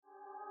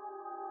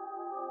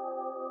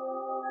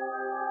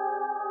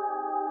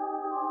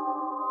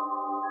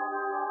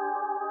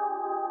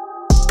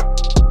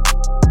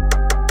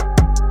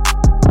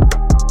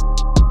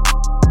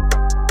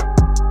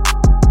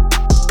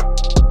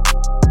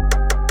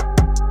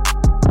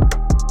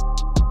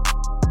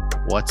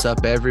What's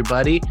up,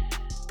 everybody?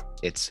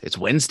 It's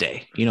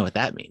Wednesday. You know what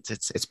that means.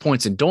 It's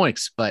points and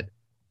doinks, but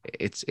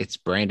it's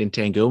Brandon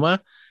Tanguma,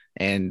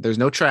 and there's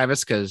no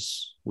Travis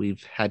because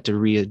we've had to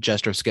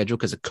readjust our schedule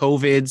because of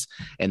COVIDs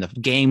and the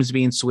games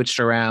being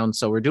switched around.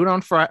 So we're doing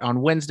it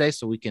on Wednesday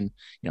so we can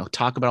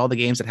talk about all the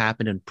games that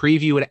happened and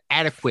preview it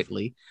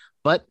adequately.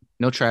 But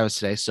no Travis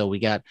today, so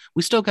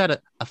we still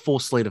got a full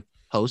slate of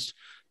hosts.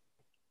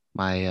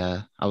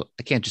 I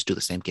can't just do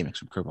the same gimmicks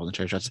from Curveballs and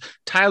Chair Shots.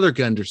 Tyler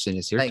Gunderson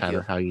is here. Thank Tyler,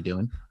 you. how are you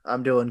doing?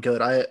 I'm doing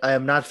good. I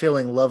am not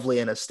feeling lovely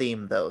and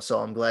esteemed though, so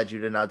I'm glad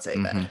you did not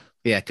say that.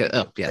 Yeah.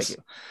 Yes.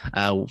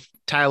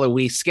 Tyler,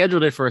 we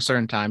scheduled it for a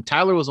certain time.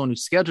 Tyler was the one who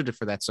scheduled it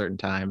for that certain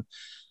time.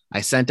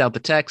 I sent out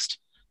the text.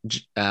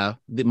 Our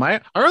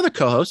other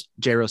co-host,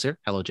 J-Ro's here.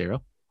 Hello,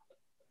 J-Ro.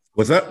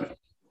 What's up?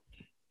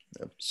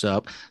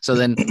 So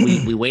then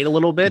we wait a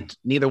little bit.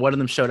 Neither one of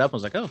them showed up. I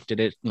was like, oh, did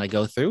it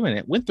go through? And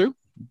it went through.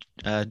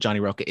 Johnny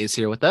Roca is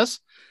here with us.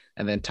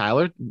 And then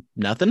Tyler,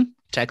 nothing.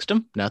 Text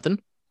him,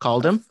 nothing.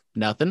 Called him,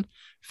 nothing.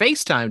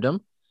 FaceTimed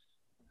him.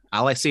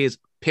 All I see is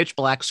pitch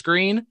black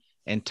screen.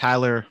 And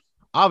Tyler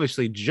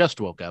obviously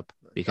just woke up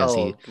because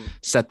he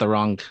set the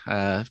wrong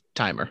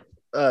timer.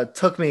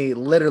 Took me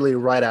literally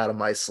right out of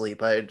my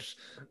sleep.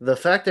 The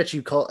fact that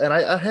you called, and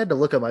I had to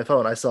look at my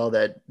phone. I saw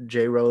that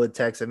J-Ro had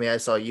texted me. I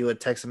saw you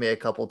had texted me a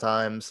couple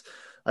times.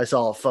 I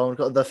saw a phone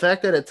call. The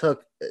fact that it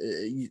took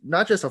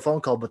not just a phone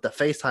call, but the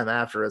FaceTime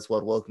after is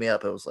what woke me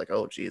up. It was like,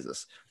 oh,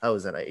 Jesus. I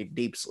was in a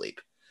deep sleep.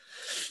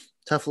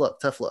 Tough look.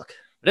 But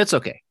it's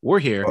okay. We're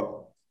here.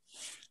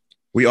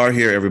 We are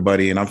here,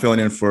 everybody, and I'm filling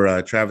in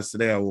for Travis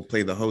today. I will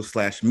play the host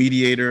 /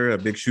 mediator.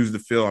 Big shoes to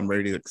fill. I'm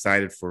really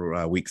excited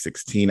for Week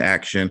 16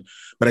 action.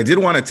 But I did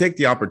want to take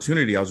the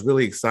opportunity. I was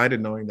really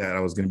excited knowing that I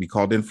was going to be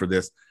called in for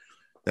this,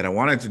 that I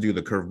wanted to do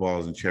the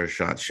Curveballs and Chair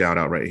Shots shout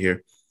out right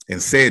here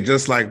and say it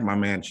just like my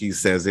man Cheese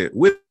says it.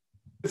 With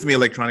me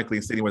electronically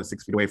and sitting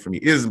 6 feet away from me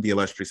is the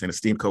illustrious and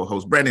esteemed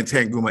co-host Brandon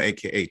Tanguma,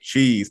 a.k.a.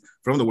 Cheese,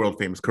 from the world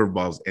famous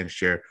Curveballs and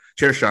Chair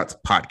Shots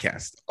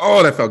podcast.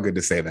 Oh, that felt good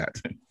to say that.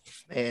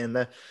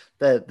 And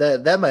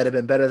that might have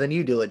been better than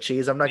you do it,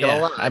 Cheese. I'm not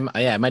gonna lie.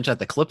 I might just have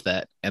to clip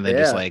that and then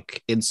just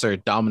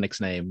insert Dominic's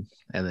name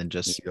and then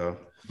just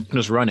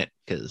run it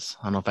because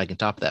I don't know if I can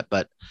top that.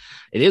 But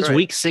it is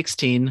Week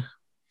 16,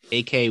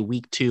 aka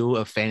Week 2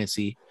 of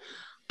fantasy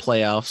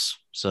playoffs.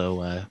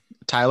 So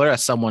Tyler,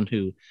 as someone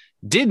who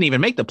didn't even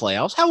make the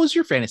playoffs, how was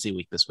your fantasy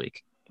week this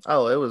week?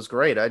 Oh, it was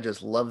great. I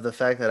just love the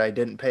fact that I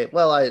didn't pay.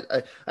 Well,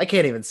 I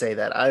can't even say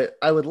that.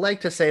 I would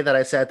like to say that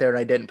I sat there and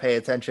I didn't pay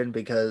attention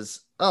because,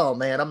 oh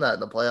man, I'm not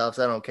in the playoffs.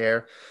 I don't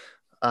care.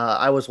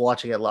 I was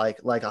watching it like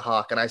a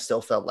hawk, and I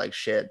still felt like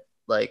shit.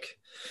 Like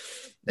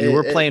you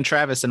were playing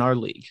Travis in our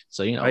league,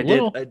 so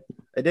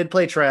I did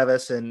play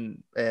Travis,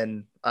 and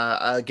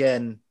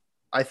again,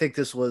 I think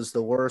this was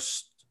the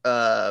worst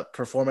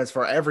performance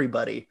for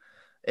everybody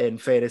in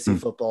fantasy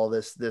football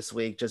this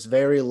week. Just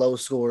very low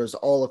scores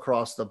all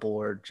across the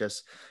board.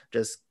 Just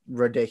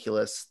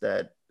ridiculous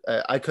that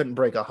I couldn't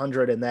break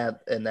 100 in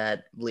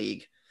that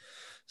league.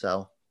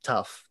 So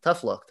tough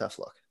look.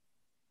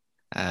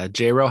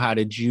 J-Ro, how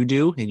did you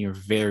do in your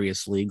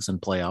various leagues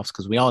and playoffs?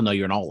 Because we all know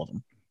you're in all of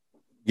them.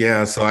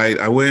 Yeah, so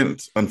I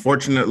went,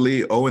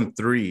 unfortunately,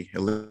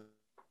 0-3,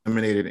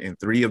 eliminated in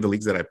 3 of the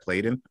leagues that I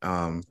played in.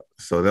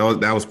 So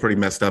that was pretty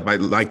messed up.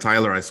 Like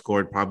Tyler, I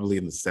scored probably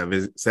in the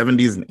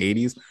 70s and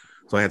 80s.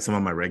 So I had some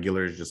of my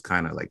regulars just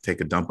kind of like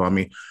take a dump on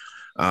me.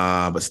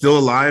 But still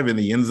alive in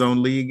the End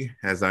Zone League,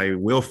 as I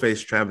will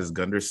face Travis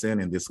Gunderson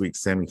in this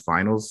week's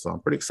semifinals. So I'm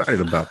pretty excited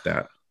about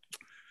that.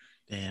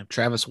 Damn,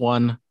 Travis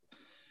won.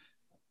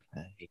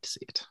 I hate to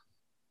see it.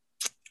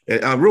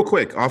 Real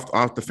quick,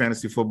 off the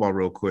fantasy football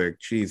real quick.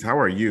 Cheese, how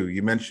are you?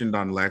 You mentioned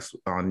on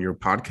your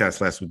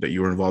podcast last week that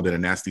you were involved in a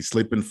nasty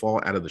slip and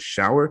fall out of the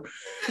shower.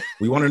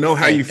 We want to know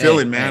how you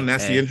feeling, man.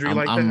 Nasty injury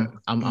that?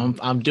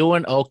 I'm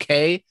doing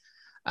okay.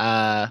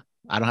 I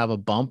don't have a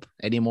bump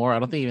anymore. I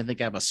don't even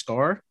think I have a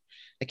scar.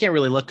 I can't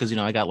really look because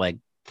I got like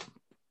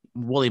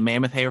woolly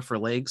mammoth hair for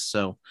legs,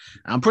 so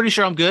I'm pretty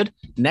sure I'm good.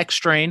 Neck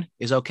strain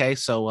is okay,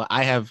 so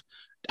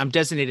I'm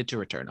designated to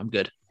return. I'm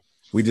good.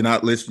 We did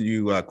not list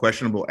you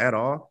questionable at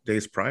all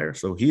days prior,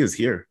 so he is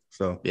here.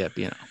 So yep,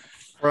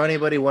 For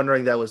anybody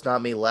wondering, that was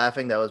not me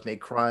laughing. That was me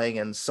crying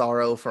in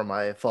sorrow for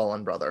my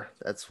fallen brother.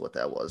 That's what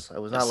that was. I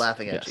was not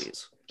laughing at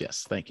Cheese.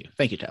 Yes, thank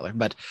you, Tyler.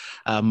 But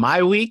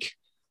my week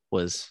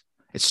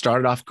it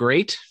started off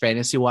great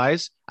fantasy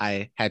wise.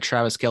 I had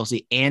Travis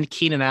Kelce and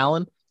Keenan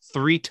Allen,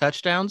 3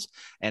 touchdowns,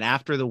 and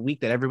after the week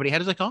that everybody had,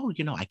 was like, oh,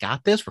 I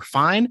got this. We're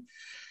fine.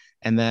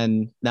 And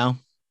then no,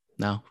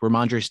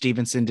 Ramondre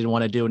Stevenson didn't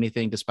want to do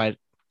anything despite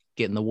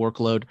getting the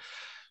workload.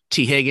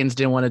 T. Higgins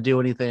didn't want to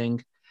do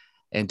anything.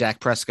 And Dak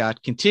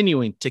Prescott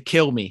continuing to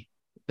kill me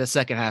the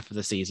second half of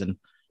the season.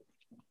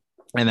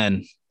 And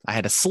then I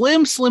had a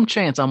slim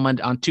chance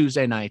on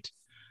Tuesday night.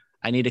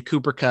 I needed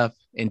Cooper Kupp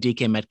and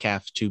DK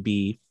Metcalf to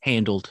be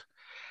handled.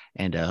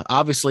 And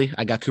obviously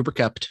I got Cooper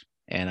Kupped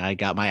and I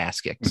got my ass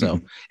kicked.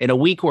 So in a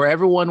week where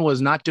everyone was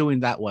not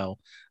doing that well,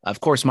 of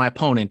course, my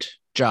opponent,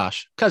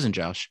 cousin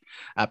Josh,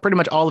 pretty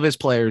much all of his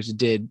players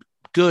did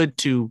good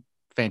to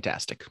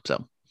fantastic.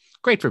 So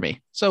great for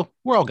me. So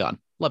we're all gone.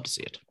 Love to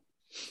see it.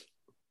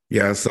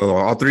 Yeah, so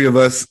all three of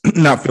us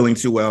not feeling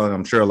too well, and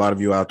I'm sure a lot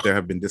of you out there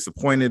have been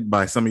disappointed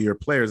by some of your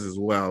players as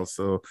well.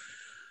 So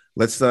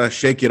let's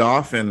shake it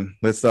off and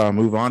let's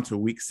move on to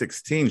week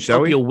 16, shall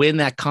Hope we? you'll win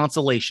that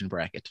consolation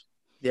bracket.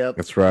 Yep.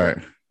 That's right.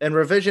 And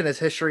revisionist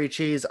history,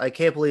 Cheese, I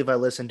can't believe I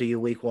listened to you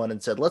week 1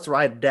 and said, let's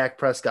ride Dak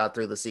Prescott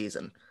through the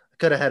season. I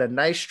could have had a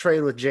nice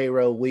trade with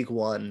J-Row week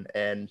 1.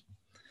 And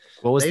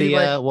what was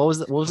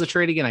what was the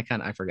trade again?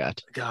 I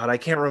forgot. God, I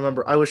can't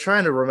remember. I was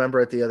trying to remember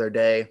it the other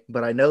day,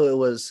 but I know it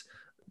was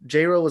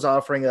J-Row was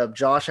offering up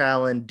Josh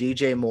Allen,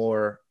 DJ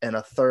Moore, and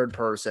a third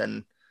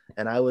person.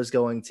 And I was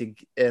going to,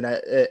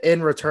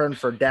 in return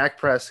for Dak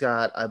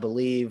Prescott, I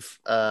believe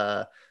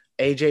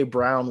AJ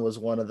Brown was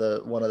one of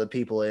the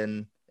people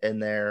in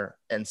there,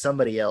 and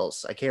somebody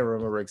else. I can't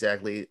remember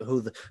exactly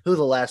who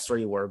the last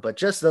 3 were, but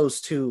just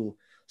those 2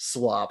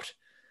 swapped.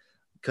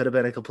 Could have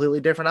been a completely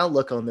different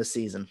outlook on this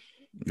season.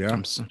 Yeah,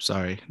 I'm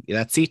sorry.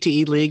 That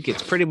CTE league,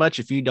 it's pretty much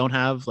if you don't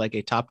have like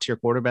a top tier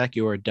quarterback,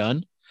 you are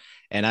done.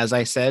 And as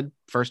I said,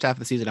 first half of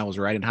the season, I was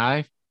riding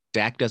high.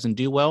 Dak doesn't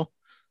do well.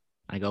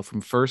 I go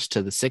from 1st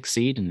to the 6th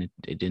seed, and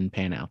it didn't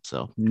pan out.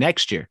 So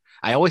next year,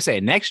 I always say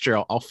next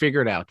year I'll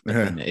figure it out. But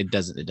then it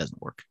doesn't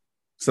work.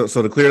 So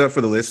to clear it up for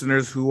the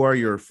listeners, who are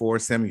your 4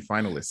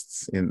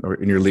 semifinalists in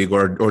your league,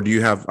 or do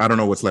you have? I don't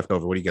know what's left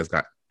over. What do you guys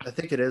got? I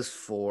think it is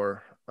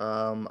 4.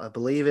 I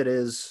believe it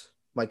is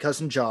my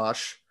cousin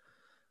Josh.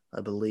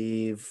 I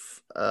believe.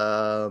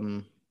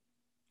 God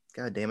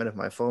damn it! If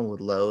my phone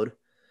would load.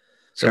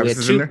 So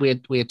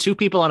we had 2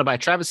 people on it,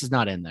 but Travis is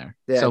not in there.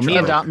 Yeah, so me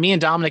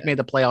and Dominic made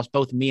the playoffs.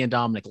 Both me and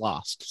Dominic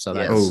lost. So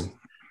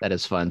that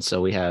is fun.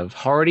 So we have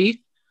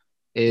Hardy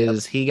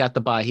he got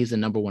the bye. He's the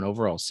number 1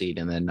 overall seed.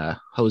 And then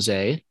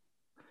Jose.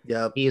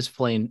 Yep. He is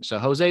playing. So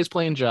Jose is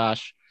playing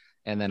Josh.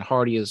 And then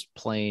Hardy is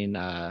playing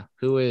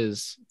who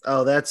is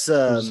that's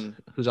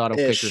whose auto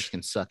Ish. pickers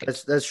can suck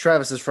it. That's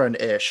Travis's friend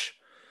Ish.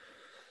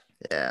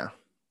 Yeah.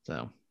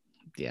 So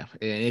yeah.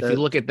 And if you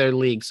look at their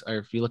leagues, or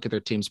if you look at their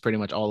teams, pretty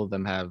much all of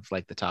them have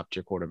like the top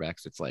tier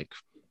quarterbacks. It's like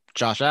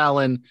Josh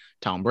Allen,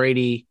 Tom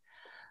Brady.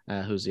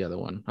 Who's the other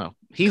one? Oh,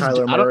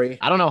 Kyler Murray.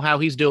 I don't know how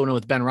he's doing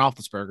with Ben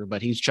Roethlisberger,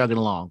 but he's chugging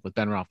along with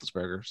Ben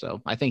Roethlisberger.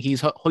 So I think he's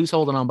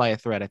holding on by a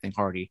thread. I think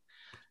Hardy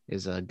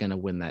is going to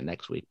win that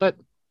next week. But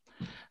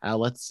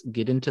let's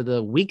get into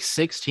the week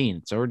 16.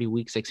 It's already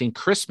week 16.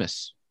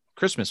 Christmas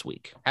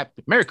week.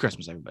 Merry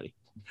Christmas, everybody.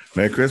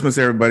 Merry Christmas,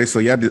 everybody. So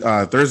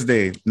yeah,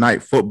 Thursday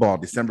night football,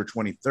 December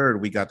 23rd,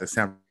 we got the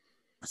San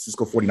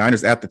Francisco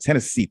 49ers at the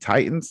Tennessee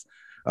Titans.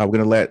 We're going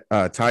to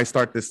let Ty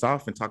start this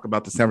off and talk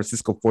about the San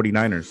Francisco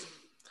 49ers.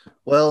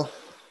 Well,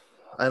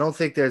 I don't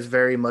think there's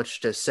very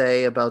much to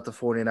say about the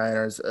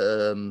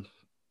 49ers.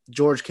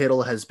 George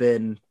Kittle has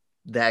been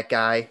that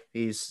guy.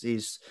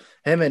 He's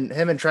him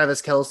and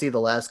Travis Kelce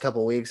the last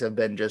couple of weeks have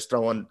been just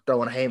throwing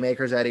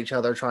haymakers at each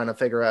other, trying to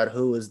figure out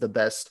who is the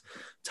best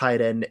tight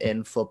end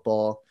in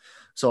football.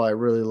 So I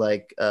really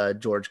like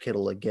George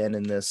Kittle again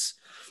in this.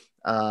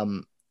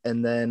 And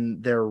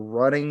then their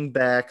running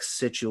back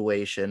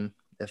situation,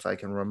 if I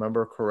can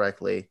remember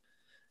correctly,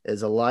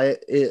 is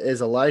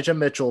Elijah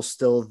Mitchell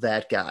still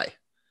that guy?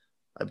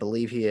 I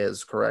believe he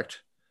is,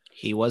 correct?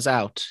 He was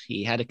out.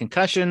 He had a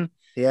concussion.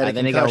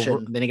 Then he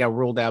got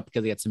ruled out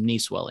because he had some knee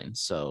swelling.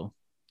 So,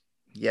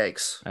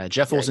 yikes!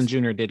 Jeff Wilson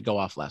Jr. did go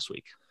off last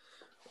week.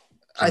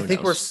 So I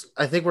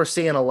think we're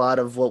seeing a lot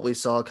of what we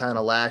saw kind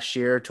of last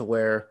year, to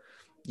where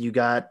you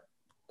got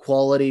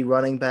quality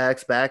running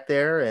backs back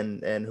there,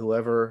 and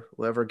whoever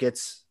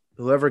gets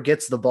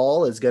the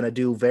ball is going to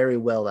do very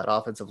well. That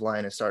offensive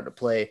line is starting to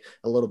play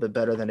a little bit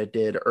better than it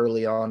did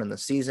early on in the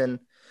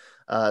season.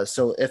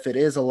 So if it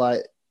is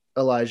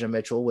Elijah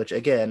Mitchell, which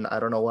again, I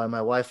don't know why my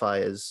Wi-Fi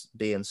is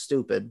being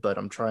stupid, but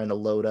I'm trying to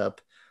load up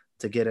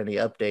to get any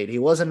update. He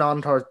was a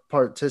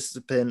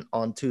non-participant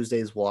on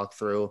Tuesday's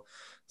walkthrough.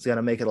 It's going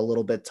to make it a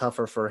little bit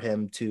tougher for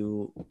him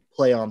to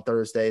play on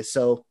Thursday.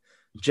 So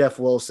Jeff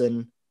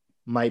Wilson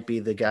might be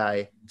the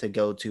guy to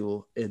go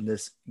to in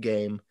this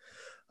game.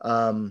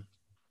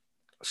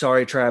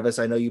 Sorry, Travis.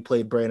 I know you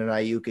played Brandon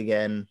Ayuk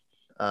again.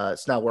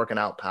 It's not working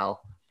out,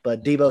 pal.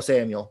 But Deebo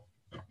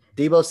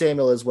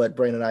Samuel is what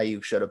Brandon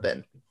Ayuk should have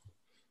been.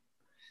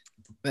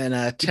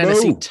 And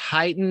Tennessee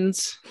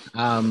Titans,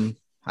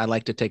 I'd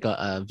like to take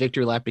a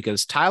victory lap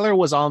because Tyler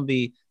was on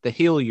the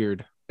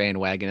Hilliard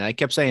bandwagon. And I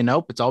kept saying,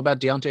 nope, it's all about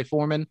Deontay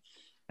Foreman.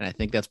 And I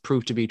think that's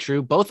proved to be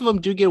true. Both of them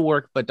do get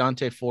work, but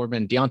Deontay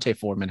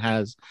Foreman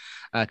has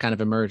kind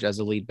of emerged as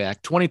a lead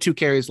back. 22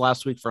 carries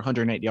last week for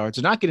 108 yards.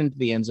 Did not get into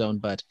the end zone,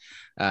 but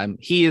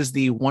he is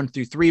the 1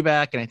 through 3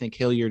 back. And I think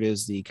Hilliard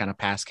is the kind of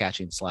pass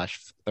catching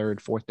 /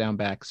 third, fourth down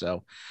back.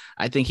 So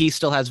I think he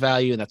still has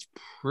value. And that's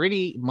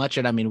pretty much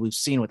it. I mean, we've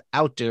seen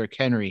without Derrick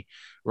Henry,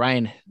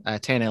 Ryan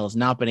Tannehill has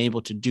not been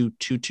able to do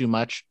too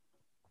much.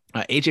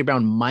 AJ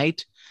Brown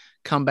might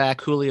come back.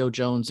 Julio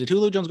Jones. Did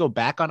Julio Jones go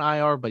back on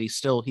IR? But he's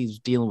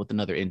dealing with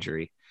another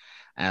injury.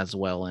 as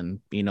well. And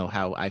you know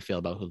how I feel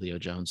about Julio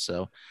Jones.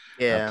 So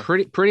Yeah.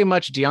 pretty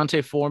much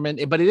Deontay Foreman,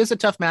 but it is a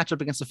tough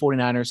matchup against the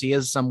 49ers. He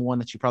is someone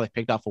that you probably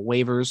picked off of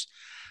waivers.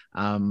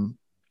 Um,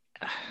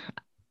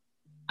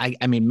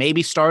 I mean,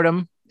 maybe start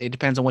him. It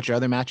depends on what your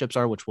other matchups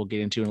are, which we'll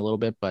get into in a little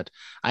bit. But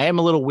I am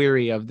a little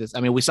weary of this. I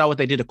mean, we saw what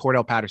they did to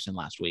Cordell Patterson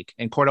last week,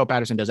 and Cordell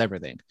Patterson does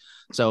everything.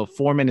 So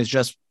Foreman is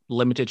just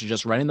limited to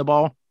just running the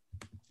ball.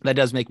 That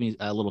does make me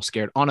a little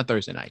scared on a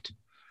Thursday night.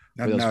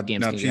 Now,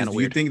 Cheese,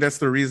 do you think that's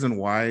the reason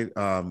why?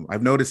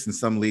 I've noticed in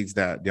some leagues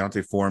that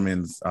Deontay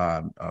Foreman's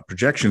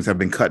projections have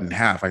been cut in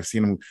half. I've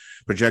seen him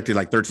projected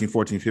like 13,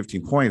 14,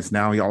 15 points.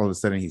 Now all of a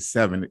sudden he's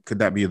 7. Could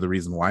that be the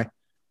reason why?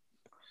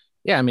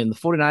 Yeah, I mean, the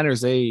 49ers,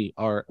 they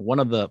are one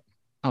of the,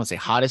 I don't say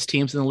hottest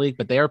teams in the league,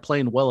 but they are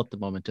playing well at the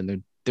moment.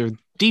 And their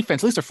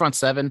defense, at least their front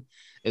 7,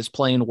 is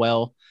playing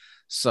well.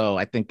 So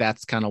I think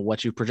that's kind of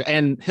what you project.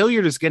 And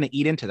Hilliard is going to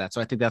eat into that. So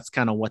I think that's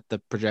kind of what the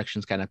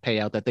projections kind of pay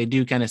out, that they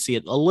do kind of see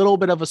it a little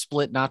bit of a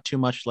split, not too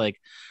much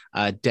like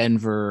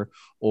Denver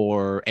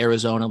or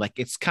Arizona. Like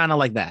it's kind of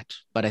like that.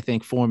 But I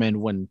think Foreman,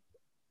 when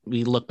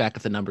we look back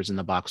at the numbers in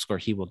the box score,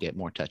 he will get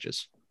more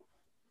touches.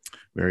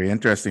 Very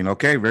interesting.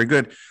 Okay, very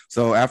good.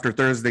 So after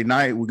Thursday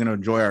night, we're going to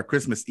enjoy our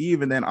Christmas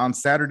Eve. And then on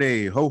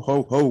Saturday, ho,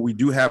 ho, ho, we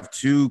do have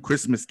 2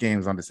 Christmas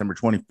games on December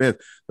 25th.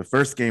 The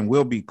first game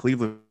will be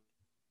Cleveland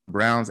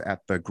Browns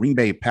at the Green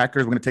Bay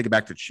Packers. We're going to take it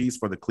back to Chiefs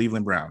for the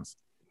Cleveland Browns.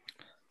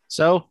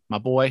 So my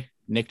boy,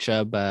 Nick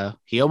Chubb,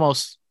 he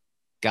almost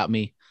got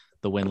me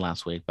the win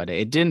last week, but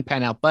it didn't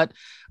pan out. But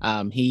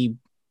he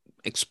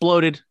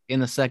exploded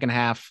in the second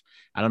half.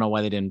 I don't know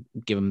why they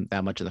didn't give him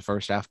that much in the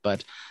first half,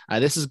 but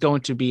this is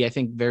going to be, I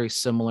think, very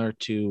similar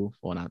to,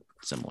 well, not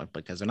similar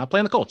because they're not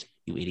playing the Colts,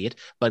 you idiot,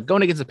 but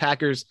going against the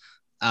Packers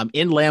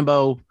in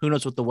Lambeau, who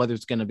knows what the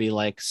weather's going to be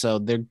like. So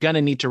they're going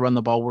to need to run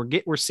the ball.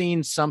 We're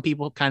seeing some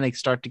people kind of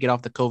start to get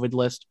off the COVID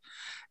list,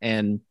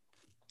 and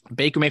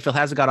Baker Mayfield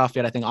hasn't got off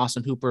yet. I think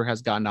Austin Hooper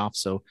has gotten off.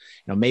 So,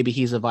 maybe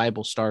he's a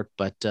viable start,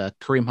 but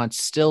Kareem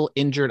Hunt's still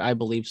injured, I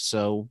believe.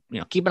 So,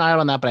 keep an eye out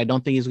on that, but I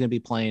don't think he's going to be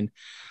playing.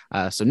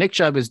 So Nick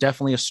Chubb is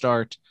definitely a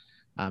start.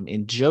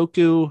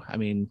 Njoku, I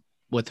mean,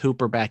 with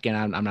Hooper back in,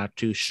 I'm not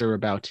too sure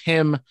about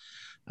him.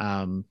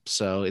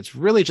 So it's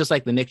really just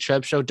like the Nick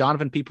Chubb show.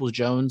 Donovan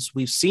Peoples-Jones,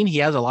 we've seen he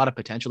has a lot of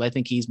potential. I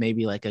think he's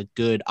maybe like a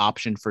good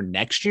option for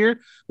next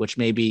year, which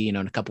maybe, in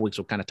a couple weeks,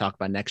 we'll kind of talk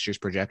about next year's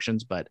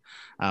projections. But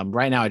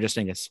right now, I just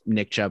think it's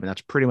Nick Chubb, and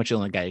that's pretty much the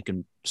only guy you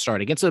can start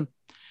against.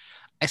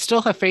 I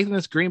still have faith in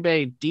this Green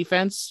Bay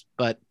defense,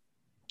 but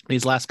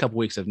these last couple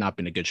weeks have not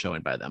been a good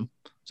showing by them.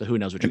 So who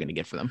knows what you're going to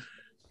get for them.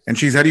 And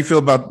Cheese, how do you feel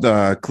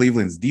about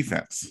Cleveland's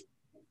defense?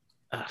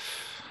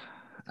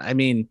 I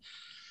mean,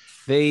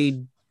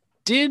 they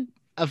did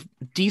a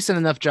decent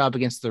enough job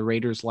against the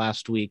Raiders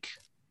last week,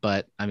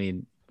 but I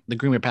mean, the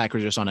Green Bay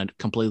Packers are just on a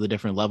completely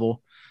different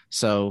level.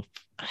 So,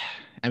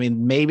 I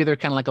mean, maybe they're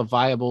kind of like a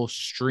viable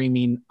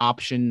streaming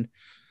option,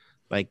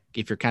 like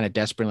if you're kind of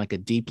desperate, like a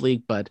deep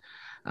league, but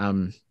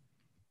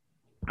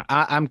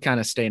I'm kind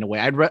of staying away.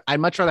 I'd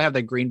much rather have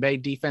the Green Bay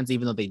defense,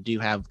 even though they do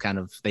have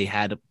they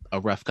had a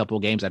rough couple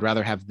of games. I'd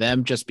rather have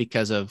them just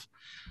because of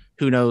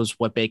who knows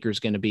what Baker's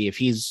going to be, if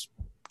he's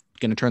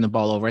going to turn the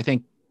ball over. I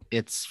think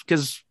it's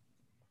because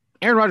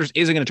Aaron Rodgers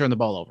isn't going to turn the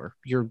ball over.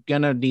 You're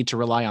going to need to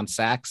rely on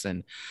sacks.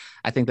 And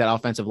I think that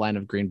offensive line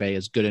of Green Bay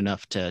is good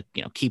enough to,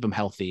 keep him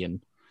healthy and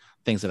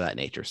things of that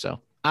nature.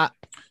 So I'd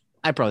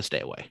probably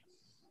stay away.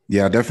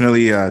 Yeah,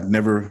 definitely.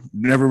 Never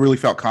really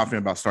felt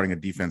confident about starting a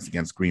defense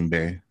against Green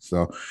Bay.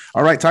 So,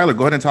 all right, Tyler,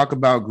 go ahead and talk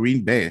about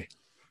Green Bay.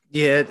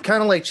 Yeah,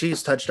 kind of like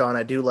Cheese touched on,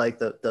 I do like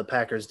the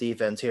Packers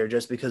defense here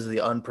just because of the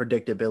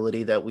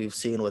unpredictability that we've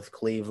seen with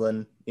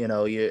Cleveland. You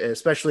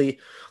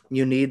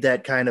need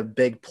that kind of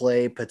big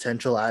play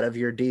potential out of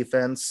your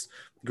defense.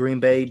 Green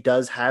Bay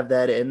does have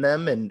that in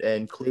them,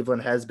 and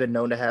Cleveland has been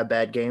known to have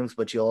bad games,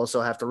 but you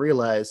also have to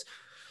realize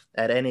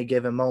at any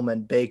given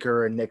moment,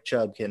 Baker and Nick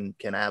Chubb can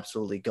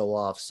absolutely go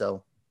off.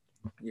 So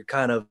you're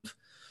kind of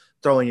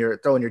throwing your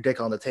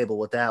dick on the table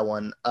with that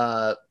one.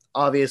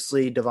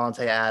 Obviously,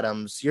 Davante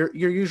Adams, your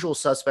usual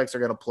suspects are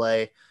going to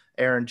play.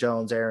 Aaron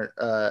Jones,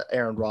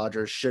 Aaron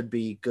Rodgers should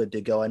be good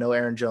to go. I know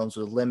Aaron Jones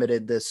was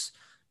limited this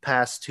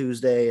past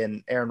Tuesday,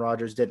 and Aaron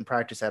Rodgers didn't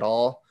practice at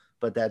all.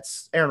 But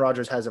Aaron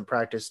Rodgers hasn't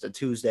practiced a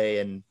Tuesday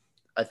and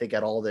I think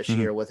at all this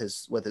year with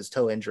his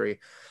toe injury.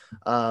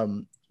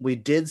 We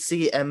did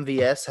see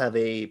MVS have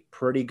a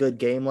pretty good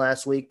game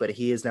last week, but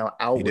he is now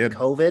out with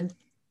COVID.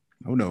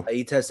 Oh, no.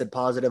 He tested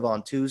positive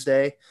on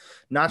Tuesday.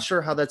 Not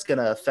sure how that's going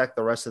to affect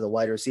the rest of the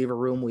wide receiver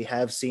room. We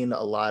have seen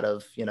a lot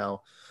of,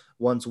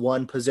 once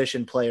one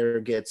position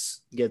player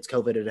gets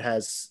COVID, it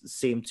has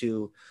seemed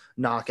to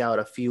knock out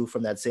a few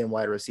from that same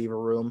wide receiver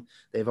room.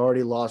 They've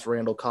already lost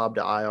Randall Cobb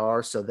to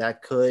IR, so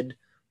that could,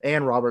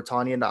 and Robert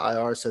Tonyan to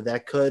IR, so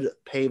that could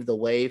pave the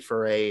way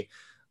for a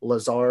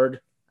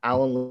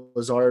Allen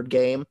Lazard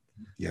game.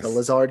 Yes. The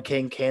Lazard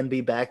King can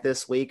be back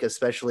this week,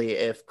 especially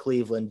if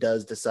Cleveland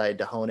does decide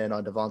to hone in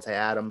on Davante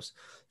Adams.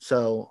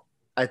 So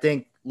I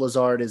think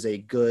Lazard is a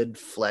good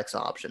flex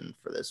option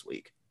for this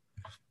week.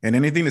 And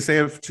anything to say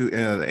to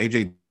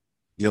AJ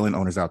Dillon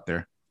owners out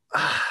there?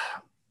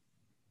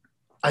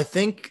 I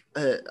think,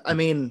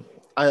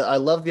 I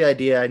love the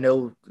idea. I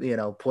know,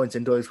 points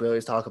and doings, we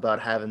always talk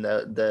about having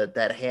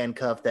that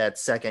handcuff, that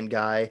second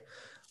guy.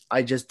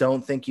 I just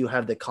don't think you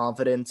have the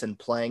confidence in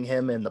playing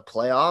him in the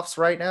playoffs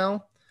right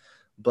now,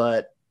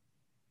 but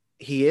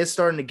he is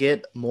starting to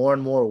get more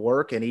and more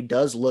work and he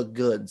does look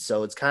good.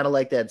 So it's kind of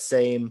like that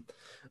same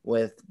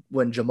with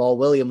when Jamal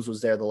Williams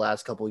was there the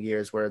last couple of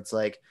years, where it's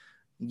like,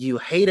 you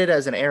hate it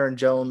as an Aaron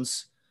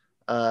Jones.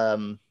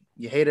 You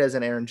hate it as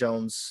an Aaron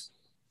Jones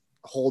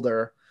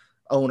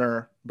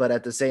owner, but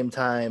at the same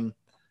time,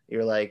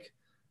 you're like,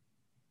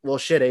 well,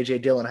 shit,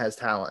 AJ Dillon has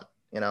talent,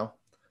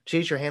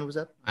 Cheese, your hand was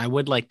up. I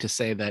would like to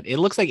say that it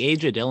looks like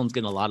AJ Dillon's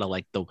getting a lot of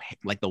like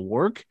the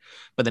work,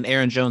 but then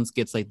Aaron Jones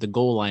gets like the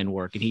goal line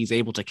work and he's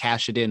able to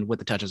cash it in with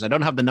the touches. I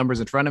don't have the numbers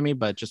in front of me,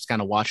 but just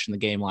kind of watching the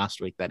game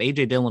last week that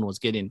AJ Dillon was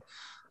getting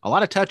a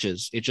lot of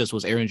touches. It just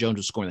was Aaron Jones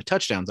was scoring the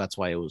touchdowns. That's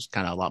why it was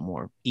kind of a lot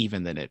more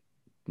even than it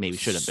maybe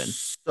should have been.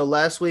 So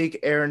last week,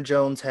 Aaron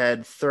Jones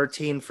had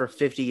 13 for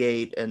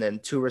 58 and then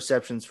 2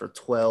 receptions for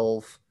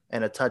 12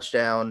 and a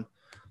touchdown.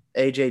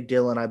 AJ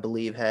Dillon, I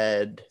believe,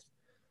 had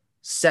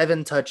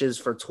 7 touches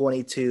for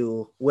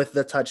 22 with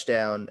the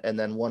touchdown and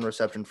then 1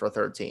 reception for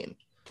 13.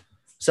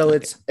 So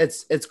okay.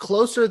 It's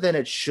closer than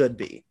it should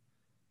be.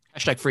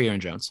 Hashtag free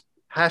Aaron Jones.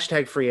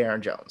 Hashtag free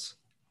Aaron Jones.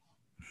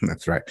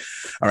 That's right.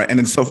 All right. And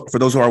then so for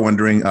those who are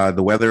wondering,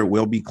 the weather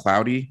will be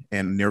cloudy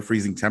and near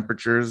freezing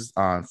temperatures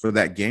for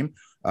that game.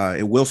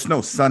 It will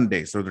snow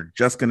Sunday, so they're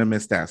just going to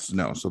miss that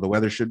snow. So the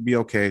weather should be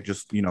okay.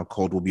 Just,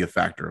 cold will be a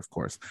factor, of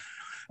course.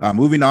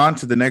 Moving on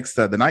to the next,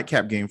 the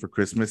nightcap game for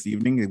Christmas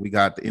evening, we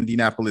got the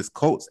Indianapolis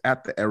Colts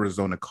at the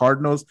Arizona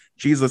Cardinals.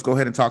 Cheese, let's go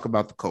ahead and talk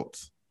about the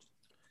Colts.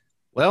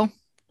 Well,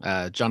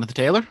 Jonathan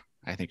Taylor,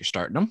 I think you're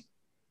starting him.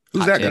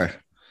 Who's that guy?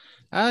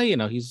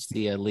 He's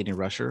the leading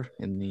rusher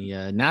in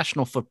the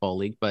National Football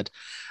League. But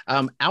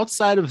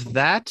outside of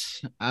that,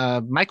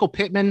 Michael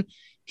Pittman,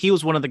 he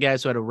was one of the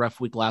guys who had a rough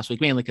week last week,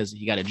 mainly because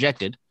he got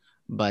ejected.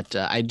 But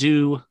I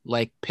do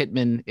like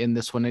Pittman in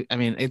this one. I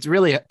mean, it's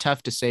really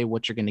tough to say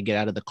what you're going to get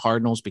out of the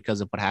Cardinals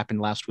because of what happened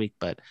last week.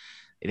 But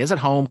it is at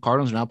home.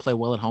 Cardinals now play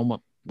well at home,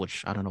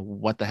 which I don't know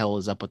what the hell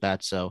is up with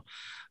that. So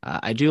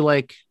I do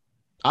like,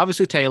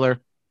 obviously, Taylor.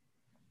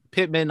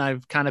 Pittman,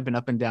 I've kind of been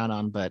up and down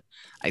on, but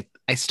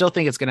I still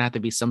think it's going to have to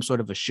be some sort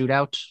of a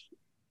shootout.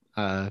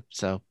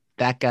 So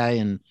that guy,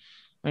 and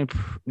I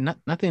mean,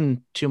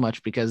 nothing too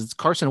much because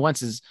Carson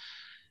Wentz is,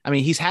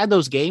 he's had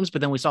those games,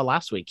 but then we saw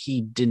last week,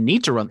 he didn't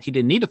need to run. He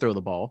didn't need to throw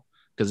the ball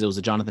because it was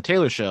a Jonathan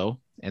Taylor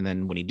show. And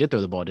then when he did throw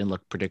the ball, it didn't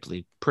look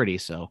particularly pretty.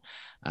 So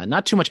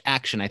not too much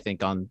action, I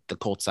think, on the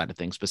Colts side of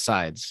things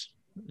besides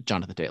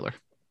Jonathan Taylor.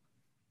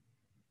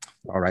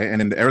 All right. And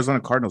in the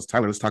Arizona Cardinals,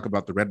 Tyler, let's talk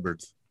about the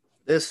Redbirds.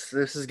 This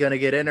is going to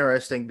get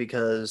interesting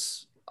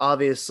because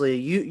obviously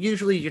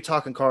usually you're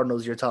talking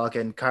Cardinals, you're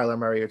talking Kyler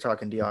Murray, you're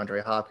talking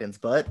DeAndre Hopkins,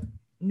 but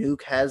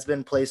Nuke has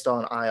been placed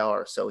on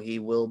IR, so he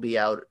will be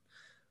out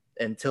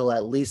until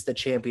at least the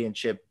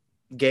championship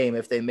game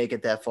if they make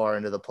it that far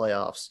into the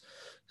playoffs.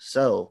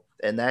 So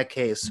in that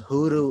case,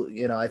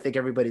 I think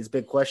everybody's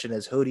big question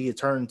is who do you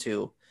turn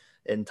to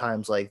in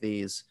times like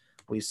these?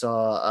 We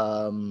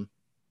saw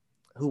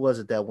who was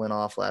it that went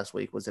off last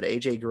week? Was it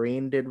AJ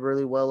Green did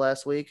really well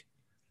last week?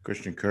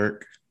 Christian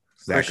Kirk.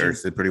 Zach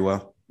Ertz did pretty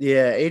well.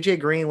 Yeah, AJ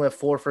Green went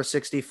 4 for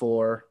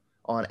 64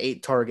 on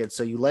 8 targets.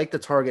 So you like the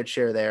target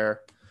share there.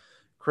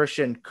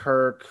 Christian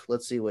Kirk,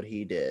 let's see what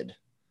he did.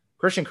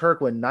 Christian Kirk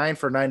went 9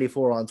 for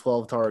 94 on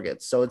 12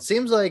 targets. So it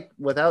seems like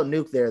without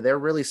Nuke there, they're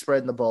really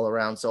spreading the ball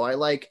around. So I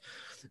like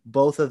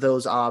both of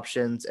those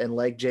options. And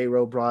like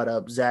J-Ro brought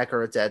up, Zach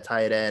Ertz at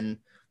tight end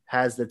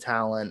has the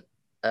talent.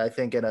 I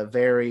think in a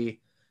very,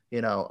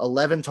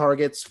 11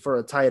 targets for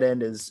a tight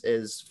end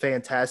is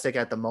fantastic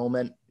at the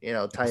moment.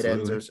 Tight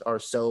ends are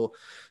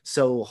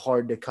so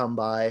hard to come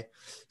by.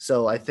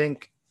 So I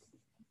think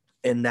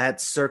in that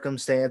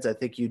circumstance, I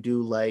think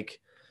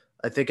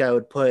I think I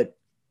would put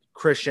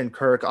Christian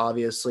Kirk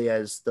obviously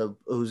as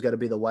who's going to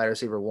be the wide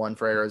receiver 1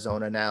 for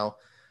Arizona now.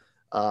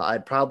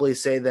 I'd probably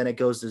say then it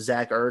goes to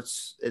Zach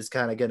Ertz is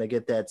kind of going to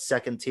get that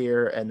second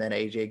tier and then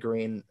AJ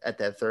Green at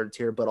that third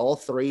tier. But all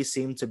 3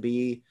 seem to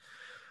be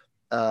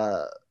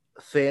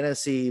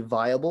fantasy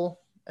viable.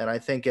 And I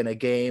think in a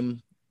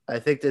game,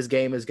 this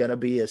game is going to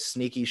be a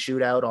sneaky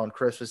shootout on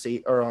Christmas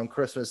Eve or on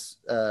Christmas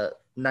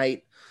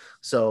night.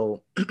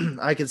 So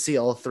I can see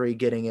all 3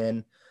 getting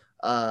in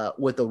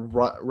with the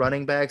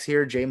running backs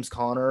here. James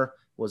Conner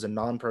was a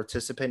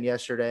non-participant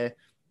yesterday.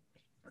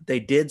 They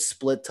did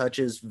split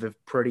touches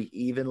pretty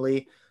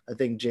evenly. I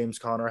think James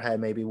Conner had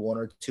maybe 1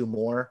 or 2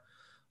 more.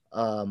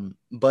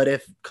 But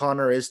if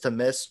Conner is to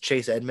miss,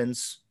 Chase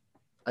Edmonds,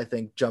 I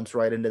think, jumps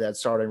right into that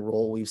starting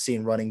role. We've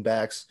seen running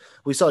backs.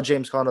 We saw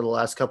James Conner the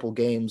last couple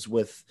games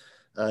with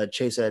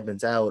Chase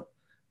Edmonds out.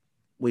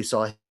 We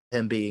saw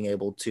him being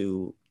able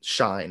to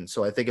shine.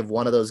 So I think if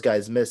one of those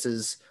guys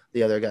misses,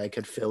 the other guy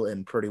could fill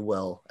in pretty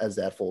well as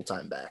that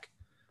full-time back.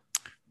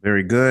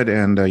 Very good.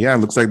 And it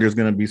looks like there's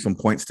going to be some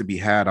points to be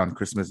had on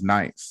Christmas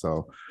night.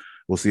 So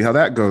we'll see how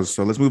that goes.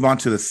 So let's move on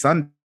to the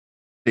Sunday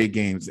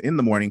games in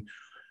the morning.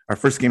 Our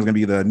first game is going to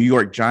be the New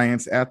York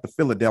Giants at the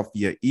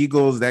Philadelphia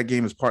Eagles. That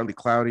game is partly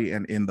cloudy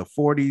and in the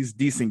 40s.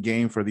 Decent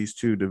game for these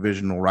two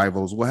divisional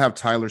rivals. We'll have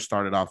Tyler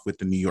started off with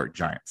the New York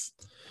Giants.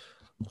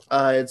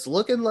 It's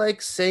looking like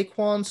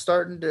Saquon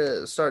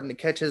starting to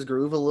catch his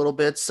groove a little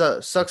bit.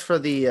 So sucks for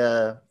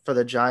the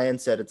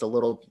Giants that it's a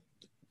little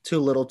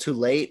too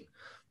late,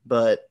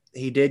 but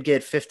he did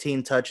get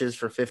 15 touches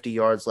for 50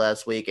 yards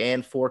last week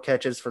and 4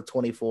 catches for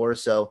 24.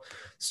 So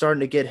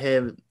starting to get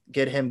him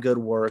good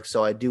work.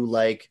 So I do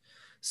like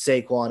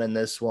Saquon in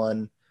this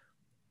one.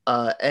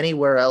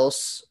 Anywhere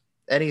else,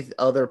 any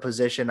other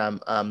position,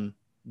 I'm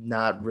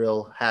not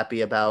real happy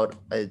about.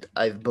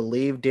 I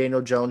believe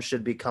Daniel Jones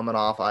should be coming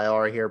off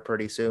IR here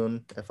pretty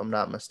soon, if I'm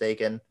not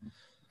mistaken.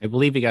 I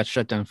believe he got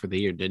shut down for the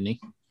year, didn't he?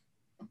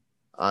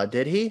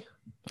 Did he?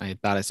 I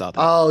thought I saw that.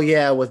 Oh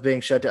yeah, with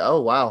being shut down.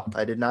 Oh wow,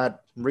 I did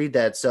not read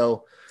that.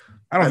 So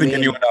I think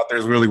anyone out there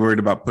is really worried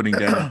about putting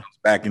Daniel Jones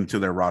back into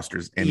their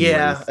rosters anyways.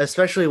 Yeah,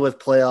 especially with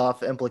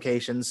playoff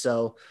implications.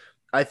 So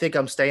I think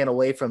I'm staying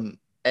away from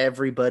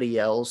everybody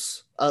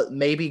else.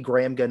 Maybe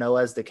Graham Gano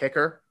as the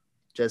kicker,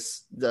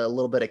 just a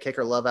little bit of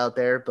kicker love out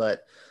there.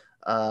 But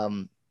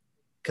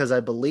because I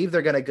believe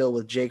they're going to go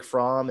with Jake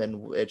Fromm,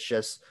 and it's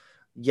just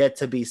yet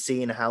to be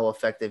seen how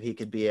effective he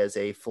could be as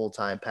a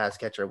full-time pass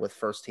catcher with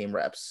first-team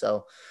reps.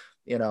 So,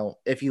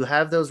 if you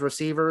have those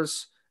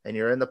receivers and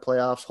you're in the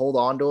playoffs, hold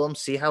on to them,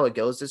 see how it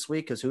goes this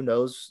week, because who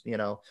knows,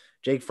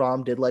 Jake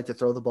Fromm did like to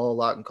throw the ball a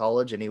lot in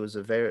college, and he was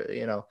a very,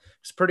 he's a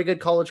pretty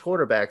good college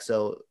quarterback.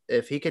 So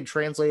if he can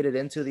translate it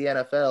into the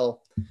NFL,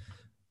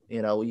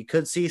 you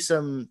could see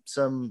some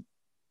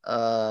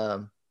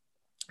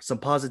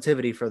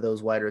positivity for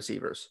those wide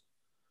receivers.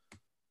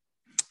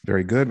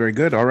 Very good. Very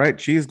good. All right,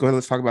 Cheese, go ahead.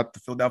 Let's talk about the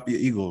Philadelphia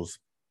Eagles.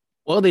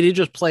 Well, they did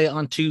just play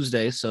on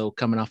Tuesday, so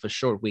coming off a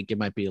short week, it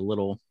might be a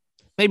little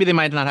 – maybe they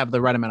might not have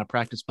the right amount of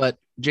practice, but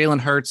Jalen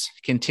Hurts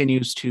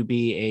continues to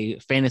be a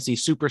fantasy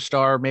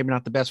superstar, maybe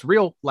not the best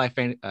real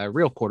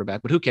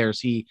quarterback, but who cares?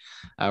 He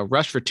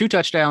rushed for 2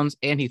 touchdowns,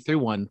 and he threw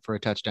one for a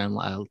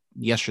touchdown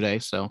yesterday,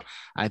 so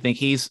I think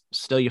he's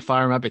still – you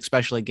fire him up,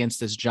 especially against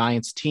this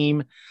Giants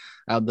team.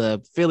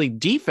 The Philly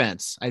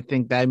defense, I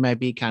think that might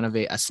be kind of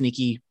a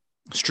sneaky –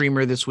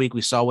 streamer this week.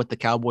 We saw what the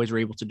Cowboys were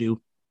able to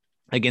do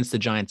against the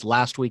Giants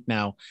last week.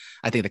 Now,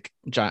 I think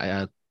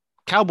the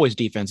Cowboys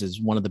defense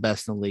is one of the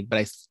best in the league,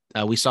 but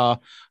we saw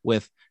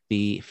with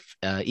the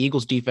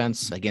Eagles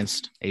defense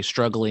against a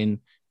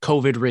struggling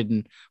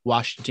COVID-ridden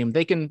Washington team,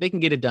 they can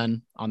get it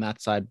done on that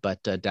side.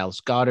 But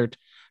Dallas Goedert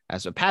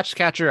as a patch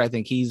catcher, I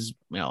think he's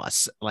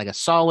like a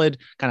solid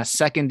kind of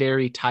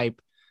secondary type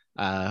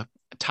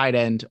tight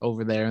end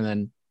over there. And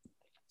then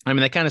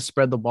they kind of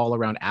spread the ball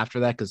around after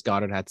that because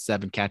Goddard had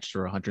 7 catches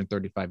for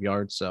 135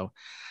 yards. So,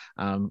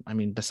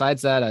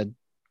 besides that,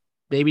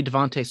 maybe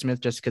Devontae Smith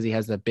just because he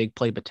has that big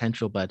play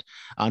potential. But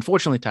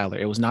unfortunately, Tyler,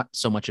 it was not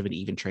so much of an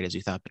even trade as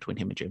you thought between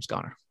him and James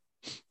Conner.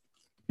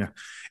 Yeah.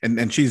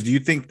 And Cheese, do you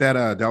think that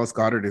Dallas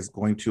Goedert is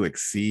going to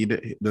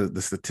exceed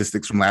the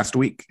statistics from last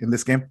week in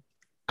this game?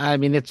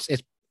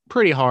 It's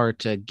pretty hard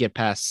to get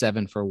past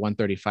 7 for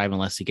 135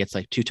 unless he gets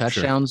like 2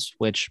 touchdowns,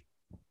 which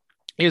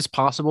is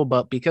possible,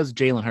 but because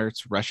Jalen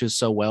Hurts rushes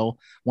so well,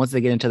 once they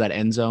get into that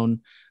end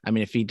zone,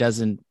 if he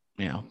doesn't,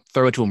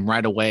 throw it to him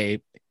right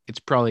away, it's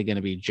probably going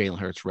to be Jalen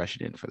Hurts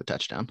rushing in for the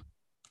touchdown.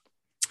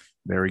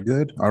 Very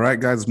good. All right,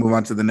 guys, let's move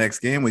on to the next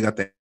game. We got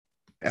the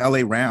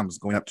LA Rams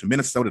going up to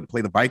Minnesota to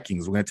play the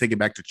Vikings. We're going to take it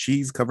back to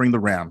Cheese covering the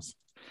Rams.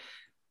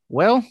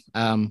 Well,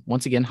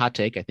 once again, hot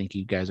take. I think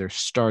you guys are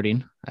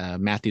starting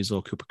Matthew's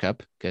little Cooper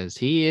Kupp because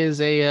he is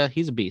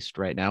he's a beast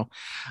right now.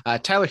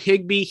 Tyler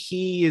Higbee,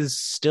 he is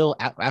still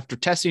after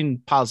testing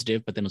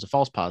positive, but then it was a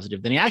false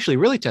positive. Then he actually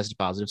really tested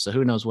positive. So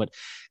who knows what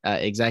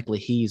exactly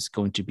he's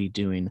going to be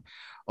doing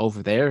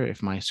over there.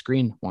 If my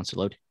screen wants to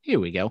load,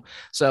 here we go.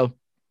 So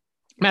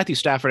Matthew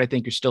Stafford, I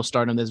think you're still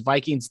starting on this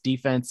Vikings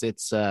defense.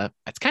 It's kind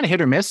of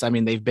hit or miss.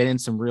 They've been in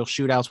some real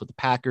shootouts with the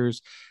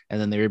Packers,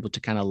 and then they're able to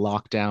kind of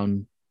lock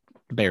down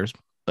Bears,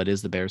 but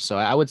is the Bears. So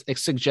I would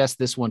suggest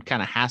this one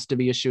kind of has to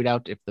be a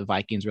shootout if the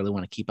Vikings really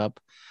want to keep up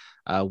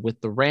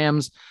with the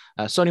Rams.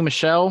 Sony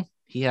Michel,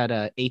 he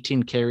had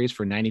 18 carries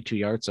for 92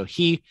 yards. So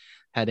he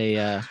had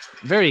a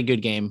very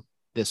good game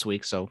this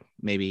week. So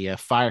maybe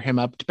fire him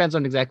up. Depends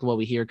on exactly what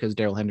we hear because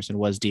Darrell Henderson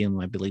was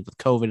dealing, I believe, with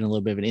COVID and a little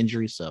bit of an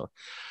injury. So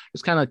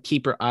just kind of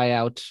keep your eye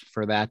out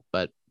for that.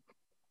 But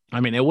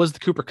it was the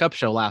Cooper Kupp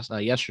show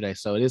yesterday.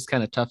 So it is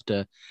kind of tough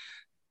to,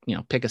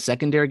 pick a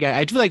secondary guy.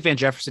 I do like Van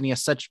Jefferson. He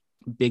has such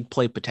big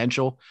play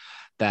potential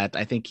that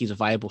I think he's a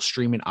viable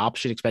streaming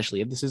option,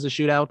 especially if this is a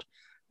shootout.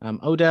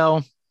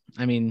 Odell,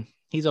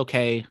 he's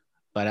okay,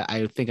 but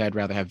I think I'd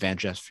rather have Van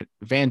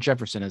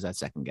Jefferson as that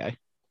second guy.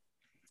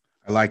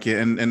 I like it.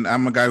 And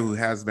I'm a guy who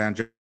has Van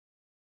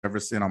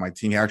Jefferson on my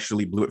team. He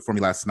actually blew it for me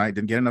last night.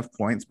 Didn't get enough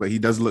points, but he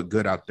does look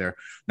good out there.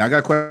 Now I got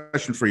a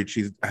question for you,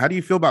 Cheese. How do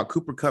you feel about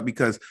Cooper Kupp?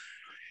 Because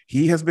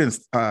he has been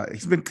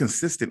he's been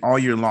consistent all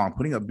year long,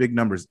 putting up big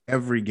numbers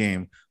every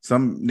game.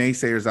 Some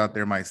naysayers out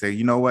there might say,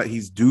 you know what,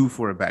 he's due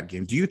for a bad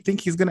game. Do you think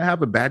he's going to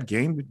have a bad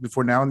game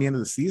before now and the end of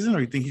the season,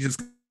 or you think he's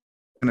just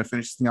to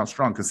finish this thing out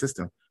strong,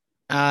 consistent.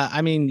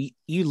 I mean,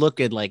 you look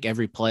at like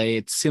every play,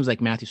 it seems like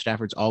Matthew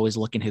Stafford's always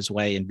looking his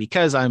way. And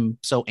because I'm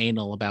so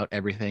anal about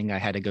everything, I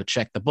had to go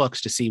check the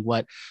books to see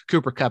what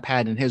Cooper Kupp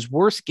had in his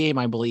worst game,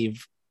 I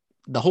believe,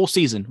 the whole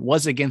season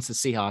was against the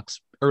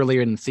Seahawks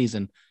earlier in the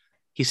season.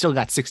 He still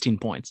got 16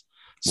 points.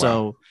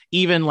 So wow.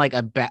 Even like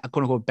a quote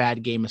unquote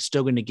bad game is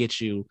still going to get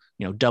you,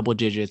 double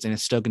digits, and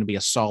it's still going to be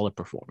a solid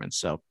performance.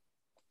 So,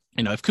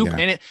 if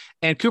Cooper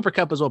and Cooper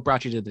Kupp is what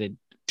brought you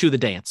to the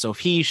dance. So if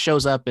he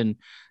shows up and,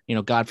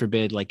 God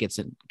forbid, like gets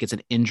an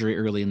injury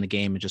early in the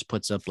game and just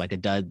puts up like a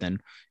dud, then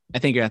I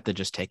think you have to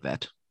just take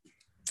that.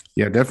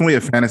 Yeah, definitely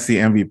a fantasy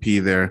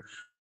MVP there.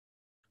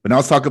 But now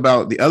let's talk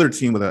about the other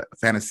team with a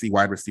fantasy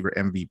wide receiver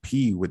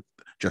MVP with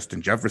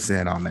Justin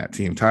Jefferson on that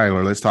team.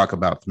 Tyler, let's talk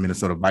about the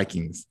Minnesota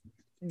Vikings.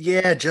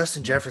 Yeah,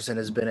 Justin Jefferson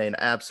has been an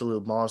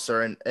absolute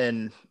monster,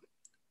 and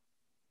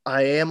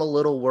I am a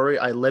little worried.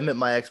 I limit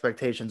my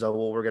expectations on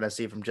what we're going to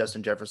see from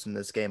Justin Jefferson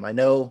this game. I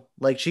know,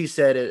 like she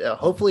said,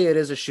 hopefully it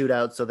is a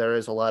shootout, so there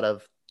is a lot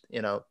of,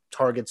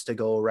 targets to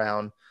go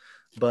around.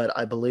 But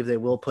I believe they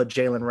will put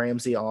Jalen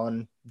Ramsey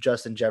on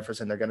Justin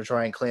Jefferson. They're going to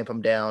try and clamp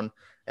him down,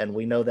 and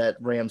we know that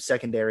Rams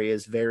secondary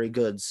is very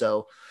good.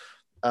 So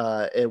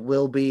it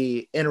will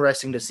be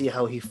interesting to see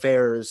how he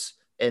fares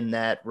in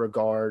that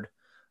regard.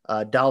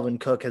 Dalvin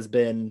Cook has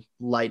been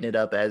lighting it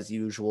up as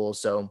usual,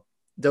 so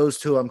those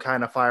two I'm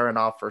kind of firing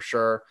off for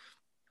sure.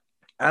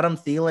 Adam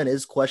Thielen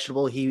is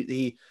questionable.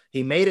 He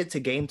made it to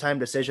game time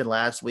decision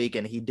last week,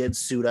 and he did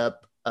suit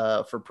up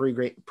for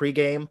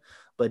pregame,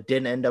 but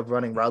didn't end up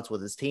running routes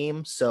with his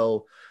team.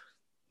 So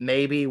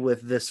maybe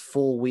with this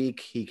full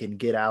week, he can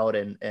get out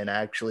and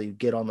actually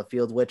get on the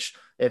field, which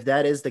if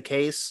that is the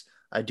case,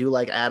 I do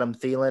like Adam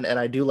Thielen, and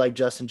I do like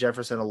Justin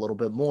Jefferson a little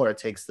bit more. It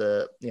takes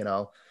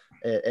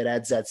it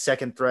adds that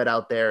second threat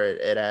out there.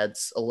 It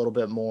adds a little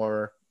bit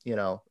more,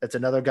 it's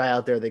another guy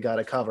out there they got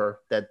to cover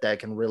that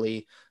can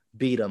really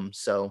beat him.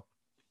 So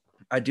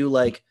I do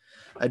like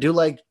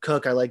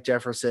Cook. I like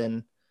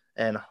Jefferson,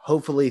 and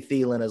hopefully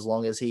Thielen, as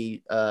long as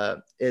he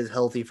is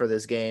healthy for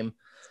this game.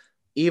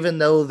 Even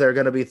though they're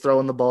going to be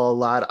throwing the ball a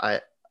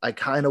lot, I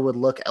kind of would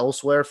look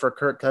elsewhere for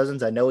Kirk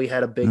Cousins. I know he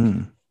had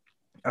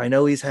I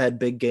know he's had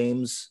big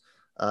games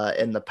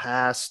in the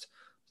past,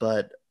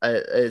 but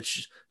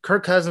it's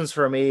Kirk Cousins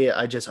for me.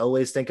 I just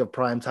always think of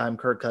primetime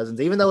Kirk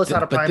Cousins, even though it's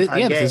not a primetime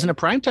game. This isn't a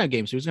primetime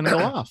game, so he's going to go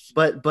off.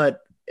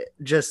 But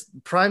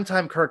just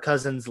primetime Kirk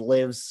Cousins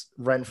lives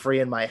rent free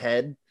in my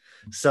head.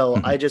 So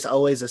I just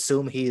always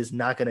assume he is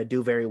not going to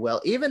do very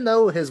well, even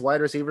though his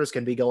wide receivers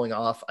can be going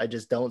off.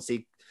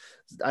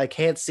 I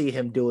can't see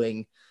him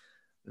doing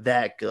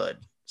that good.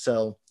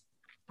 So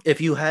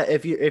if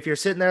you're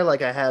sitting there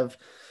like I have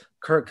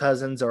Kirk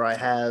Cousins, or I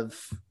have,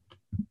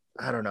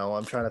 I don't know,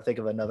 I'm trying to think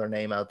of another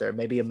name out there,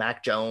 maybe a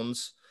Mac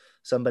Jones,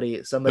 somebody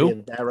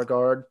in that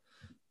regard.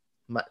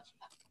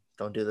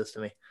 Don't do this to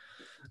me.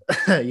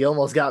 You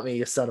almost got me,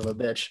 you son of a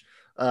bitch.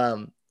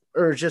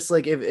 Or just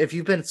like if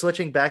you've been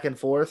switching back and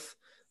forth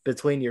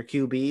between your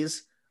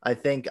QBs, I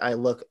think I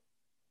look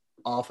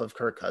off of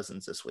Kirk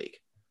Cousins this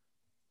week.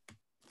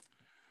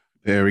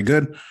 Very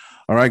good.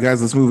 All right,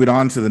 guys, let's move it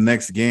on to the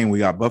next game. We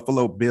got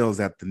Buffalo Bills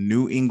at the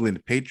New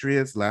England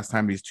Patriots. Last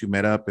time these two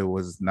met up, it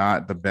was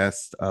not the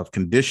best of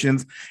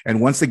conditions.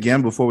 And once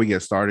again, before we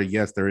get started,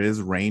 yes, there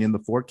is rain in the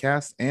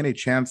forecast and a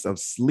chance of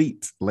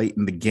sleet late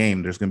in the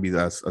game. There's going to be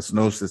a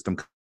snow system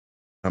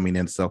coming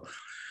in. So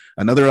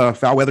another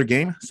foul weather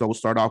game. So we'll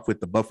start off with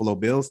the Buffalo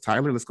Bills.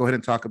 Tyler, let's go ahead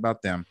and talk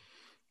about them.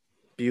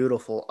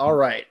 Beautiful. All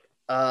right.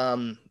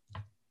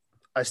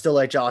 I still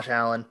like Josh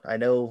Allen. I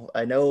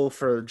know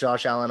for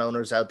Josh Allen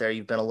owners out there,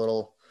 you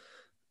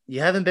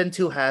haven't been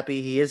too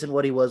happy. He isn't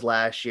what he was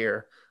last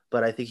year,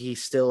 but I think he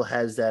still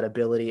has that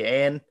ability,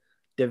 and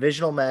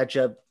divisional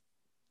matchup,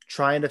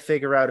 trying to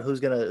figure out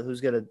who's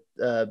gonna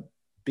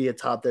be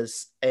atop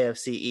this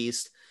AFC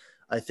East.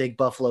 I think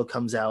Buffalo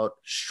comes out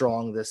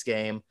strong this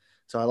game.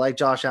 So I like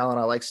Josh Allen.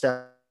 I like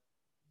Steph.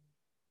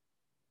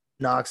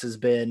 Knox has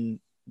been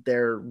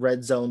their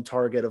red zone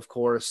target, of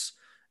course.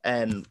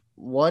 And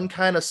one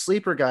kind of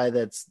sleeper guy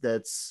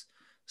that's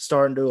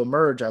starting to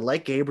emerge, I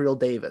like Gabriel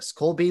Davis.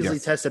 Cole Beasley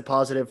tested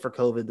positive for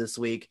COVID this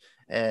week,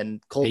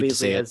 and Cole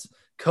Beasley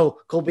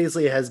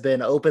has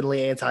been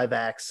openly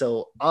anti-vax.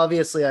 So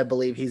obviously I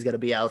believe he's going to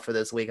be out for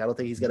this week. I don't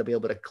think he's going to be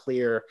able to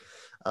clear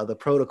the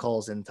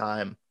protocols in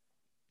time.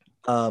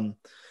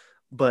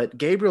 But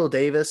Gabriel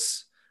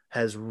Davis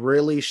has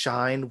really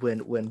shined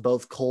when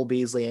both Cole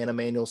Beasley and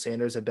Emmanuel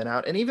Sanders have been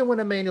out. And even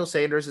when Emmanuel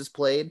Sanders has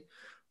played,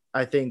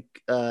 I think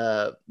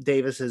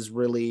Davis has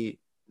really,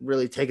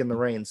 really taken the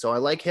reins. So I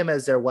like him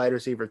as their wide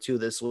receiver too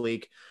this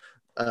week.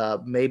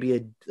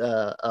 Maybe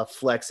a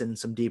flex in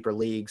some deeper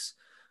leagues.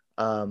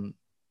 And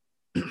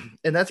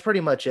that's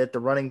pretty much it. The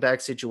running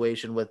back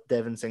situation with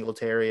Devin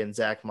Singletary and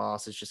Zach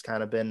Moss has just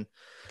kind of been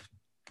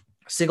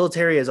 –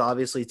 Singletary has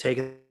obviously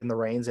taken the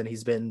reins, and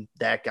he's been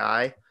that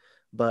guy.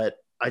 But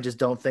I just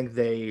don't think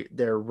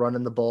they're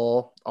running the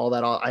ball all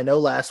that. I know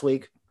last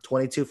week,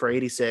 22 for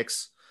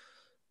 86.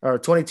 or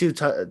 22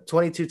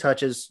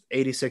 touches,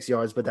 86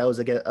 yards, but that was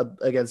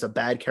against a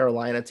bad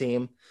Carolina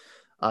team.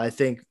 I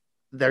think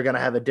they're going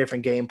to have a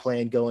different game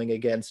plan going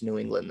against New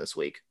England this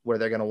week, where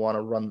they're going to want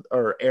to run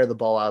or air the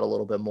ball out a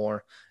little bit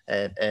more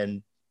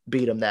and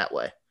beat them that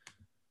way.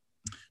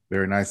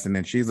 Very nice. And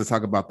then let's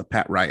talk about the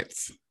Pat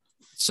Riots.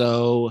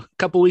 So a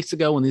couple weeks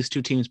ago when these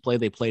two teams played,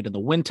 they played in the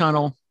wind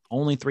tunnel.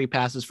 Only 3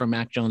 passes from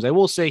Mac Jones. I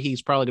will say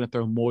he's probably going to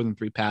throw more than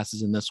 3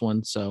 passes in this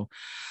one. So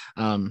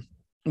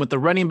with the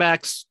running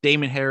backs,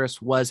 Damon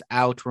Harris was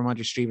out.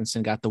 Ramondre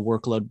Stevenson got the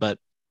workload, but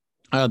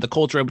the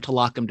Colts were able to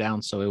lock him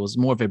down. So it was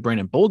more of a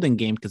Brandon Bolden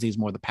game because he's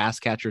more the pass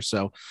catcher.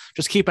 So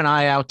just keep an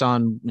eye out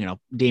on,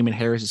 Damon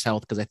Harris's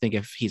health, because I think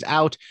if he's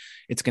out,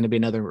 it's going to be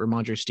another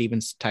Ramondre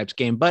Stevenson types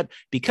game. But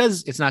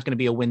because it's not going to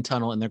be a wind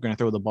tunnel and they're going to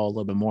throw the ball a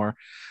little bit more,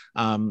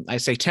 I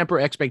say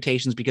temper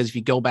expectations, because if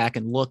you go back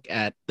and look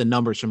at the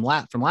numbers from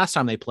last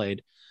time they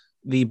played,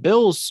 the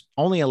Bills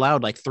only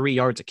allowed like 3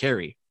 yards a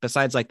carry.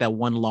 Besides like that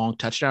one long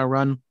touchdown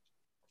run,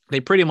 they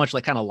pretty much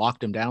like kind of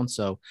locked him down.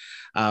 So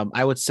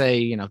I would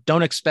say,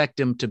 don't expect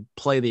him to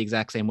play the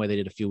exact same way they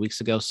did a few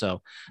weeks ago.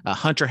 So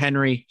Hunter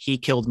Henry, he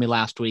killed me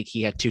last week.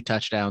 He had 2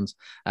 touchdowns.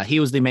 He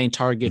was the main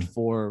target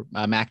for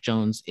Mac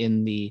Jones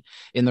in the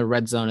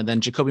red zone. And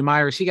then Jacoby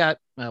Myers, he got,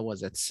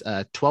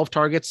 12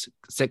 targets,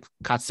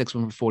 caught 6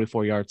 for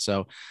 44 yards.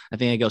 So I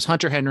think it goes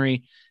Hunter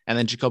Henry and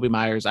then Jacoby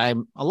Myers.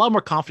 I'm a lot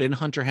more confident in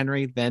Hunter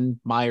Henry than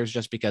Myers,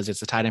 just because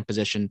it's a tight end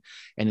position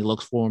and he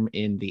looks for him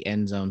in the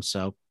end zone.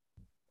 So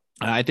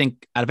I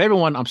think out of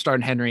everyone, I'm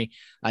starting Henry.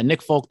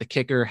 Nick Folk, the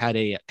kicker, had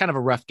a kind of a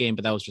rough game,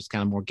 but that was just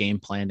kind of more game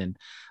planned. And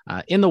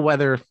in the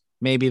weather,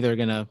 maybe they're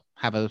going to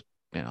have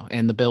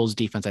and the Bills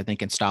defense, I think,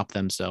 can stop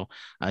them. So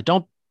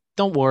don't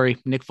worry.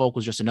 Nick Folk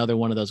was just another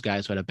one of those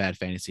guys who had a bad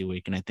fantasy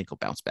week, and I think he'll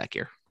bounce back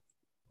here.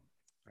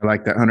 I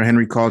like that Hunter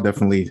Henry call.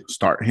 Definitely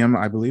start him,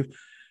 I believe.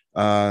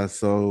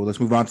 So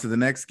let's move on to the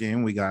next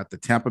game. We got the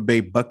Tampa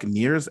Bay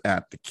Buccaneers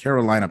at the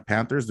Carolina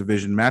Panthers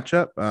division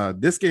matchup.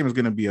 This game is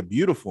going to be a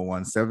beautiful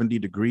one, 70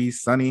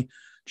 degrees, sunny.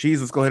 Cheese,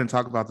 let's go ahead and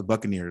talk about the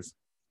Buccaneers.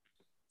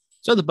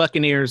 So the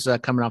Buccaneers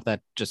coming off that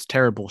just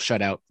terrible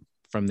shutout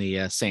from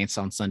the Saints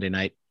on Sunday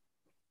night.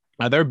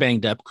 They're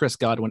banged up. Chris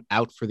Godwin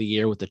out for the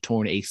year with the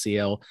torn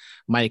ACL.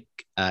 Mike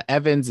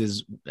Evans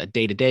is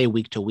day-to-day,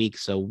 week-to-week,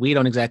 so we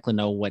don't exactly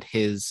know what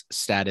his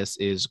status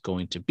is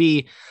going to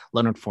be.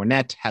 Leonard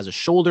Fournette has a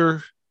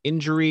shoulder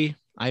injury,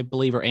 I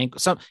believe, or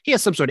ankle. He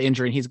has some sort of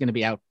injury, and he's going to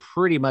be out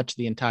pretty much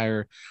the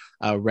entire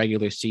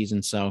regular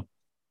season. So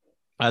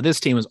this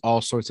team is all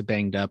sorts of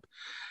banged up.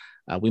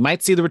 We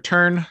might see the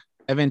return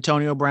of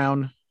Antonio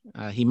Brown.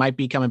 He might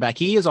be coming back.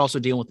 He was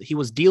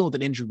dealing with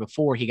an injury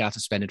before he got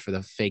suspended for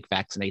the fake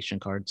vaccination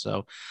card.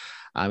 So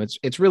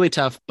it's really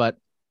tough, but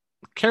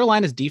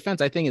Carolina's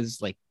defense, I think,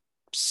 is like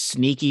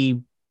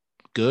sneaky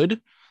good.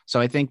 So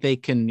I think they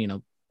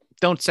can,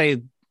 don't say,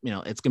 it's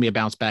going to be a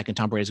bounce back and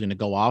Tom Brady's going to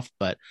go off.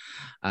 But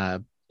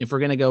if we're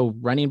going to go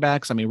running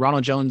backs, I mean,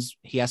 Ronald Jones,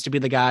 he has to be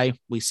the guy.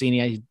 We've seen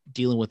he's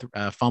dealing with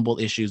fumble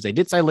issues. They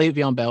did say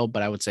Le'Veon Bell,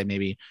 but I would say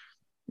maybe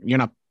you're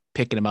not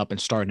picking him up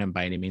and starting him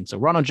by any means. So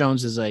Ronald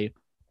Jones is a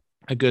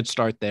good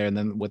start there. And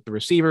then with the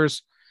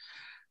receivers,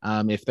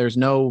 if there's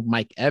no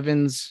Mike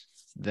Evans,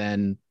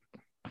 then,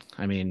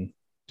 I mean,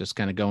 just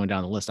kind of going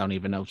down the list, I don't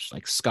even know,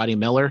 like Scotty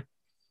Miller,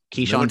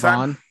 Keyshawn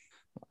Vaughn,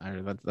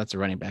 that's a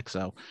running back.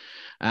 So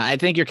I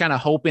think you're kind of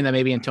hoping that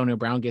maybe Antonio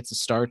Brown gets a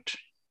start,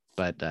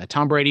 but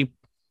Tom Brady,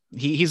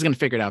 he's going to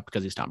figure it out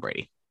because he's Tom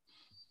Brady.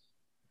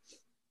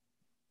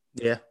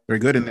 Yeah. Very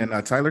good. And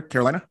then Tyler,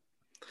 Carolina?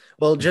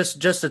 Well, just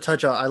to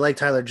touch on, I like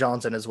Tyler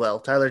Johnson as well.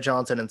 Tyler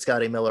Johnson and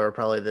Scotty Miller are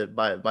probably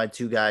my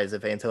 2 guys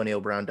if Antonio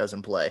Brown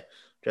doesn't play,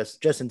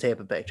 just in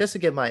Tampa Bay, just to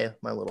get my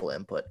little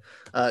input.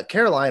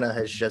 Carolina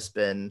has just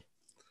been,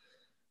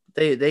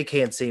 they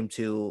can't seem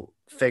to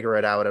figure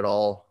it out at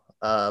all.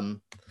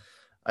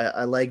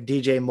 I like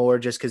DJ Moore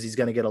just because he's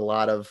going to get a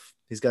lot of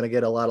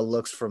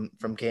looks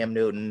from Cam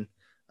Newton.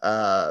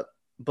 But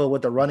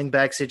with the running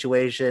back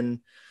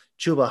situation,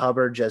 Chuba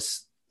Hubbard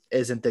just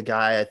isn't the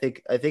guy.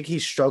 I think he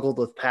struggled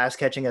with pass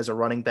catching as a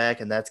running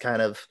back, and that's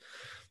kind of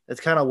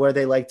where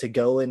they like to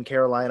go in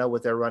Carolina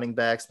with their running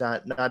backs.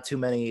 Not too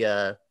many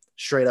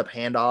straight up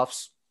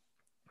handoffs.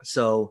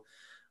 So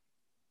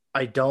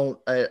I don't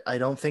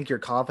think you're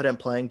confident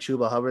playing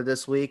Chuba Hubbard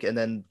this week. And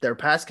then their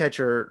pass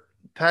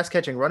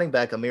catching running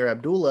back Amir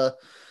Abdullah,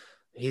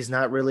 he's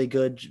not really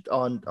good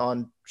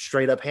on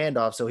straight up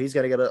handoffs. So he's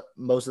got to get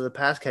most of the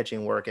pass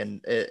catching work.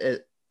 And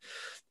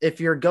if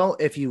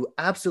you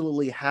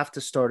absolutely have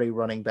to start a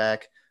running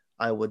back,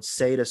 I would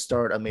say to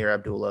start Amir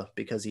Abdullah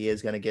because he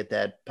is going to get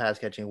that pass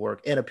catching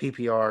work in a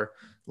PPR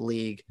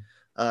league.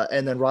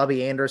 And then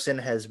Robbie Anderson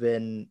has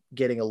been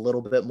getting a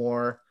little bit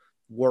more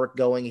work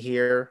going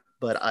here,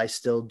 but I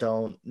still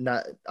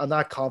I'm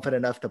not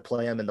confident enough to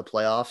play him in the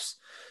playoffs.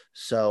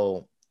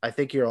 So I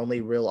think your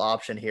only real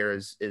option here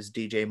is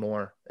DJ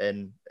Moore.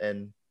 And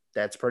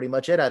that's pretty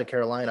much it out of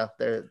Carolina.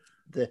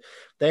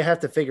 They have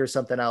to figure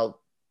something out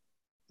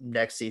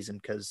next season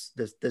because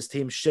this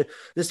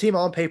team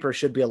on paper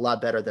should be a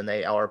lot better than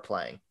they are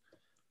playing.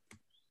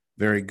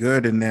 Very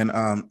good. And then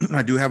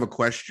I do have a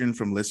question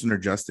from listener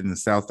Justin in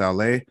South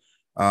LA.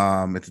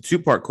 It's a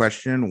two-part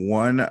question.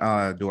 One,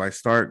 do I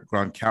start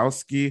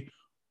Gronkowski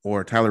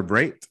or Tyler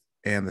Brate?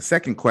 And the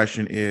second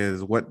question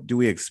is, what do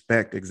we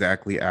expect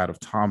exactly out of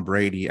Tom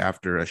Brady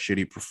after a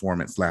shitty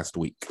performance last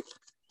week?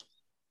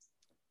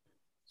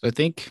 So I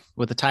think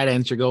with the tight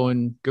ends, you're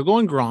going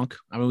Gronk.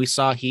 I mean, we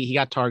saw he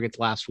got targets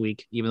last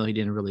week, even though he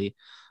didn't really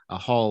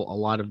haul a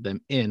lot of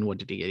them in. What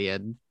did he get? He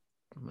had,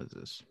 what is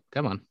this?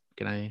 Come on.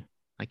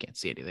 I can't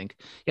see anything.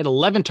 He had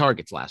 11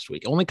 targets last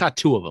week, only caught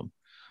 2 of them.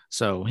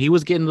 So he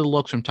was getting the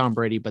looks from Tom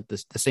Brady, but the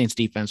Saints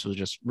defense was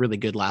just really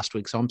good last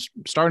week. So I'm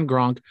starting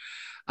Gronk.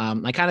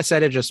 I kind of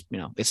said it just,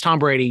 it's Tom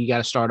Brady. You got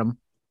to start him.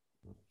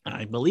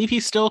 I believe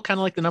he's still kind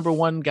of like the number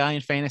 1 guy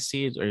in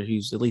fantasy, or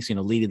he's at least,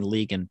 leading the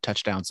league in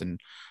touchdowns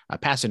and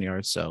passing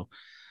yards. So,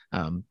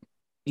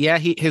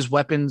 his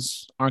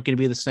weapons aren't going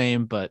to be the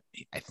same, but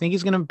I think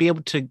he's going to be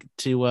able to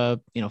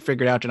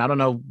figure it out. And I don't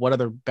know what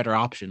other better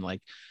option.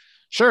 Like,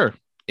 sure,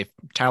 if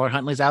Tyler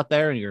Huntley's out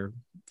there and you're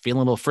feeling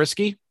a little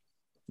frisky,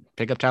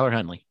 pick up Tyler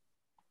Huntley.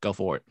 Go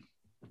for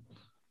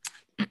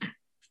it.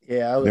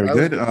 Yeah, I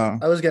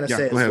was going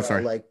to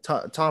say, like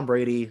Tom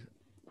Brady,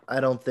 I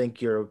don't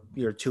think you're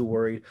too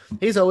worried.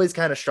 He's always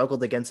kind of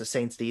struggled against the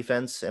Saints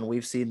defense, and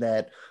we've seen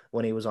that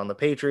when he was on the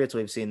Patriots.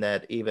 We've seen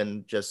that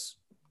even just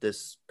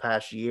this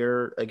past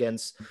year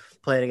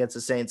playing against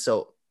the Saints.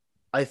 So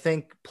I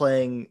think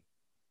playing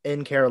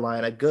in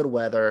Carolina, good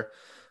weather,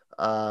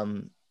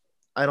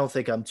 I don't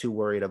think I'm too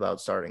worried about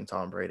starting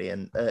Tom Brady.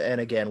 And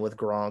again, with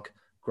Gronk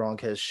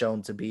has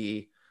shown to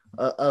be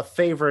a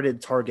favorited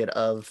target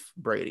of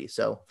Brady.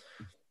 So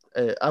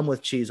I'm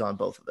with Cheese on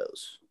both of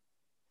those.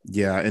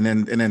 Yeah, and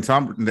then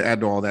Tom, to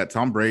add to all that,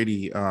 Tom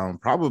Brady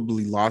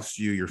probably lost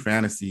you your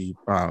fantasy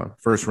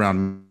first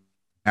round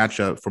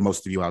matchup for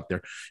most of you out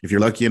there. If you're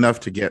lucky enough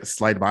to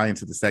slide by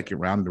into the second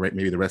round,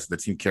 maybe the rest of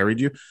the team carried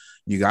you.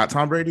 You got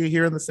Tom Brady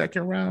here in the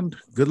second round.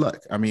 Good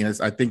luck. I mean,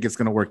 I think it's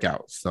going to work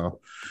out. So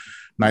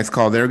nice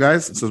call there,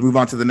 guys. So let's move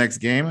on to the next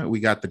game. We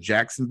got the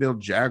Jacksonville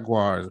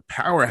Jaguars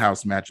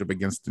powerhouse matchup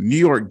against the New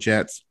York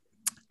Jets.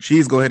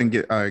 Cheese, go ahead and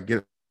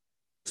get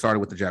started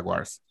with the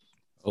Jaguars.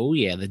 Oh,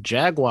 yeah, the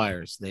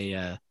Jaguars. They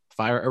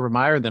fire Urban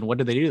Meyer, and then what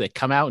do? They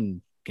come out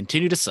and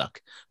continue to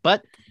suck.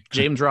 But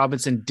James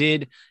Robinson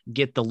did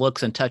get the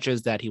looks and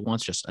touches that he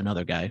wants. Just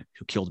another guy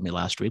who killed me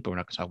last week, but we're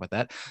not going to talk about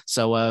that.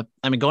 So,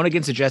 going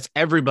against the Jets,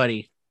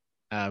 everybody,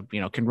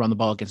 can run the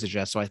ball against the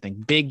Jets. So I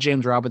think big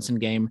James Robinson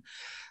game.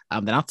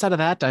 Then outside of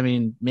that,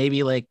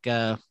 maybe like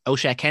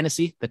Oshak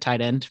Hennessy, the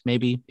tight end,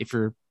 maybe if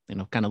you're,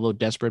 kind of a little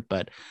desperate,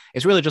 but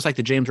it's really just like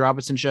the James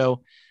Robinson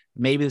show.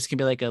 Maybe this can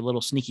be like a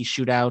little sneaky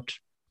shootout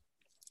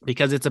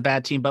because it's a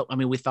bad team. But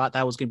we thought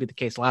that was going to be the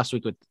case last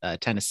week with the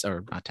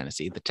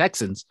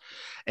Texans,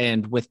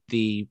 and with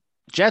the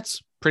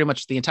Jets, pretty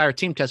much the entire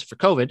team tested for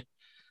COVID.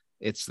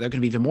 They're going to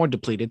be even more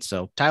depleted.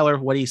 So Tyler,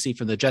 what do you see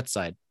from the Jets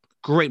side?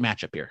 Great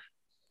matchup here.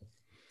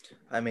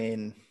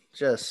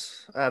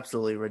 Just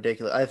absolutely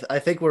ridiculous. I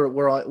think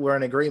we're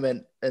in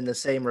agreement in the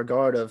same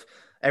regard of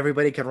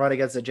everybody can run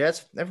against the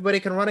Jets. Everybody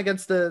can run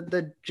against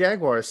the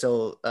Jaguars.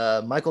 So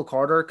Michael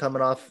Carter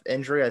coming off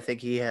injury, I think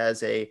he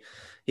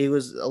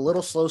was a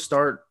little slow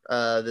start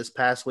this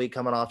past week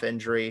coming off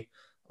injury,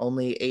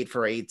 only 8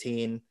 for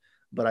 18,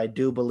 but I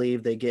do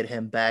believe they get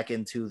him back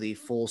into the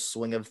full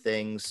swing of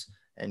things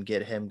and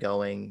get him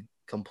going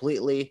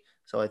completely.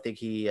 So I think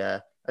he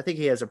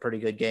has a pretty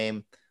good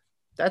game.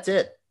 That's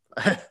it.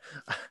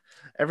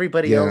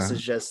 Everybody else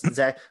is just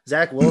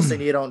Zach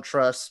Wilson. You don't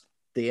trust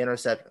the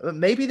intercept.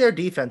 Maybe their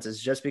defense is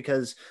just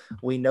because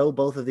we know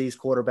both of these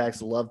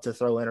quarterbacks love to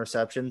throw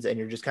interceptions, and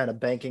you're just kind of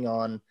banking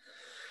on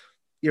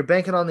the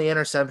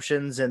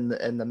interceptions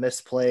and the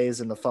missed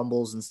plays and the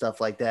fumbles and stuff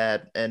like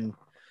that. And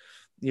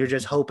you're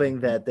just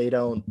hoping that they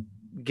don't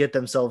get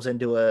themselves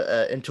into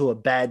a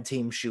bad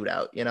team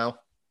shootout,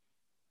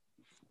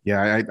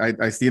 Yeah,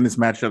 I see in this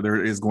matchup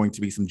there is going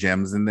to be some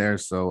gems in there,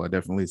 so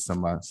definitely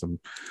some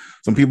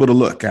people to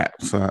look at.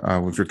 So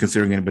if you're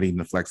considering anybody in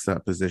the flex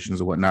positions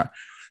or whatnot.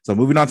 So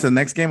moving on to the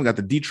next game, we got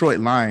the Detroit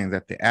Lions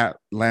at the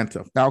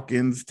Atlanta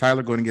Falcons.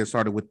 Tyler, going to get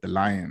started with the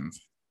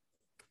Lions.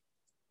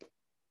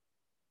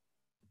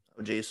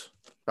 Oh, geez.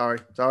 Sorry,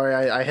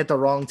 I hit the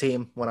wrong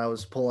team when I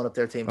was pulling up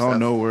their team. Oh,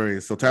 no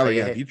worries. So Tyler,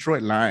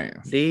 Detroit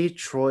Lions.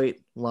 Detroit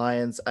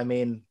Lions.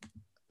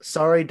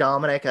 Sorry,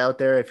 Dominic, out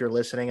there, if you're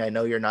listening. I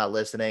know you're not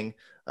listening,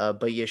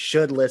 but you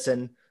should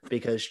listen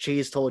because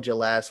Cheese told you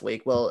last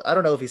week. Well, I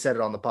don't know if he said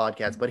it on the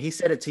podcast, but he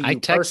said it to you. I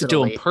texted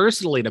to him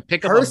personally to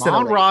pick up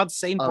Amon-Ra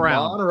St.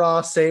 Brown. Amon-Ra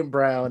St.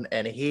 Brown,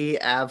 and he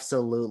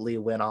absolutely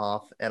went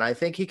off. And I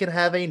think he can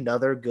have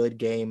another good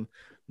game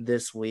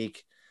this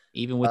week.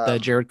 Even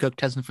with Jared Cook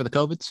testing for the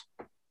COVIDs?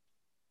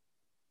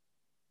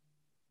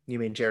 You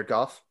mean Jared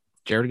Goff?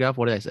 Jared Goff?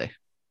 What did I say?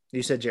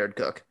 You said Jared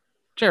Cook.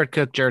 Jared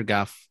Cook, Jared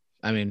Goff.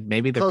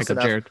 Maybe they'll pick up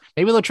Jared.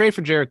 Maybe they'll trade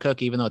for Jared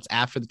Cook, even though it's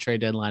after the trade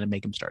deadline, and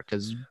make him start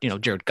because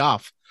Jared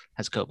Goff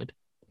has COVID.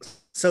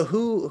 So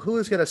who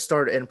is going to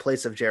start in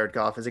place of Jared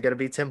Goff? Is it going to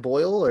be Tim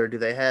Boyle, or do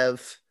they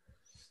have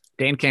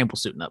Dan Campbell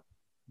suiting up?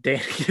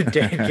 Dan,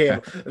 Dan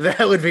Campbell.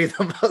 That would be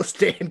the most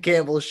Dan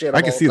Campbell shit of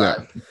I can all see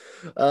time.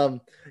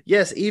 that.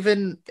 Yes,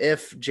 even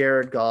if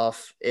Jared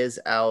Goff is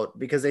out,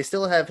 because they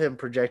still have him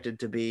projected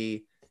to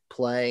be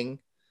playing.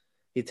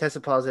 He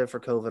tested positive for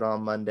COVID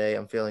on Monday.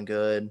 I'm feeling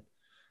good.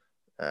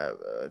 I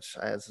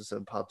had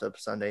some popped up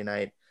Sunday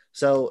night.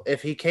 So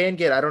if he can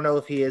get, I don't know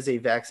if he is a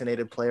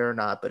vaccinated player or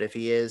not, but if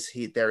he is,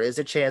 there is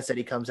a chance that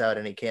he comes out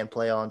and he can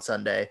play on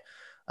Sunday.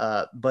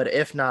 But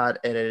if not,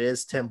 and it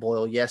is Tim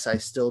Boyle, yes, I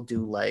still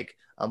do like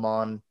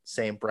Amon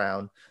St.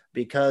 Brown,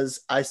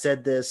 because I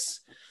said this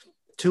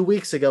 2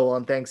 weeks ago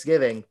on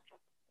Thanksgiving.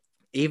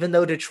 Even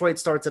though Detroit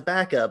starts a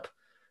backup,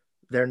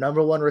 their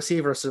number one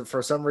receiver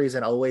for some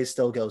reason always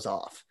still goes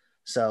off.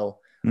 So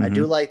I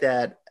do like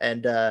that.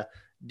 And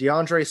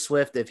DeAndre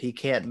Swift, if he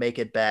can't make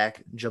it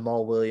back,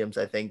 Jamal Williams,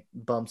 I think,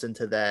 bumps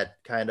into that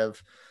kind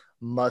of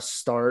must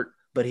start,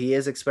 but he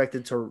is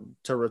expected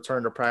to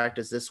return to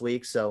practice this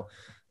week. So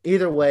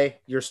either way,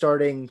 you're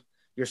starting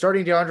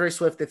DeAndre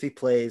Swift if he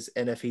plays,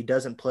 and if he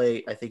doesn't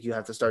play, I think you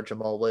have to start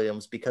Jamal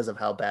Williams because of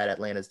how bad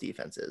Atlanta's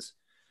defense is.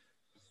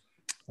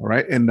 All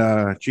right. And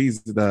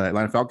the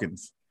Atlanta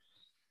Falcons.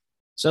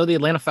 So the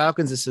Atlanta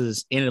Falcons, this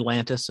is in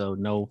Atlanta, so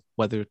no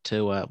weather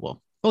to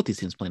both these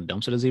teams playing the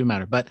dome, so it doesn't even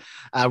matter. But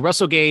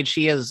Russell Gage,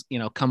 he has,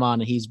 come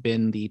on, and he's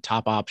been the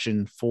top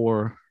option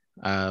for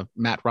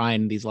Matt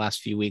Ryan these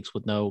last few weeks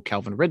with no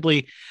Calvin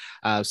Ridley.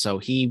 So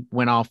he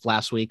went off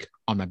last week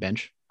on my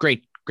bench.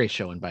 Great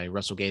showing by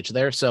Russell Gage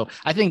there. So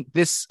I think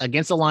this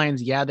against the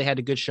Lions, yeah, they had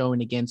a good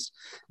showing against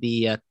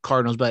the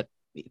Cardinals, but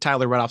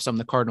Tyler read off some of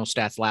the Cardinal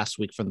stats last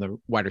week from the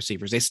wide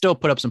receivers. They still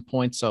put up some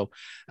points. So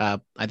I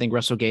think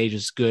Russell Gage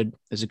is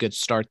a good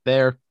start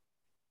there.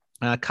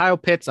 Kyle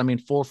Pitts,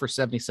 4 for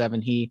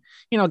 77. He,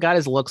 got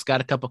his looks,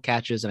 got a couple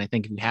catches. And I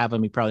think if you have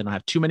him, you probably don't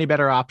have too many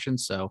better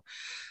options. So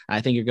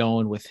I think you're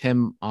going with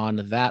him on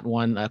that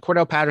one.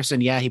 Cordell Patterson,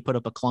 yeah, he put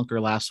up a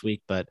clunker last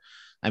week, but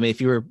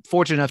if you were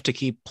fortunate enough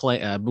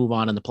to move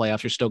on in the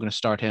playoffs, you're still going to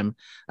start him.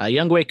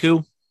 Younghoe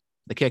Koo,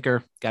 the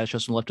kicker, got to show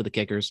some love to the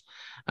kickers.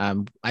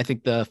 I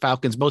think the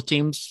Falcons, both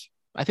teams,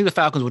 I think the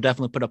Falcons will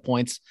definitely put up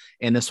points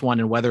in this one.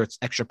 And whether it's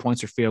extra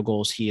points or field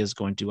goals, he is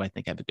going to, I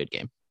think, have a good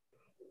game.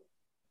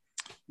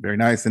 Very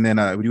nice. And then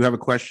we do have a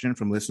question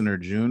from listener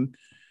June.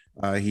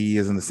 He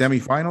is in the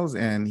semifinals,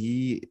 and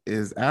he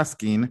is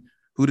asking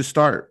who to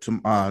start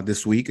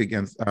this week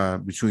against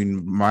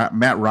between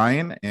Matt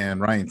Ryan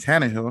and Ryan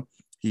Tannehill.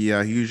 He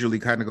usually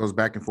kind of goes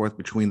back and forth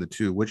between the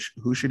two.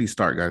 Who should he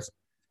start, guys?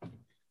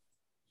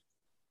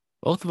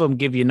 Both of them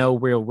give you no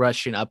real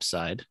rushing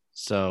upside.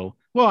 So,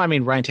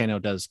 Ryan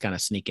Tannehill does kind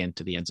of sneak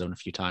into the end zone a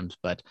few times,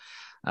 but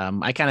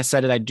I kind of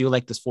said it. I do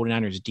like this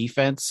 49ers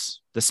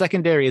defense. The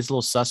secondary is a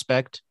little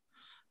suspect,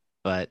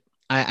 but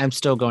I'm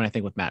still going, I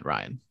think, with Matt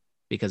Ryan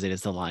because it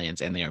is the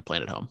Lions and they are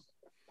playing at home.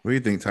 What do you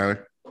think,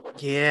 Tyler?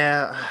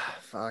 Yeah,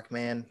 fuck,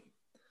 man.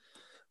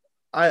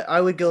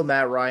 I would go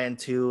Matt Ryan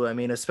too.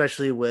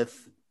 Especially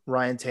with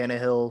Ryan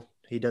Tannehill,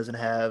 he doesn't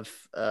have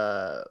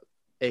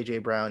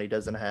AJ Brown. He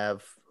doesn't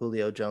have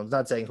Julio Jones.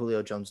 Not saying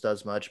Julio Jones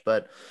does much,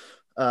 but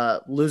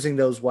losing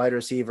those wide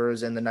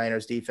receivers in the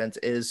Niners defense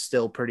is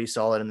still pretty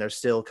solid, and they're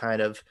still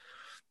kind of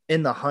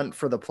in the hunt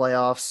for the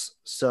playoffs.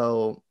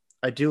 So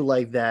I do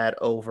like that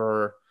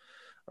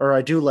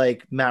I do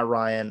like Matt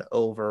Ryan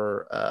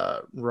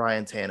over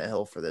Ryan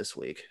Tannehill for this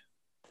week.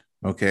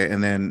 Okay,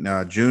 and then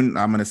June,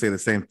 I'm going to say the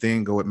same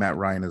thing. Go with Matt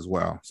Ryan as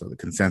well. So the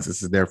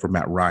consensus is there for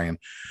Matt Ryan.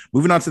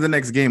 Moving on to the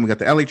next game, we got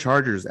the LA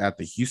Chargers at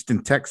the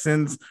Houston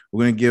Texans.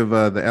 We're going to give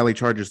the LA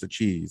Chargers the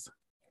cheese.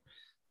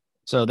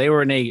 So they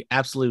were in a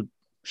absolute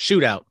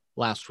shootout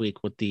last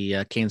week with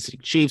the Kansas City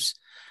Chiefs.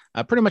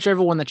 Pretty much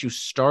everyone that you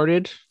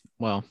started,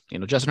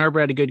 Justin Herbert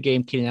had a good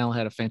game. Keenan Allen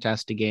had a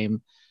fantastic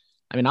game.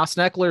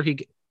 Austin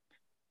Eckler,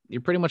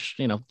 you're pretty much,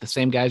 the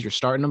same guys you're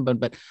starting them,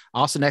 but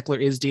Austin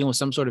Eckler is dealing with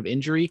some sort of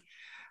injury.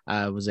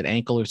 Was it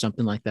ankle or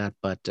something like that?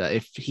 But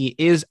if he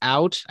is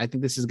out, I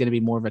think this is going to be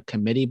more of a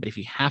committee. But if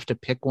you have to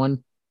pick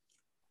one,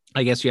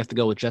 I guess you have to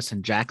go with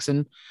Justin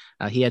Jackson.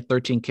 He had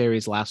 13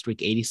 carries last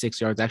week,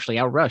 86 yards, actually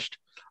outrushed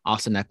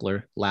Austin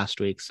Eckler last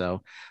week.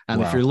 So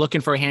if you're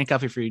looking for a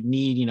handcuff, if you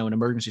need, an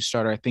emergency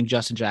starter, I think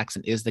Justin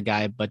Jackson is the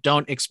guy, but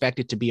don't expect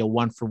it to be a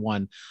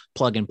 1-for-1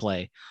 plug and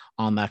play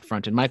on that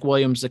front. And Mike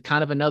Williams,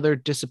 kind of another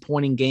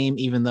disappointing game,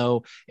 even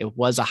though it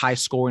was a high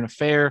scoring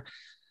affair.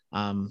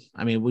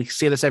 We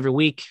see this every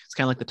week. It's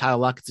kind of like the Tyler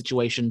Lockett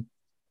situation.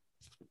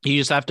 You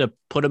just have to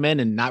put him in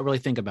and not really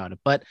think about it,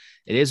 but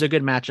it is a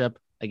good matchup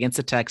against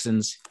the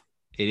Texans.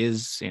 It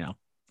is,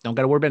 don't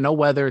got to worry about no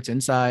weather. It's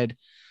inside.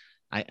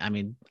 I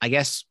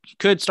guess you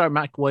could start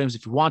Mike Williams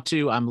if you want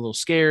to. I'm a little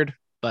scared,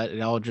 but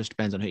it all just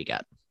depends on who you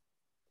got.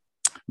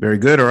 Very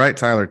good. All right,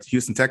 Tyler,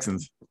 Houston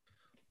Texans.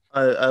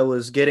 I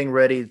was getting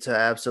ready to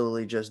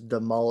absolutely just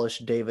demolish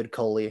David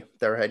Culley,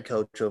 their head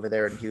coach over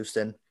there in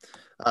Houston.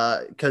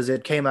 Because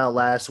it came out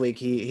last week.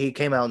 He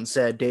came out and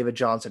said David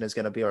Johnson is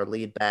going to be our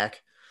lead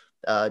back.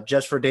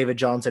 Just for David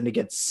Johnson to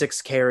get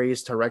 6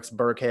 carries to Rex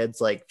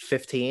Burkhead's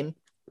 15.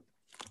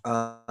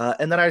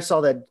 And then I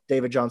saw that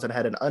David Johnson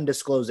had an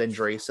undisclosed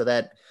injury. So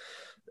that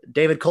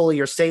David Coley,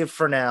 you're saved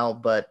for now,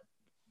 but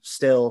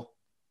still,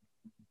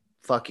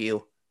 fuck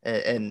you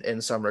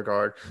in some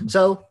regard.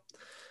 So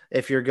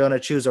if you're going to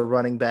choose a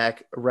running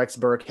back, Rex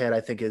Burkhead,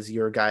 I think, is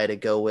your guy to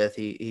go with.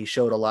 He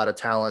showed a lot of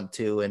talent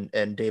too,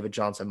 and David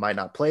Johnson might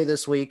not play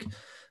this week.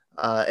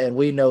 And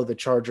we know the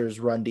Chargers'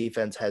 run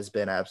defense has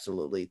been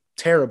absolutely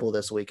terrible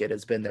this week. It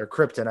has been their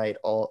kryptonite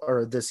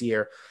this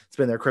year. It's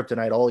been their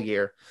kryptonite all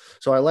year.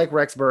 So I like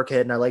Rex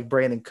Burkhead and I like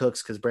Brandon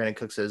Cooks because Brandon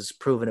Cooks has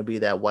proven to be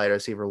that wide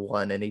receiver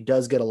one, and he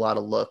does get a lot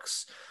of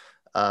looks.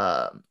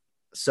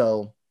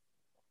 So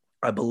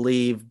I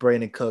believe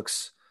Brandon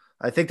Cooks.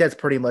 I think that's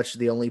pretty much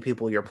the only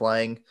people you're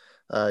playing.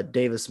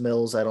 Davis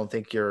Mills, I don't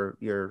think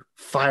you're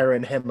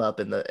firing him up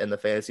in the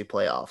fantasy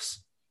playoffs.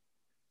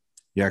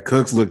 Yeah,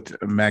 Cooks looked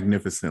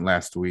magnificent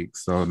last week.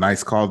 So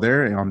nice call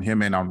there on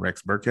him and on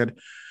Rex Burkhead.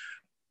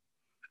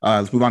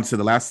 Let's move on to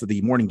the last of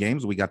the morning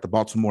games. We got the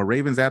Baltimore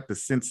Ravens at the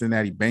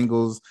Cincinnati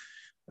Bengals.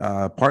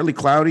 Partly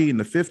cloudy in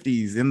the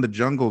 50s in the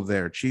jungle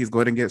there. Cheese, go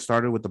ahead and get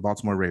started with the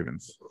Baltimore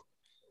Ravens.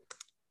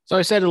 So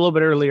I said a little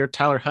bit earlier,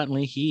 Tyler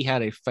Huntley, he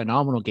had a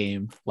phenomenal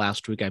game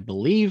last week, I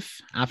believe.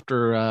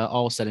 After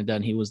all said and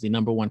done, he was the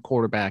number one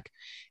quarterback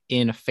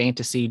in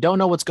fantasy. Don't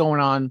know what's going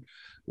on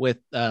with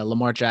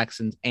Lamar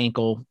Jackson's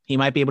ankle. He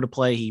might be able to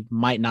play. He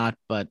might not,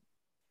 but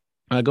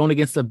going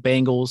against the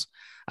Bengals,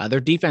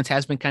 their defense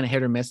has been kind of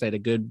hit or miss. They had a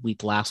good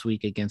week last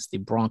week against the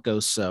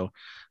Broncos. So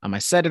I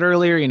said it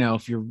earlier,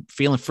 if you're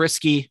feeling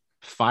frisky,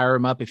 fire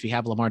him up. If you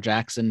have Lamar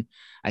Jackson,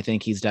 I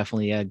think he's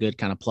definitely a good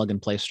kind of plug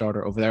and play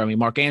starter over there. I mean,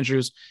 Mark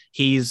Andrews,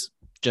 he's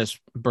just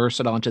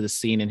bursted onto the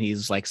scene and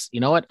he's like, you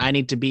know what? I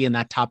need to be in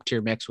that top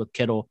tier mix with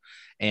Kittle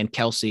and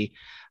Kelsey.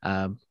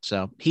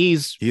 So he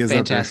is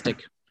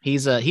fantastic.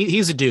 He's a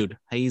dude.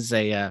 He's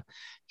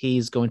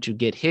going to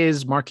get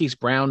his. Marquise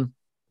Brown,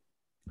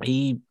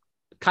 he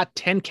caught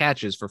 10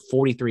 catches for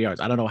 43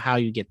 yards. I don't know how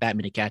you get that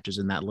many catches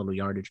in that little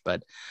yardage,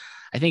 but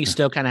I think you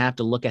still kind of have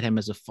to look at him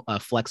as a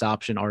flex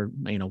option or,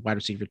 wide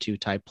receiver 2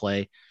 type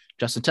play.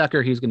 Justin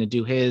Tucker, he's going to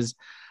do his.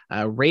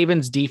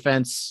 Ravens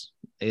defense,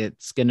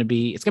 it's going to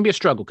be a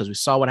struggle because we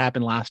saw what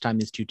happened last time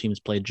these two teams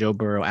played. Joe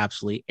Burrow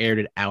absolutely aired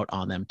it out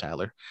on them,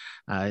 Tyler.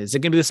 Is it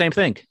going to be the same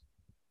thing?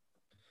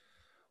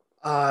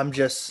 I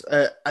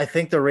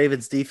think the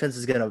Ravens defense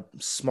is going to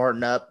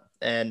smarten up,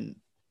 and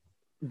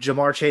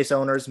Jamar Chase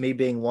owners, me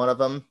being one of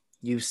them,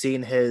 you've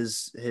seen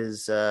his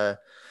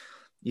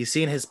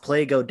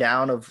play go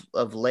down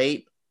of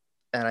late.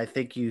 And I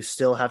think you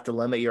still have to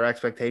limit your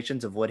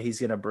expectations of what he's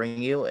going to bring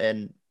you.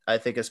 And I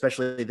think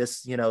especially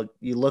this,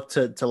 you look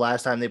to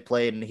last time they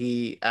played and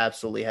he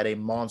absolutely had a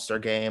monster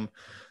game.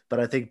 But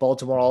I think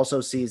Baltimore also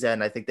sees that,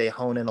 and I think they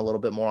hone in a little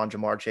bit more on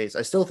Jamar Chase.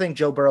 I still think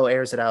Joe Burrow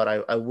airs it out.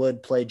 I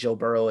would play Joe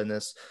Burrow in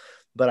this,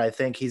 but I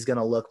think he's going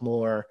to look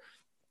more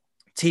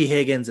T.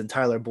 Higgins and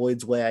Tyler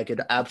Boyd's way. I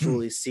could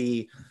absolutely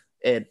see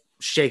it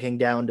shaking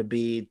down to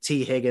be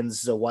T.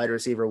 Higgins, the wide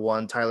receiver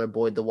 1, Tyler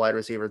Boyd, the wide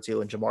receiver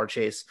 2, and Jamar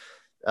Chase,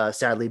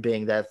 sadly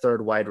being that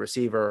third wide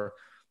receiver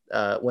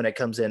when it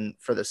comes in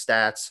for the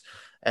stats.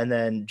 And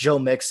then Joe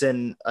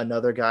Mixon,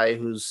 another guy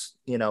who's,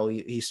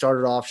 he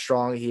started off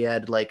strong. He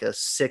had like a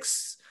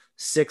six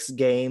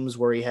games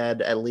where he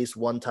had at least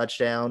one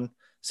touchdown,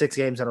 6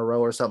 games in a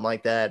row or something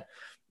like that.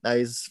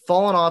 He's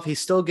fallen off. He's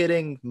still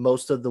getting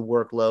most of the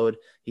workload.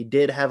 He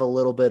did have a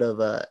little bit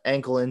of an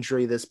ankle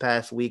injury this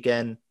past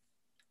weekend.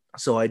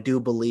 So I do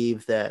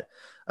believe that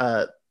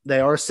they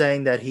are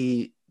saying that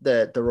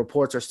the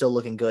reports are still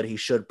looking good. He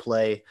should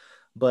play,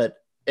 but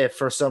if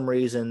for some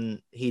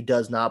reason he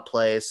does not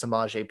play,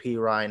 Samaje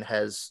Perine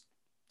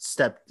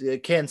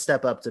can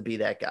step up to be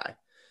that guy.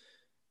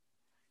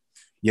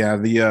 Yeah,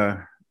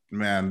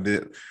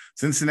 the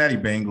Cincinnati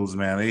Bengals,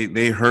 man,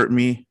 they hurt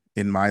me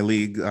in my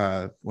league,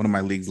 one of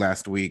my leagues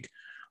last week.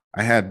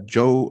 I had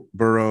Joe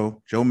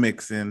Burrow, Joe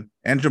Mixon,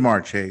 and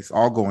Jamar Chase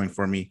all going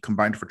for me,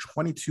 combined for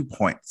 22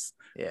 points.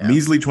 Yeah.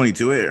 Measly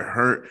 22. It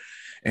hurt,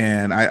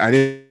 and I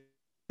didn't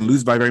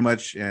lose by very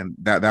much, and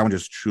that one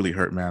just truly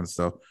hurt, man.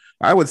 So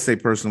I would say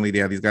personally,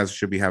 yeah, these guys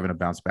should be having a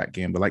bounce back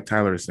game. But like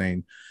Tyler is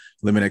saying,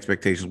 limit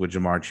expectations with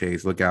Jamar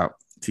Chase. Look out,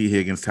 T.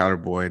 Higgins, Tyler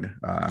Boyd.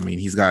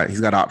 He's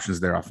got options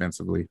there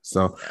offensively.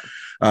 So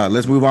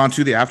let's move on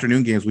to the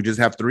afternoon games. We just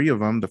have 3 of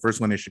them. The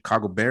first one is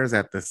Chicago Bears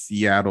at the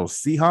Seattle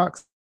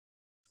Seahawks.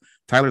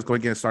 Tyler's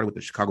going to get started with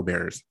the Chicago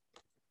Bears.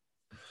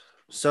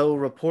 So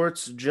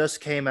reports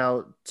just came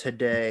out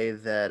today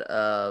that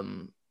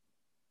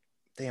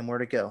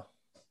where'd it go?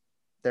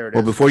 There it is.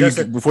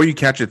 Well, before you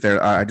catch it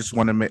there, I just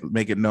want to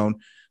make it known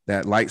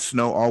that light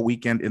snow all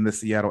weekend in the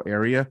Seattle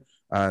area.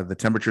 The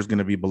temperature is going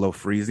to be below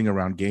freezing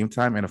around game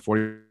time, and a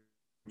 40%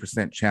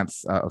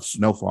 chance of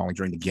snow falling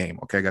during the game.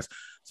 Okay, guys.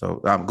 So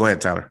go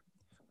ahead, Tyler.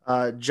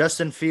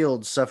 Justin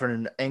Fields suffered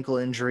an ankle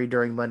injury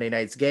during Monday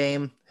night's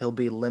game. He'll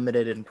be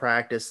limited in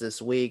practice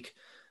this week.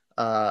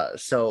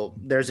 So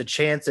there's a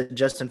chance that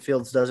Justin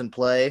Fields doesn't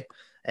play,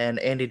 and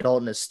Andy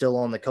Dalton is still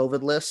on the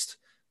COVID list.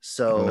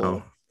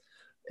 So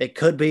it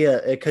could be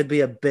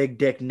a big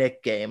Dick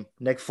Nick game.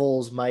 Nick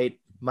Foles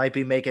might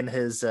be making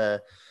his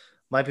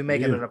might be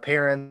making an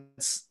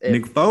appearance.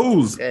 Nick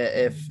Foles.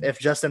 If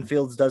Justin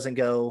Fields doesn't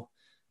go,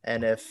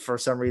 and if for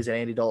some reason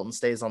Andy Dalton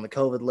stays on the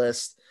COVID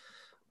list,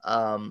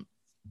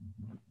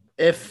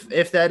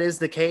 if that is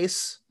the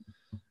case,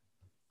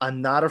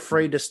 I'm not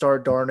afraid to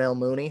start Darnell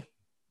Mooney.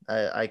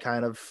 I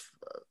kind of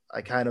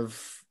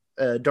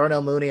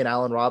Darnell Mooney and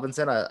Allen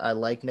Robinson. I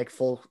like Nick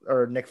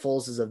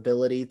Foles'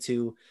 ability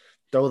to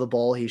throw the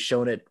ball. He's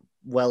shown it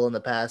well in the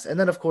past. And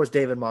then of course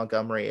David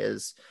Montgomery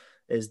is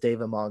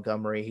David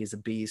Montgomery. He's a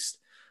beast.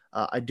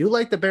 I do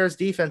like the Bears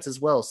defense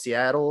as well.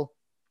 Seattle,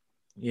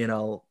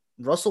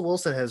 Russell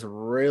Wilson has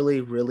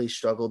really, really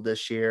struggled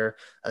this year,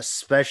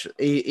 especially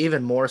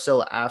even more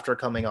so after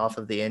coming off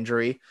of the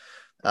injury.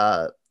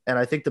 And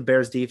I think the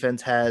Bears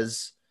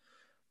defense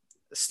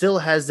still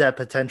has that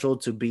potential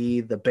to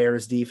be the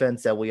Bears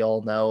defense that we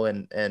all know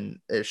and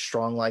is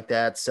strong like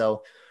that.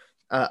 So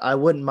I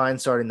wouldn't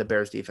mind starting the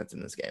Bears defense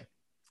in this game.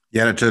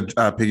 Yeah, to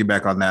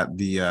piggyback on that,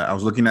 I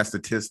was looking at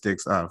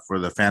statistics for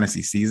the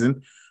fantasy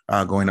season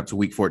going up to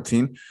week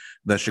 14.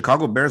 The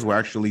Chicago Bears were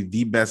actually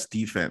the best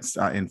defense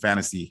in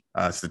fantasy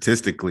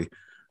statistically,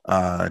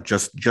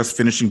 just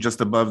finishing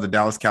just above the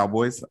Dallas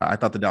Cowboys. I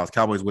thought the Dallas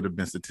Cowboys would have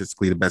been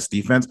statistically the best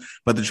defense,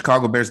 but the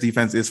Chicago Bears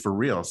defense is for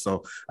real.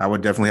 So I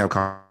would definitely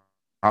have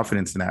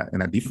confidence in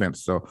that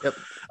defense. So yep.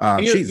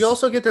 You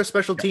also get their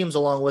special teams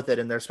along with it,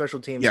 and their special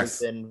teams has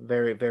been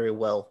very, very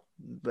well.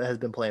 Has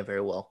been playing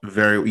very well.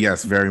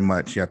 Very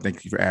much. Yeah,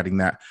 thank you for adding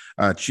that.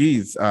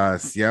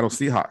 Seattle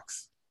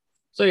Seahawks.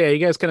 So yeah, you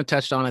guys kind of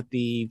touched on it.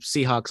 The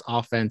Seahawks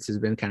offense has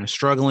been kind of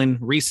struggling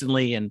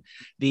recently, and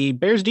the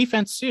Bears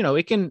defense,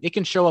 it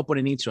can show up when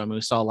it needs to. I mean,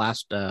 we saw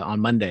last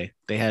on Monday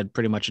they had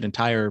pretty much an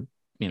entire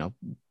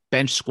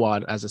bench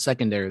squad as a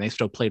secondary, and they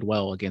still played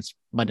well against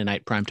Monday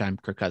night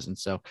primetime Kirk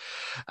Cousins. So,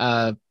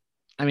 I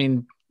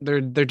mean,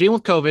 they're dealing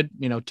with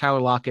COVID. Tyler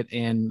Lockett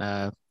and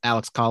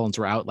Alex Collins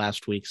were out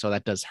last week, so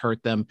that does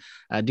hurt them.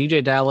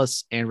 DJ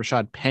Dallas and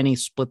Rashad Penny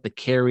split the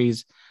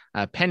carries.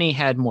 Penny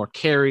had more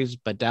carries,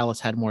 but Dallas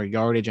had more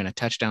yardage and a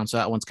touchdown. So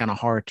that one's kind of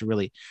hard to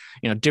really,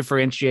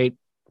 differentiate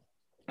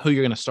who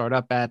you're going to start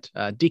up at.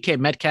 DK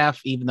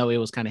Metcalf, even though it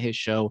was kind of his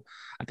show,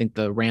 I think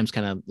the Rams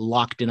kind of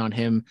locked in on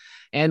him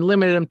and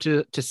limited him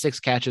to 6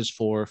 catches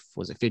for,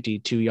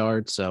 52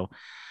 yards. So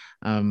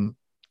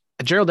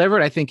Gerald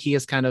Everett, I think he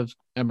has kind of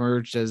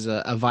emerged as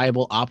a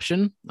viable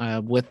option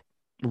with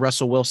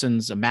Russell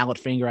Wilson's mallet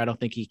finger. I don't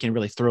think he can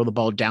really throw the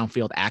ball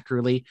downfield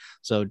accurately.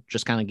 So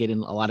just kind of getting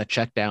a lot of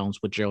check downs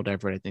with Gerald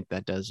Everett, I think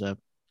that does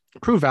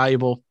prove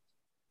valuable.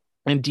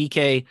 And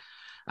DK,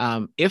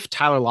 if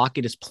Tyler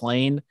Lockett is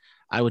playing,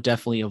 I would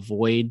definitely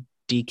avoid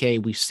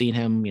DK. We've seen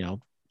him,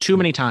 too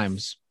many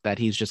times that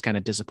he's just kind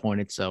of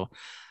disappointed. So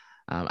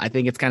I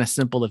think it's kind of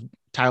simple. If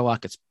Tyler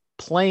Lockett's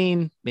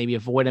playing, maybe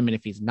avoid him. And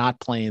if he's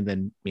not playing,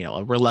 then,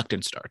 a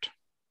reluctant start.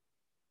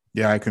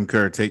 Yeah, I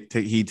concur. Take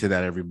heed to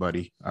that,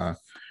 everybody.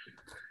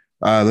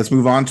 Let's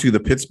move on to the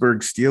Pittsburgh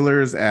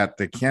Steelers at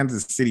the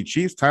Kansas City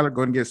Chiefs. Tyler,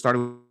 go ahead and get started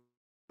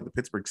with the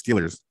Pittsburgh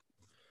Steelers.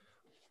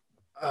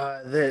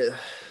 I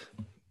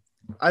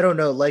don't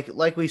know.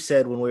 Like we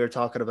said when we were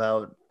talking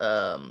about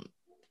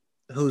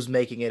who's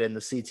making it in the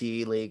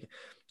CTE league,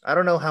 I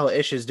don't know how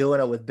Ish is doing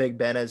it with Big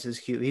Ben as his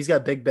QB. He's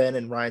got Big Ben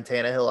and Ryan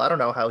Tannehill. I don't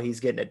know how he's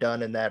getting it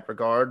done in that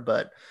regard,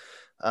 but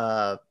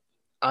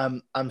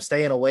I'm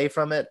staying away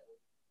from it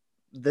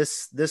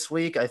this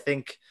week. I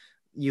think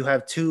you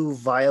have 2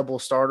 viable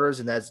starters,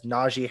 and that's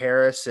Najee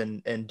Harris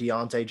and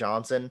Deontay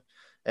Johnson.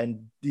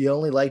 And you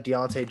only like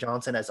Deontay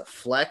Johnson as a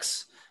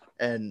flex,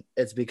 and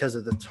it's because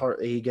of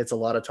he gets a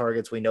lot of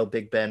targets. We know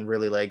Big Ben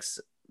really likes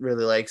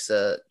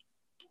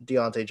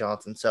Deontay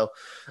Johnson. So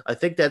I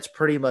think that's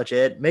pretty much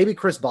it. Maybe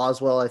Chris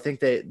Boswell. I think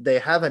they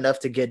have enough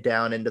to get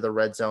down into the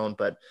red zone,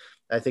 but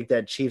I think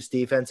that Chiefs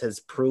defense has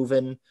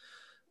proven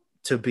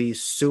to be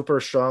super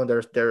strong.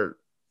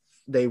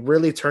 They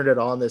really turned it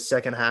on the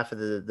second half of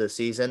the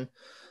season.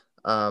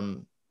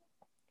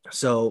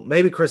 So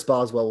maybe Chris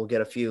Boswell will get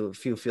a few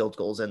field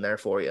goals in there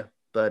for you,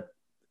 but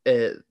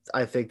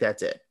I think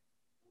that's it.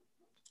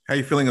 How are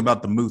you feeling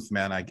about the Muth,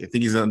 man? I think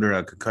he's under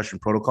a concussion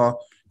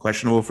protocol,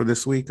 questionable for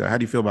this week. How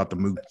do you feel about the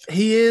Muth?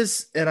 He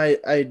is. And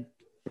I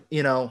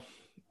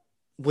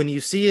when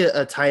you see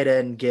a tight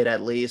end get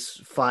at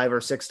least 5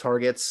 or 6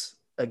 targets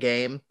a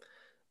game,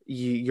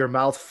 your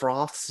mouth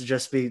froths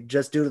just due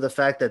to the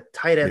fact that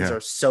tight ends are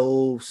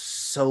so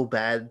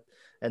bad,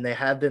 and they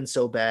have been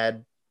so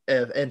bad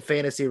in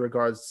fantasy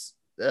regards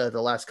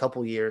the last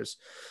couple years.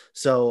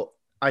 So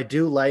I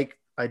do like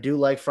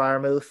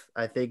Freiermuth.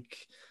 I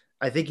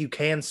think you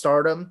can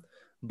start him,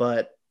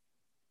 but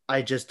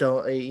I just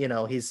don't.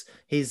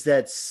 He's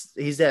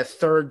that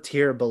third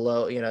tier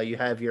below. You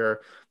have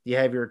your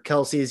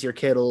Kelce's, your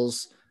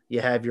Kittles, you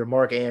have your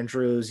Mark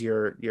Andrews,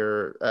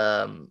 your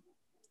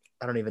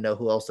I don't even know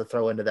who else to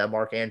throw into that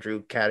Mark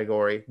Andrew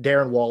category.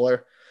 Darren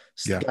Waller,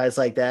 guys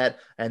like that.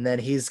 And then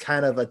he's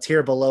kind of a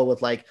tier below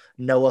with like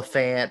Noah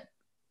Fant,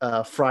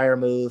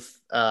 Freiermuth,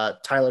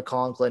 Tyler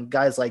Conklin,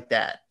 guys like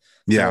that.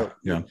 Yeah. So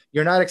yeah.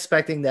 You're not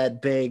expecting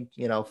that big,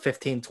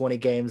 15, 20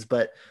 games,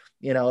 but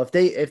if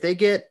they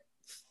get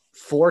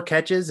 4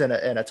 catches and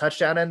a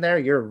touchdown in there,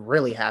 you're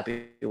really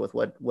happy with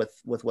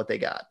what they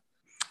got.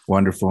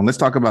 Wonderful. And let's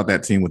talk about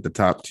that team with the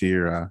top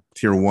tier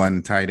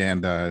 1 tight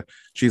end.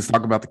 Chiefs,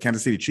 talk about the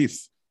Kansas City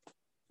Chiefs.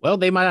 Well,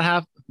 they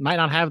might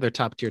not have their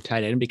top tier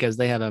tight end because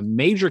they have a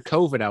major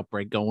COVID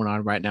outbreak going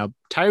on right now.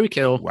 Tyreek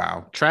Hill,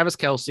 wow, Travis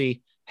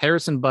Kelce,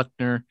 Harrison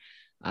Buckner,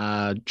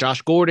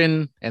 Josh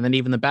Gordon, and then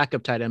even the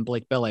backup tight end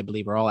Blake Bell, I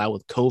believe, are all out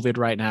with COVID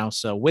right now.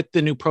 So with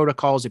the new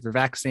protocols, if you're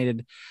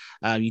vaccinated,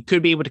 you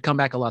could be able to come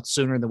back a lot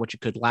sooner than what you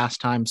could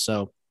last time.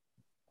 So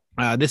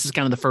this is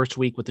kind of the first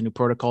week with the new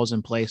protocols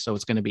in place. So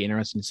it's going to be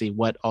interesting to see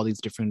what all these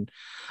different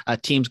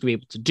teams can be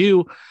able to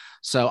do.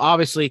 So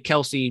obviously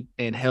Kelce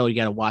and Hill, you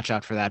got to watch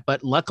out for that.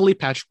 But luckily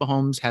Patrick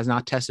Mahomes has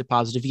not tested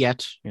positive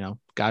yet. You know,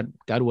 God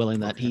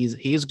willing that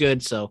he's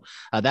good. So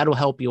that will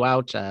help you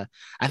out. I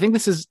think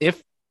this is,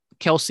 if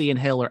Kelce and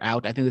Hill are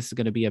out, I think this is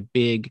going to be a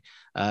big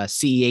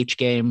CEH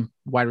game,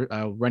 wide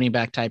running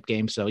back type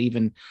game. So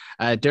even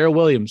Darrell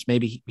Williams,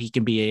 maybe he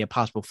can be a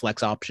possible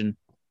flex option.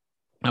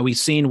 We've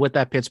seen with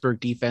that Pittsburgh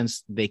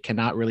defense, they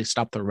cannot really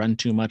stop the run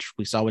too much.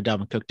 We saw what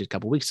Dalvin Cook did a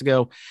couple of weeks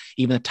ago.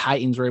 Even the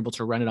Titans were able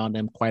to run it on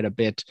them quite a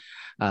bit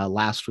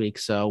last week.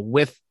 So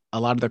with a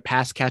lot of their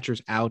pass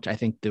catchers out, I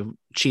think the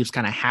Chiefs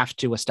kind of have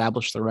to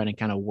establish the run and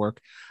kind of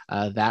work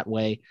that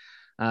way.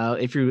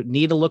 If you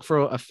need to look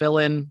for a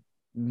fill-in,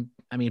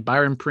 I mean,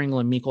 Byron Pringle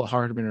and Mecole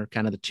Hardman are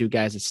kind of the two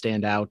guys that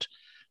stand out.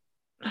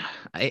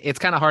 It's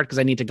kind of hard because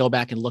I need to go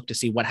back and look to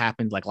see what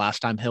happened like last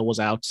time Hill was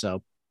out.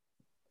 So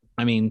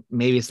I mean,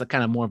 maybe it's the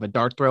kind of more of a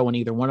dart throw in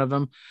either one of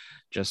them.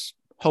 Just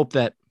hope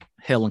that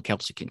Hill and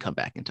Kelce can come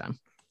back in time.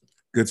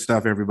 Good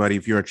stuff, everybody.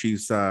 If you're a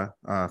Chiefs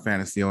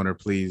fantasy owner,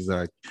 please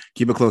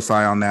keep a close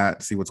eye on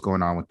that, see what's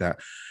going on with that.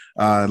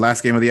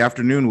 Last game of the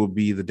afternoon will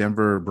be the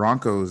Denver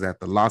Broncos at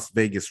the Las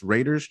Vegas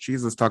Raiders.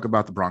 Chiefs, let's talk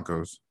about the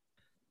Broncos.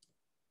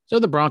 So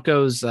the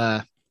Broncos,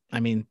 I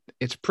mean,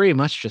 it's pretty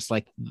much just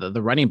like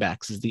the running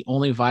backs is the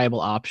only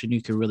viable option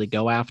you could really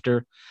go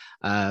after.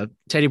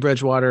 Teddy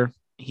Bridgewater,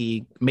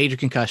 he major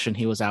concussion.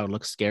 He was out. It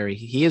looks scary.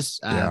 He is.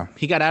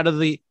 He got out of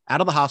the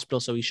hospital,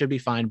 so he should be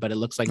fine. But it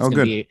looks like it's going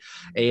to be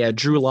a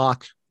Drew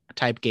Lock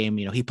type game.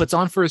 You know, he puts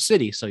on for a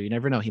city, so you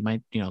never know. He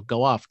might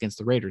go off against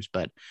the Raiders.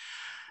 But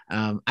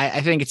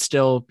I think it's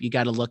still, you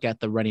got to look at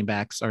the running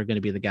backs are going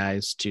to be the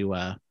guys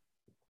to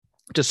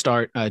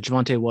start.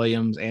 Javonte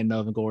Williams and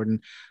Melvin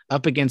Gordon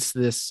up against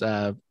this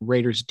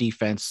Raiders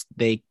defense.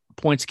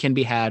 Points can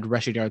be had,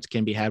 rushing yards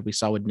can be had. We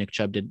saw what Nick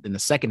Chubb did in the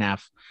second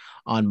half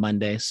on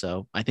Monday.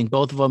 So I think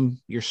both of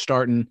them you're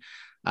starting.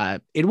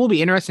 It will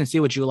be interesting to see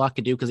what Drew Lock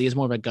could do because he is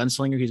more of a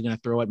gunslinger. He's going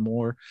to throw it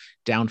more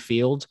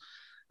downfield.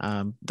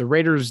 The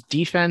Raiders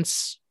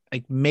defense,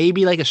 like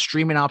maybe like a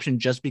streaming option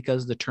just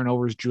because the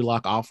turnovers Drew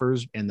Lock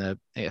offers and the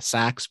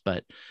sacks.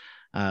 But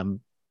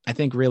I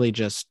think really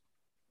just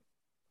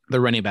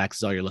the running backs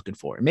is all you're looking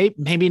for.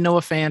 Maybe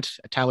Noah Fant.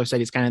 Tyler said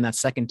he's kind of in that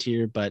second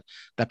tier, but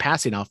the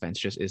passing offense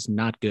just is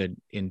not good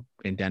in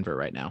Denver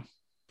right now.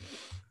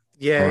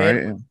 Yeah.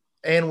 Right.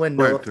 And when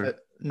Noah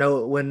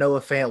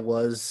Fant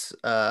was,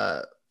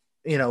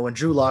 when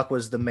Drew Lock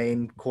was the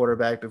main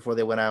quarterback before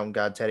they went out and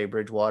got Teddy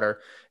Bridgewater,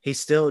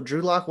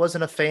 Drew Lock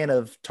wasn't a fan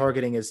of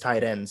targeting his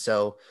tight end.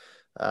 So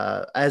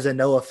as a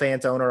Noah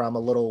Fant owner, I'm a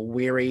little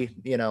weary.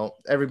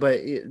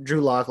 Everybody,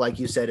 Drew Lock, like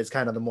you said, is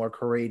kind of the more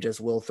courageous,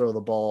 will throw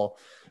the ball,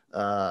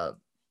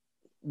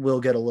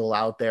 will get a little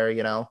out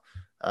there.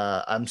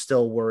 I'm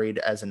still worried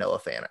as a Noah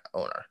Fant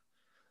owner,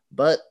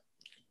 but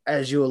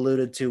as you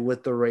alluded to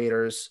with the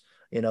Raiders,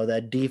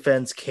 that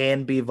defense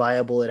can be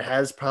viable. It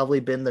has probably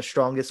been the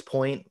strongest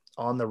point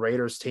on the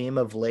Raiders team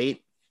of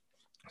late.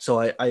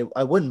 So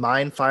I wouldn't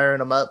mind firing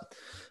them up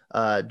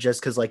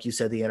just because, like you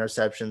said, the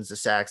interceptions, the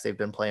sacks, they've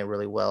been playing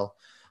really well.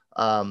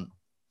 I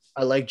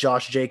like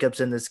Josh Jacobs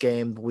in this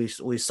game.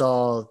 We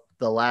saw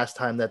the last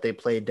time that they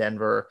played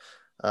Denver,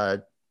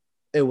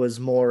 it was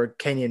more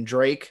Kenyon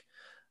Drake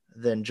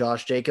than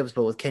Josh Jacobs,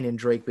 but with Kenyon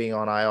Drake being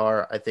on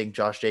IR, I think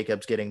Josh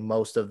Jacobs getting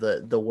most of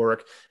the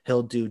work.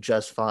 He'll do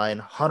just fine.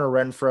 Hunter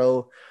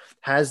Renfrow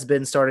has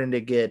been starting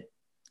to get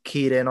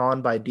keyed in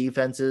on by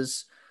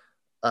defenses,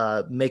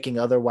 making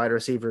other wide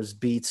receivers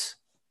beat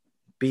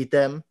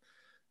them.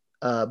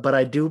 But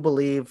I do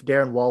believe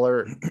Darren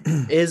Waller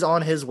is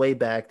on his way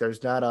back.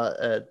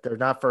 They're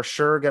not for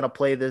sure going to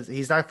play this.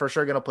 He's not for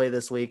sure going to play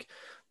this week,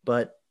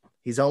 but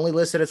he's only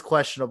listed as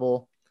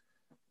questionable.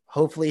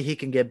 Hopefully he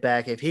can get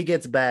back. If he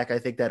gets back, I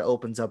think that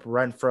opens up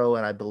Renfrow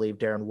and I believe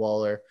Darren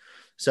Waller.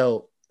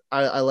 So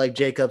I like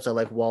Jacobs. I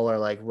like Waller. I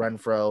like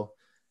Renfrow.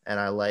 And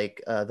I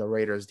like the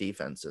Raiders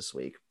defense this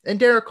week. And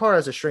Derek Carr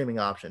is a streaming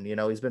option.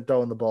 He's been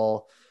throwing the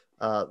ball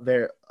a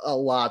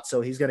lot. So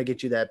he's going to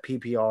get you that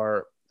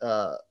PPR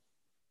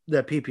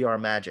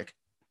magic.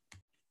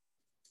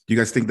 Do you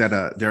guys think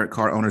that Derek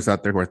Carr owners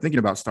out there who are thinking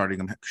about starting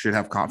him should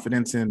have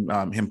confidence in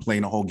him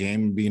playing a whole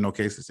game and being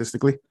okay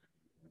statistically?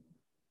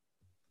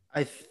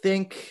 I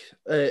think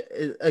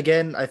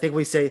again, I think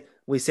we say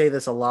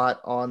this a lot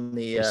on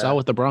the. We saw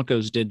what the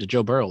Broncos did to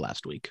Joe Burrow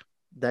last week.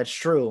 That's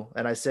true.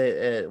 And I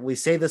say we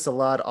say this a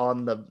lot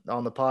on the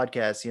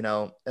podcast. You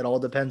know, it all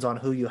depends on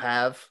who you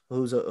have,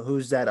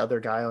 who's that other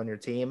guy on your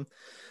team.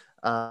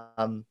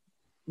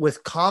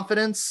 With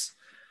confidence,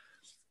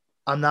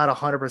 I'm not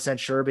 100%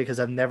 sure because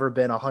I've never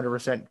been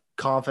 100%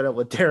 confident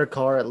with Derek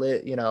Carr.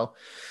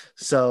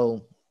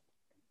 So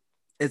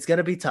it's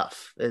gonna be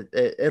tough.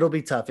 It'll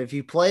be tough if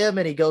you play him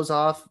and he goes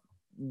off.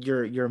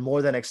 You're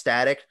more than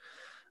ecstatic,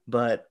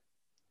 but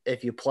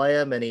if you play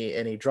him and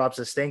he drops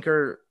a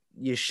stinker,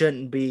 you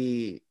shouldn't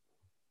be.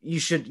 You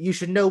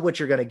should know what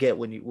you're gonna get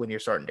when you're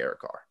starting Derek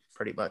Carr,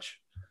 pretty much.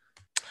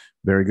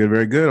 Very good,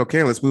 very good.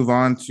 Okay, let's move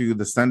on to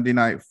the Sunday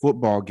night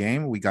football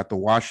game. We got the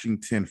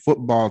Washington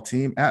football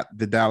team at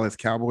the Dallas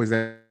Cowboys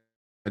at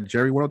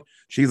Jerry World.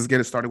 Let's get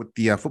it started with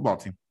the football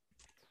team.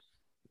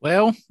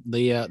 Well,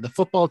 the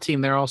football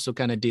team, they're also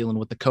kind of dealing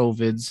with the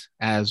COVIDs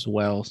as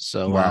well.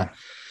 So, wow.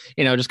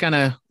 Just kind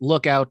of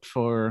look out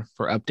for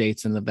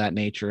updates and of that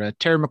nature.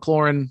 Terry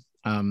McLaurin,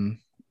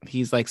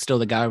 he's like still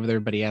the guy over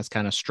there, but he has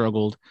kind of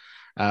struggled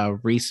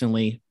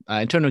recently.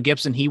 Antonio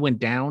Gibson, he went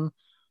down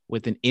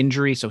with an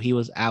injury, so he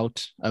was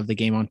out of the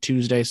game on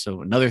Tuesday.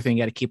 So another thing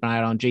you got to keep an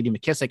eye on. J.D.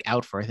 McKissic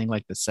out for, I think,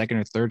 like the second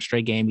or third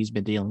straight game. He's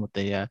been dealing with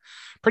a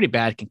pretty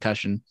bad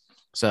concussion.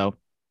 So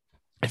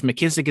if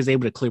McKissic is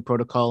able to clear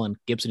protocol and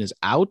Gibson is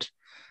out,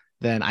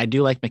 then I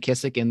do like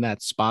McKissic in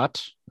that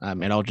spot.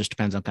 It all just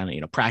depends on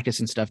kind of, practice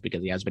and stuff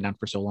because he has been out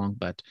for so long.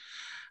 But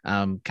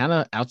kind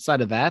of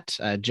outside of that,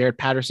 Jared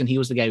Patterson, he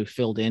was the guy who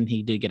filled in.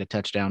 He did get a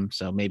touchdown,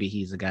 so maybe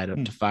he's the guy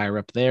to fire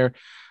up there.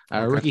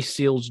 Okay. Ricky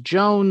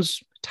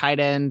Seals-Jones, tight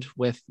end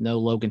with no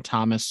Logan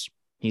Thomas.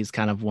 He's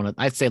kind of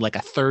I'd say like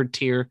a third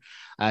tier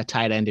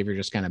tight end if you're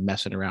just kind of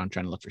messing around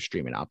trying to look for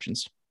streaming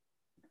options.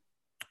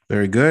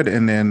 Very good.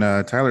 And then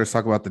Tyler, let's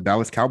talk about the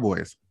Dallas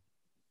Cowboys.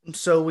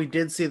 So we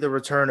did see the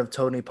return of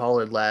Tony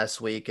Pollard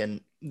last week,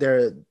 and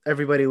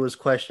everybody was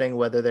questioning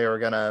whether they were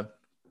gonna,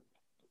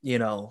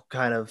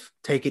 kind of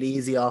take it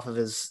easy off of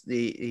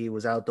he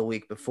was out the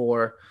week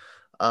before.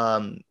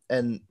 And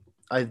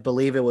I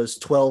believe it was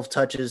 12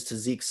 touches to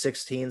Zeke's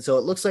 16. So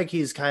it looks like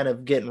he's kind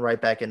of getting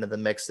right back into the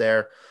mix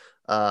there.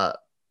 And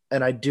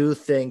I do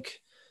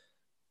think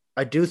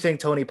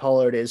Tony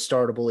Pollard is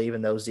startable,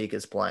 even though Zeke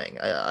is playing.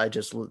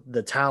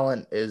 The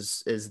talent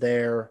is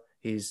there.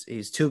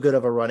 He's too good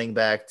of a running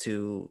back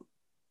to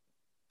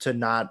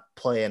not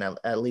play in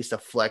at least a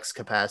flex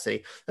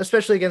capacity,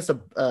 especially against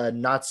a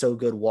not so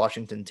good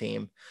Washington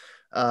team.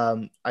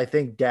 I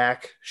think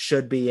Dak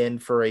should be in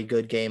for a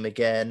good game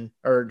again,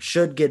 or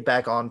should get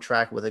back on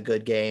track with a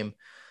good game.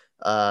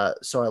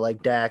 So I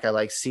like Dak. I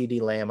like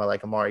CeeDee Lamb. I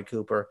like Amari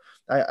Cooper.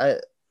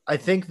 I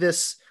think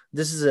this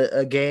is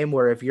a game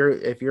where if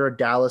you're a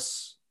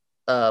Dallas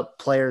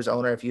players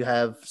owner, if you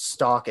have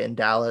stock in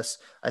Dallas,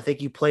 I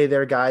think you play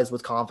their guys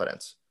with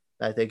confidence.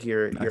 I think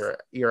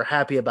you're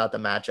happy about the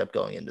matchup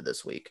going into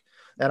this week.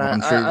 And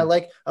I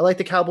like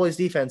the Cowboys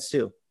defense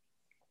too.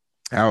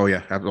 Oh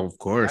yeah, of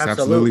course,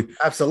 absolutely.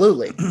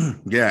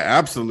 Yeah,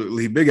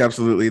 absolutely, big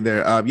absolutely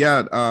there.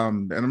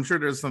 And I'm sure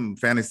there's some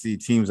fantasy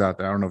teams out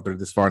there. I don't know if they're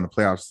this far in the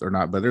playoffs or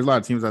not, but there's a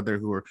lot of teams out there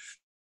who are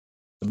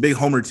the big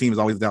homer team is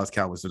always Dallas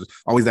Cowboys. So there's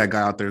always that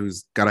guy out there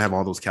who's got to have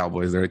all those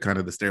Cowboys. They're kind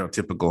of the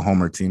stereotypical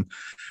homer team.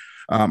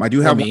 I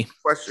do have one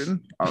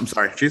question. I'm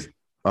sorry, Cheese.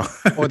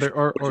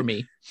 Oh. or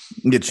me.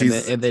 Yeah,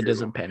 Cheese. And that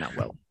doesn't pan out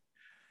well.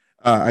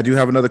 I do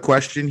have another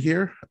question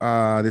here.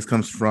 This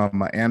comes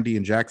from Andy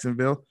in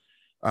Jacksonville.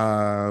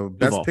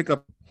 Best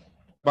pickup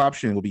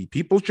option will be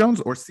Peoples Jones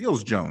or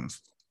Seals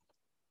Jones.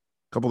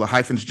 A couple of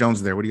hyphens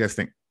Jones there. What do you guys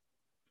think?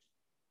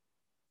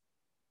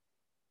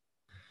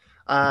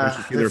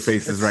 I see their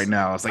faces right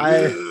now. It's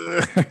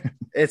like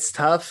it's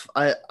tough.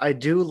 I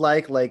do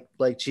like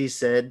she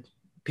said,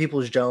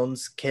 Peoples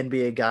Jones can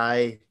be a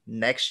guy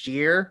next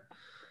year.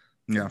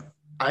 Yeah.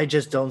 I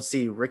just don't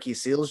see Ricky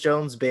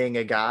Seals-Jones being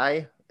a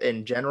guy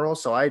in general.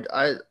 So I'd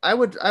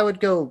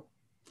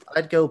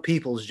go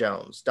Peoples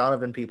Jones,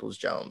 Donovan Peoples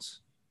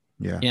Jones.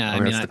 Yeah. I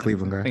mean, that's the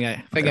Cleveland guy.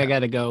 I think I got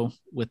to go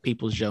with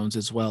Peoples Jones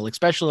as well,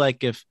 especially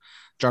like if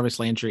Jarvis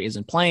Landry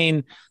isn't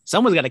playing,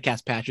 someone's got to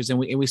catch patches. And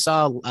we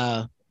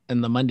saw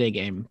in the Monday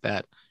game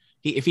that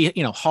if he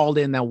hauled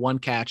in that one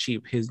catch,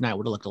 his night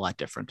would have looked a lot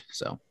different.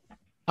 So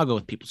I'll go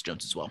with Peoples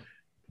Jones as well.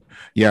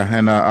 Yeah,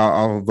 and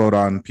I'll vote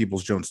on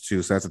Peoples Jones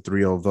too. So that's a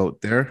 3-0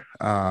 vote there.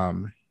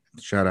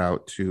 Shout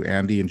out to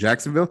Andy in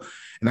Jacksonville.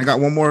 And I got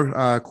one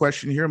more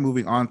question here.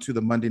 Moving on to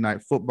the Monday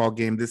Night Football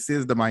game. This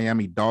is the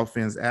Miami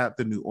Dolphins at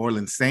the New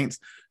Orleans Saints.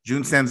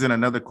 June sends in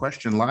another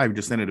question live.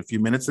 Just sent it a few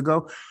minutes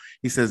ago.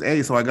 He says,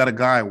 hey, so I got a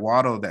guy,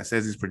 Waddle, that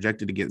says he's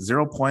projected to get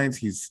 0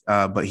 points.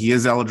 But he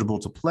is eligible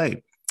to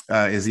play.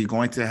 Is he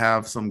going to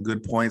have some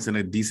good points and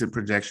a decent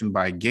projection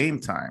by game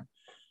time?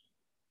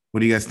 What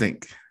do you guys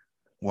think,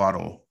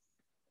 Waddle?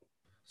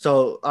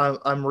 So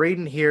I'm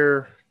reading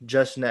here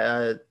just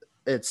now.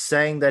 It's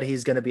saying that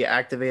he's going to be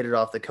activated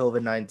off the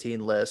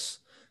COVID-19 list.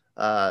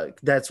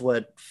 That's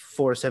what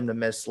forced him to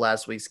miss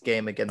last week's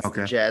game against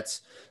the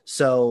Jets.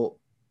 So,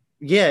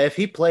 yeah, if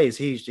he plays,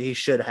 he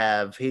should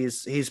have.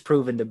 He's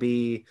proven to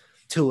be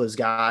Tua's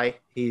guy.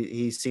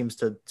 He seems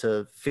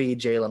to feed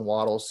Jalen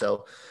Waddle.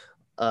 So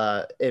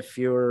if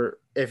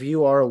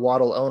you are a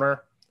Waddle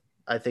owner,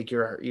 I think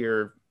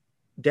you're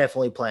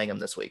definitely playing him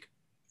this week.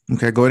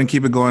 Okay, go ahead and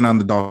keep it going on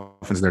the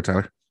Dolphins there,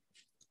 Tyler.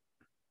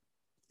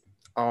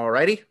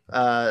 Alrighty.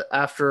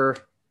 After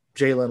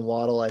Jalen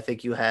Waddle, I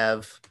think you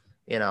have,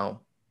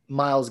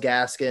 Myles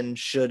Gaskin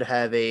should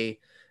have a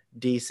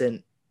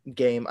decent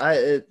game.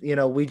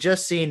 We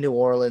just seen New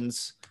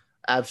Orleans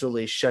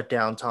absolutely shut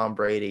down Tom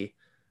Brady.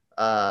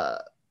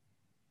 But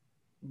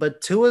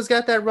Tua's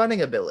got that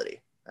running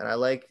ability. And I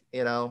like,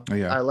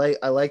 I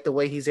like the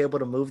way he's able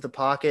to move the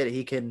pocket.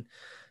 He can,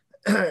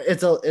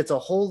 it's a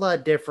whole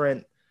lot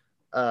different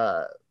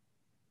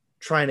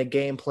trying to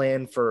game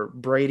plan for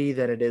Brady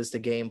than it is to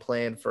game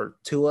plan for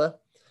Tua.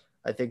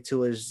 I think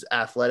Tua's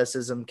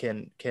athleticism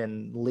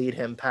can lead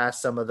him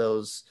past some of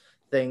those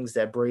things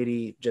that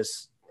Brady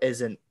just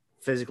isn't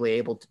physically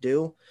able to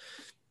do.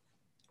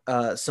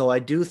 So I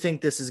do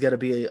think this is going to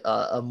be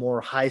a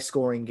more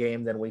high-scoring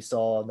game than we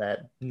saw in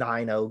that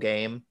 9-0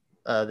 game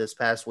this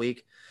past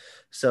week.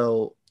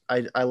 So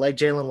I like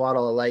Jalen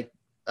Waddle. I like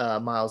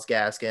Myles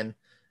Gaskin.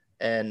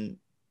 And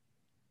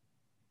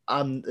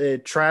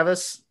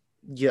Travis,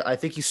 I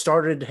think you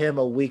started him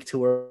a week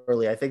too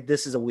early. I think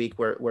this is a week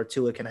where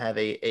Tua can have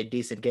a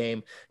decent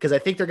game because I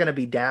think they're going to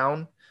be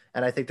down,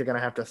 and I think they're going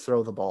to have to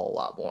throw the ball a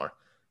lot more.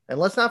 And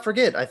let's not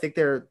forget, I think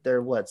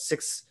they're what,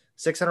 six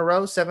in a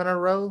row, 7 in a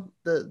row.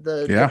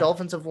 The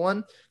Dolphins have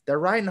won. They're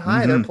riding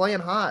high. They're playing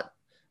hot.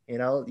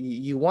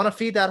 You want to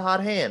feed that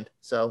hot hand.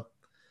 So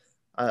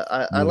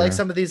I like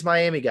some of these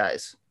Miami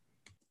guys.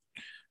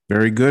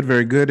 Very good,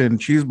 very good.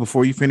 And Cheese,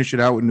 before you finish it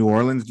out with New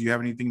Orleans, do you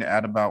have anything to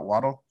add about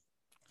Waddle?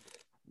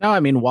 No, I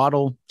mean,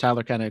 Waddle,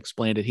 Tyler kind of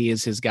explained it. He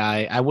is his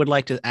guy. I would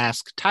like to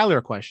ask Tyler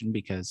a question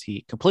because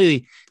he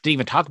completely didn't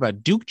even talk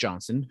about Duke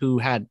Johnson, who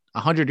had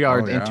 100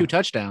 yards and 2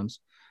 touchdowns.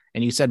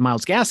 And you said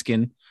Myles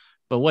Gaskin,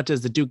 but what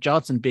does the Duke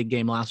Johnson big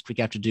game last week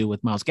have to do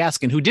with Myles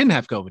Gaskin, who didn't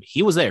have COVID?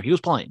 He was there. He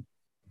was playing.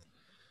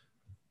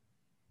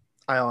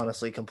 I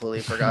honestly completely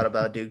forgot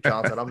about Duke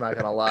Johnson. I'm not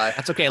going to lie.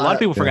 That's okay. A lot of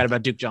people forgot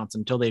about Duke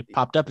Johnson until they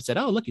popped up and said,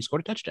 oh, look, he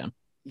scored a touchdown.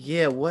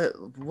 Yeah,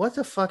 what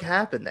the fuck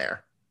happened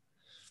there?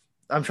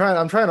 I'm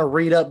trying to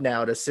read up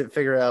now to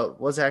figure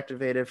out what's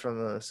activated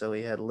from so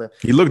he had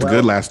he looked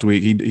good last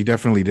week. He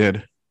definitely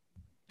did.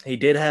 He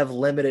did have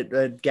limited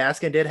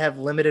Gaskin did have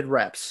limited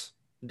reps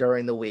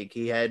during the week.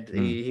 He had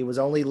he was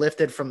only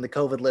lifted from the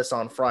COVID list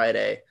on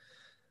Friday.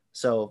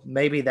 So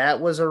maybe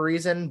that was a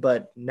reason,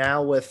 but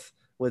now with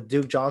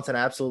Duke Johnson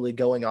absolutely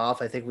going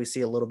off, I think we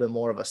see a little bit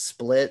more of a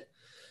split.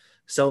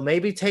 So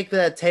maybe take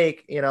that's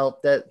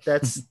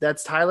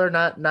Tyler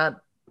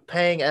not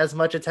paying as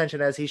much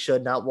attention as he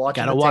should, not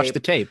watching Gotta watch the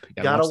tape.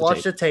 Gotta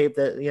watch the tape.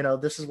 That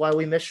this is why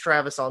we miss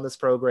Travis on this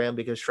program,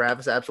 because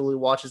Travis absolutely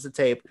watches the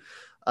tape.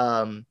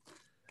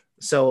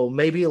 So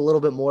maybe a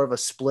little bit more of a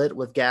split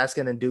with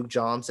Gaskin and Duke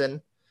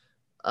Johnson.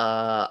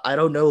 I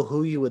don't know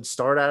who you would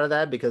start out of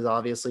that, because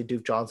obviously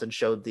Duke Johnson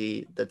showed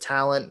the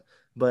talent,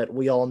 but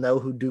we all know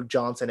who Duke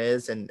Johnson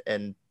is,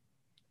 and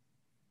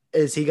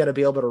is he going to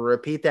be able to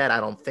repeat that?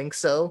 I don't think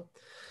so.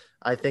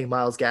 I think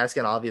Myles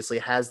Gaskin obviously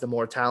has the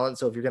more talent.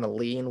 So if you're going to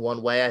lean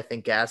one way, I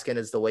think Gaskin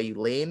is the way you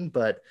lean,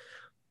 but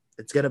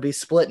it's going to be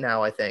split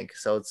now, I think.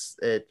 So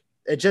it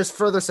just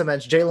further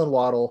cements Jalen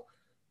Waddle,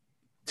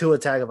 Tua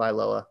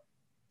Tagovailoa,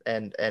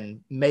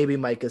 and maybe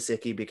Mike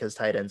Gesicki, because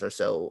tight ends are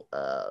so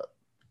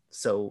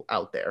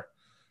out there.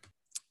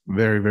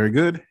 Very, very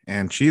good.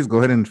 And Cheese, go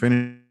ahead and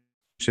finish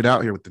it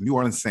out here with the New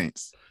Orleans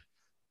Saints.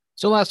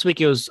 So last week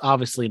it was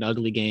obviously an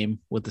ugly game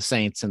with the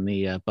Saints and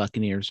the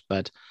Buccaneers,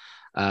 but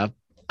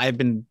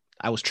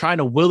I was trying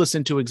to will this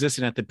into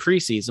existence at the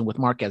preseason with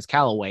Marquez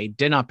Callaway.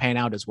 Did not pan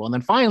out as well. And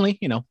then finally,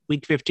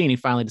 week 15, he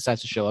finally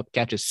decides to show up,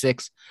 catches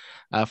 6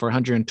 for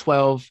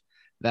 112.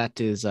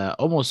 That is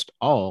almost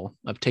all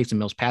of Taysom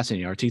Hill's passing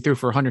yards. He threw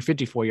for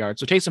 154 yards.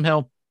 So Taysom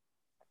Hill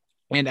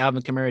and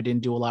Alvin Kamara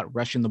didn't do a lot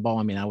rushing the ball.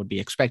 I mean, I would be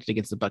expected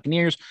against the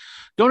Buccaneers.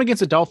 Going against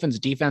the Dolphins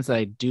defense that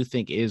I do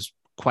think is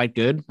quite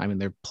good. I mean,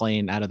 they're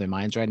playing out of their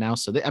minds right now.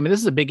 So, this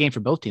is a big game for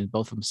both teams,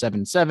 both of them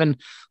 7-7,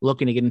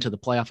 looking to get into the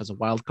playoff as a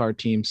wild card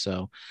team.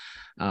 So,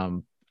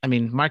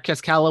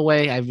 Marquez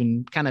Callaway, I've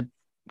been kind of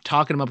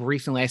talking him up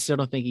recently. I still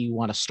don't think you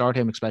want to start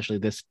him, especially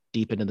this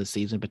deep into the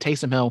season. But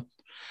Taysom Hill,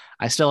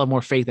 I still have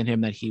more faith in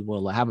him that he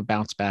will have a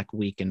bounce back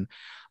week. And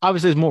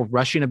obviously, there's more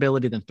rushing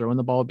ability than throwing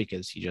the ball,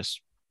 because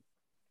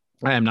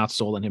I am not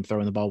sold on him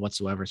throwing the ball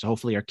whatsoever. So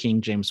hopefully our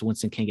King, James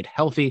Winston, can get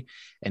healthy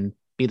and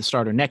be the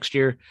starter next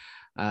year.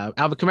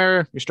 Alvin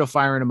Kamara, you're still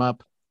firing him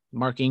up.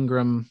 Mark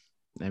Ingram,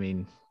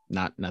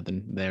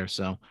 nothing there.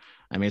 So,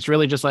 it's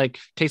really just like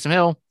Taysom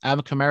Hill,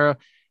 Alvin Kamara,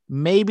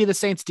 maybe the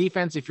Saints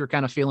defense if you're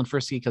kind of feeling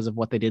frisky because of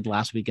what they did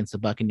last week against the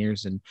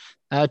Buccaneers. And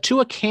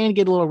Tua can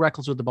get a little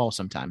reckless with the ball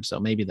sometimes. So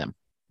maybe them.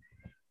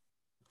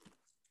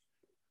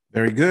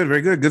 Very good.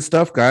 Very good. Good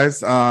stuff,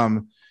 guys.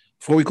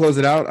 Before we close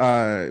it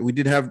out, we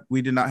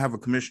did not have a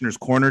commissioner's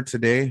corner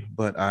today,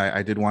 but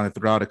I did want to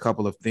throw out a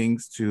couple of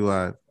things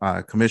to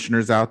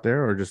commissioners out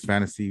there, or just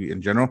fantasy in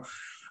general.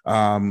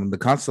 The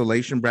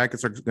consolation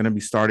brackets are going to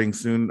be starting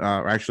soon,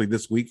 or actually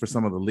this week for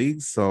some of the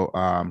leagues. So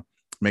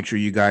make sure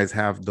you guys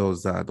have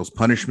those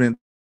punishments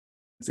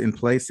in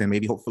place, and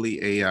maybe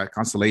hopefully a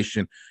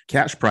consolation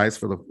cash prize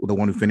for the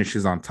one who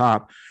finishes on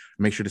top.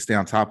 Make sure to stay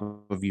on top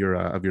of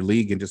your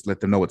league and just let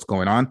them know what's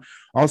going on.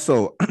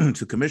 Also,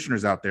 to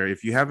commissioners out there,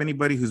 if you have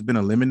anybody who's been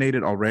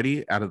eliminated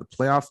already out of the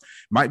playoffs,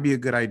 might be a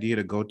good idea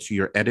to go to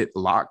your edit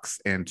locks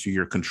and to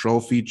your control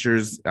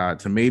features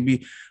to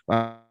maybe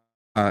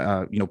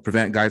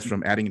prevent guys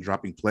from adding and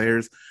dropping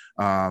players.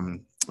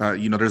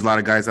 There's a lot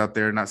of guys out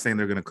there, not saying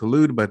they're going to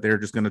collude, but they're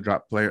just going to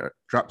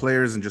drop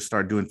players and just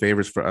start doing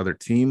favors for other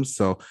teams.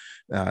 So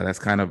that's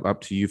kind of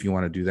up to you if you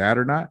want to do that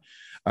or not.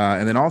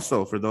 And then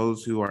also for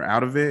those who are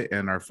out of it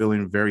and are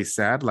feeling very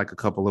sad, like a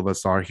couple of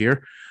us are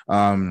here,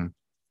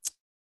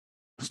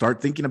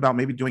 start thinking about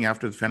maybe doing,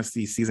 after the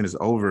fantasy season is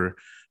over,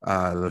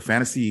 the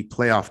fantasy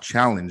playoff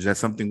challenge.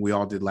 That's something we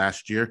all did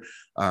last year.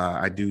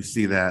 I do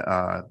see that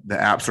the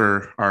apps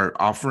are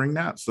offering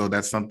that. So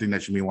that's something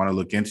that you may want to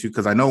look into,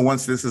 because I know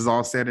once this is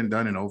all said and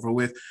done and over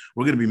with,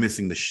 we're going to be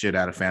missing the shit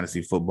out of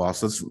fantasy football.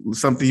 So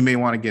it's something you may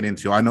want to get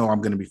into. I know I'm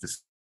going to be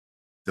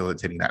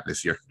facilitating that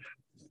this year.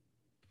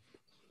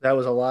 That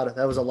was a lot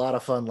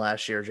of fun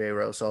last year,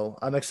 J-Ro. So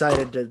I'm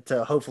excited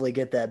to hopefully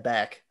get that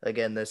back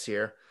again this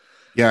year.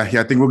 Yeah,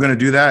 I think we're going to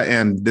do that,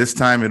 and this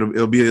time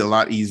it'll be a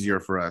lot easier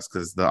for us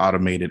because the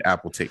automated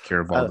app will take care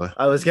of all the.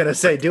 I was going to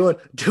say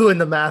doing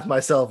the math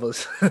myself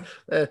was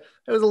it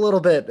was a little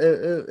bit.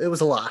 It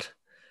was a lot.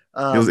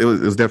 It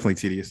was definitely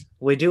tedious.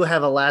 We do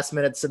have a last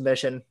minute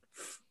submission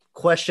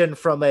question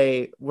from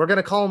we're going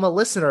to call him a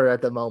listener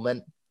at the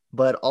moment,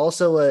 but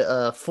also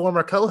a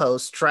former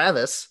co-host,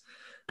 Travis.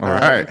 All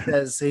right.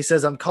 He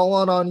says, I'm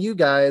calling on you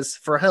guys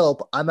for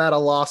help. I'm at a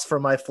loss for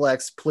my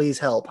flex. Please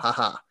help.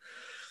 Haha.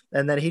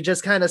 And then he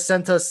just kind of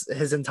sent us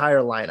his entire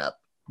lineup.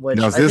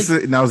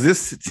 Is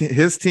this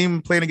his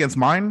team playing against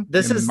mine?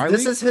 This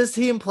is his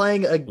team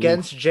playing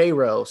against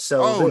J-Ro.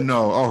 So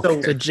no.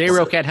 So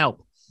J-Ro can't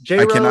help.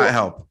 I cannot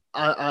help.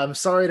 I'm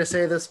sorry to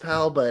say this,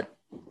 pal, but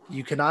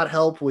you cannot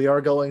help. We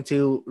are going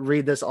to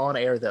read this on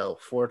air, though.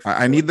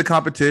 I need the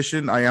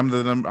competition. I'm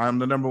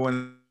the number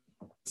one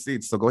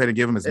seed, so go ahead and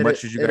give him as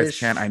much as you guys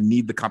can. I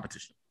need the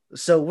competition.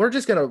 So we're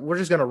just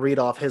gonna read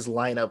off his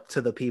lineup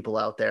to the people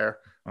out there.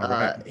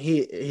 Right.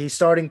 He's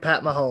starting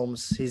Pat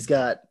Mahomes. He's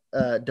got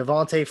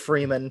Devontae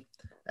Freeman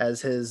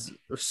as his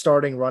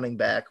starting running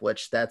back,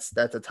 which that's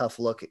a tough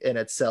look in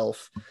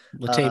itself.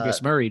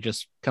 Latavius Murray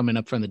just coming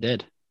up from the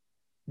dead.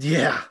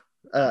 Yeah,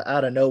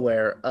 out of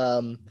nowhere.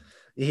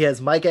 He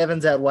has Mike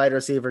Evans at wide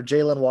receiver,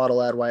 Jalen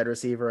Waddle at wide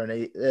receiver, and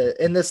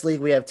in this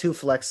league we have two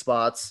flex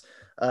spots.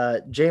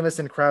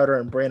 Jamison Crowder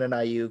and Brandon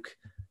Ayuk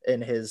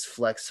in his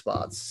flex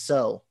spots.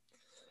 So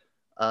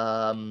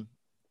I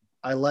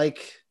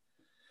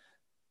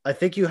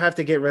think you have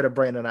to get rid of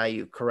Brandon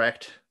Ayuk,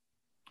 correct?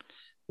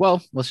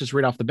 Well, let's just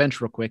read off the bench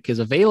real quick. His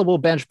available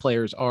bench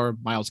players are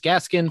Myles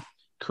Gaskin,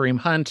 Kareem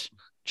Hunt,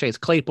 Chase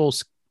Claypool,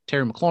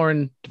 Terry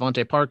McLaurin,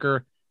 Devontae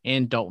Parker,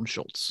 and Dalton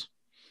Schultz.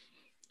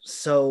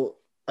 So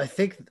I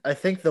think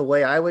the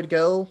way I would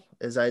go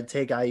is I'd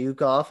take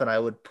Ayuk off and I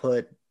would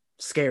put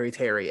Scary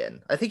Terry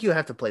in. I think you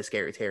have to play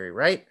Scary Terry,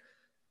 right?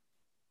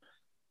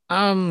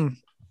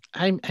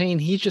 I mean,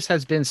 he just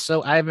has been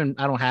so. I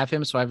don't have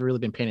him, so I haven't really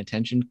been paying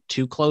attention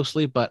too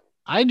closely. But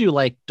I do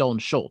like Dalton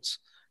Schultz.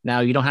 Now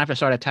you don't have to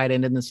start a tight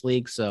end in this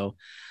league, so.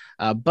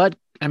 But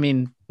I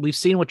mean, we've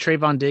seen what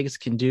Trayvon Diggs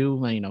can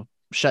do.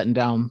 Shutting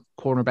down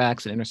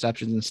cornerbacks and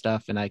interceptions and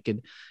stuff. And I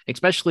could,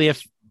 especially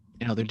if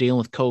they're dealing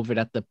with COVID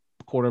at the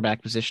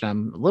quarterback position,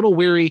 I'm a little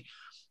weary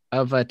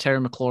of Terry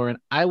McLaurin.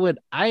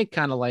 I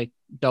kind of like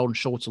Dalton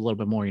Schultz a little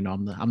bit more.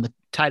 I'm the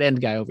tight end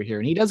guy over here,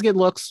 and he does get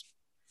looks.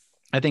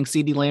 I think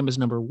CeeDee Lamb is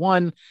number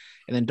 1,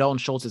 and then Dalton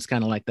Schultz is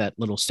kind of like that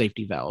little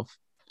safety valve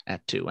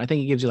at 2. I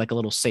think he gives you like a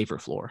little safer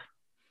floor.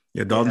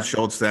 Yeah, Dalton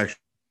Schultz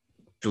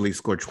actually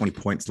scored 20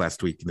 points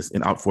last week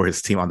and out for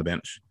his team on the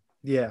bench.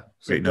 Yeah,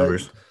 great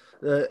numbers.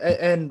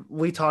 And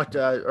we talked,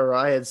 or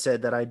I had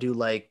said that I do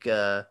like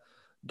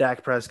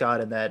Dak Prescott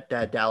and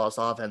that Dallas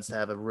offense to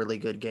have a really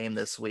good game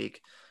this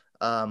week.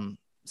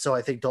 So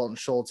I think Dalton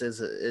Schultz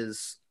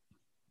is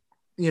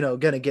going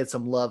to get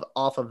some love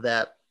off of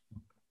that.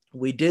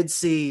 We did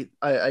see,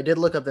 I did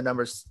look up the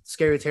numbers.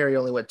 Scary Terry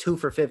only went 2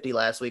 for 50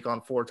 last week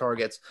on 4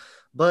 targets,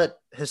 but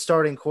his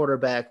starting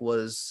quarterback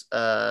was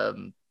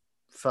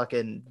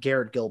fucking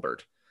Garrett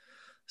Gilbert.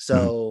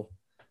 So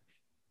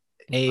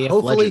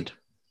hopefully, legend.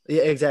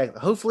 Yeah, exactly.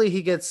 Hopefully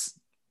he gets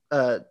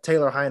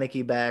Taylor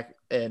Heineke back,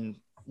 and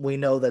we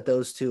know that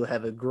those two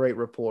have a great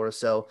rapport.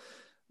 So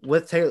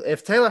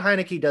if Taylor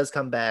Heineke does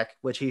come back,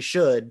 which he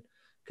should,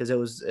 because it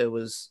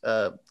was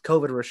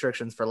COVID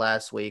restrictions for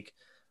last week.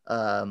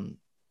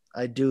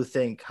 I do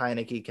think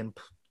Heineke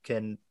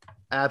can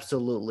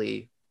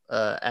absolutely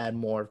add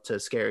more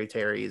to Scary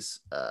Terry's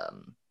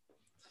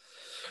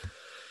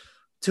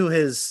to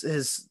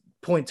his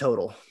point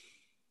total.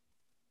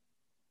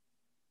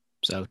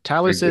 So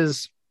Tyler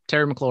says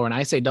Terry McLaurin.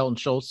 I say Dalton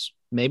Schultz.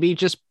 Maybe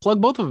just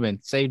plug both of them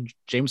in. Say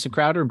Jameson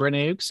Crowder and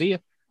Brandon Ayuk. See ya.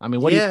 I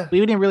mean, we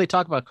didn't really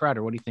talk about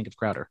Crowder. What do you think of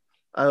Crowder?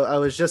 I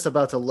was just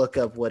about to look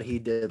up what he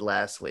did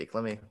last week.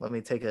 Let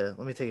me take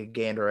a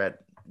gander at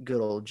good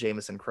old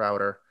Jamison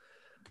Crowder.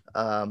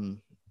 I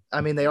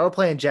mean, they are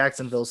playing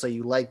Jacksonville, so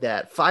you like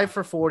that. 5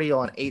 for 40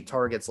 on 8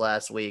 targets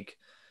last week.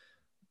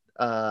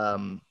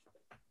 I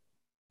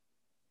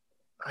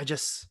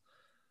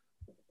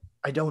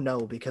don't know,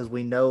 because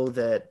we know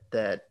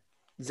that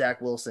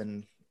Zach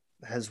Wilson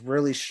has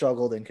really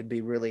struggled and could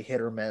be really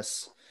hit or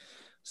miss.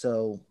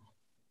 So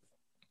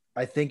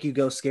I think you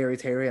go Scary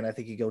Terry, and I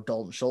think you go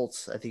Dalton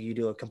Schultz. I think you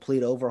do a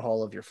complete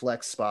overhaul of your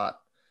flex spot.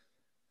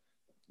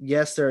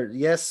 Yes,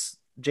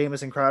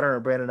 Jamison Crowder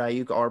and Brandon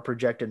Ayuk are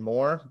projected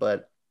more,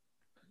 but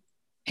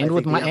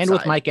with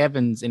Mike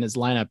Evans in his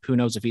lineup, who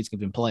knows if he's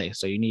going to play?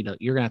 So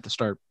you're gonna have to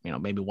start,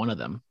 maybe one of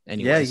them.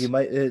 Anyways. Yeah, you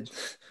might.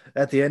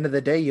 At the end of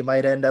the day, you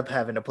might end up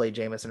having to play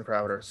Jamison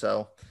Crowder.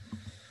 So,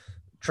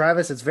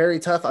 Travis, it's very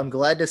tough. I'm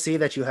glad to see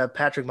that you have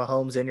Patrick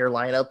Mahomes in your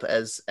lineup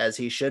as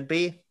he should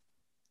be.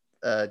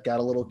 Got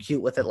a little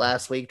cute with it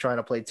last week trying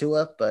to play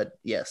Tua, but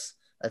yes,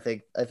 I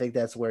think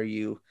that's where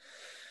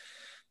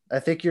I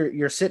think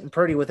you're sitting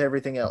pretty with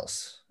everything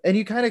else. And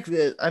you kind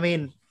of, I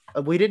mean,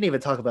 we didn't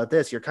even talk about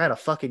this. You're kind of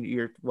fucking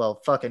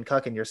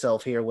cucking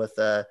yourself here with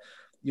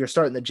you're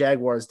starting the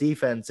Jaguars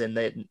defense, and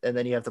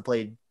then you have to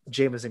play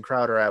Jamison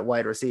Crowder at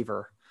wide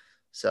receiver.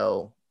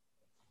 So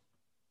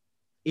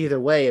either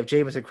way, if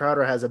Jamison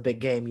Crowder has a big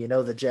game,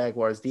 the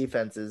Jaguars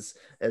defense is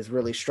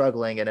really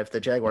struggling. And if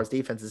the Jaguars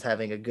defense is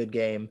having a good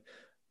game,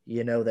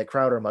 that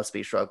Crowder must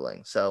be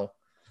struggling. So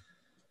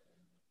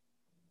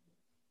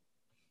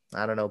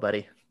I don't know,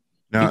 buddy.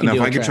 Now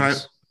if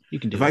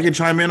I could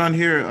chime in on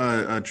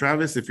here,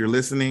 Travis, if you're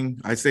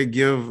listening, I say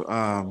give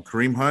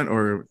Kareem Hunt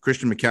or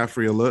Christian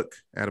McCaffrey a look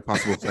at a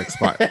possible flex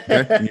spot.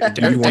 Okay?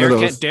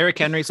 Derrick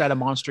Henry's had a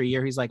monster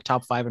year. He's like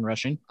top 5 in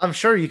rushing. I'm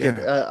sure you could.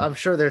 I'm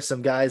sure there's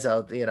some guys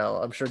out.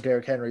 I'm sure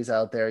Derrick Henry's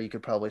out there. You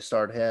could probably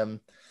start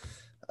him.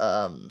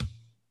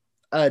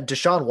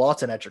 Deshaun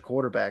Watson at your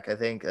quarterback. I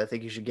think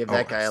you should give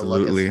that guy a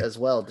look as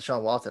well.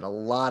 Deshaun Watson, a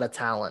lot of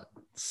talent,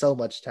 so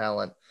much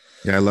talent.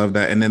 Yeah, I love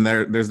that. And then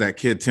there's that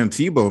kid Tim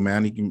Tebow,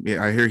 man.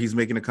 I hear he's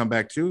making a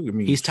comeback too. I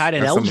mean, he's tight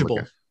end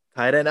eligible.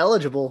 Tight end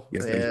eligible.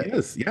 Yes, he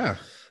is. Yeah.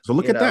 So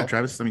look at that,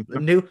 Travis. I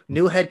mean,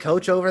 new head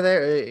coach over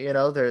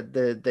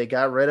there. They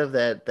got rid of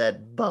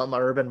that bum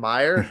Urban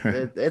Meyer.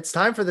 It's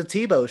time for the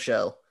Tebow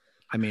show.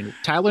 I mean,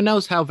 Tyler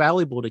knows how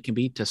valuable it can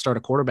be to start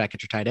a quarterback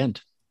at your tight end.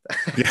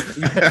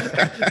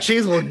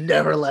 Cheese will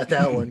never let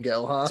that one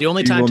go, huh? It's the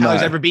only time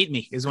Tyler's ever beat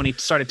me is when he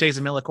started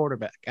Taysom Hill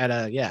quarterback at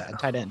a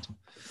tight end.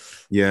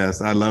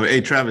 Yes, I love it. Hey,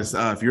 Travis,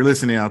 if you're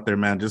listening out there,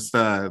 man, just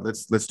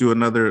let's do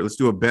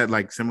a bet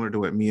like similar to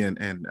what me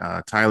and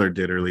Tyler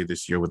did early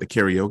this year with the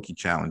karaoke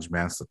challenge,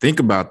 man. So think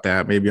about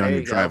that. Maybe on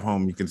your drive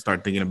home, you can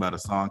start thinking about a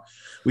song.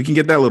 We can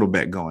get that little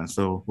bet going.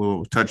 So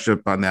we'll touch up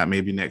on that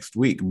maybe next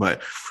week.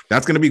 But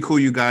that's going to be cool,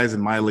 you guys.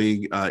 In my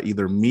league,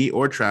 either me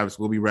or Travis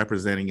will be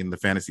representing in the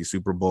Fantasy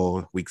Super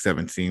Bowl Week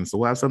 17. So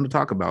we'll have something to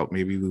talk about.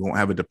 Maybe we won't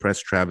have a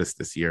depressed Travis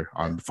this year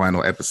on the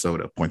final episode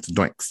of Points and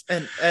Doinks.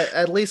 And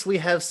at least we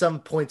have some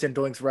Points and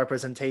Doinks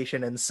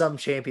representation in some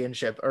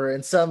championship or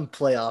in some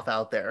playoff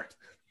out there.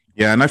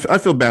 Yeah, and I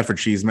feel bad for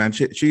Cheese, man.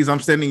 Cheese, I'm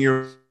sending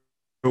your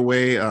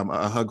way a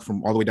hug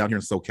from all the way down here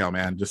in SoCal,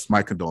 man. Just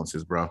my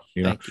condolences, bro.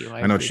 Thank you.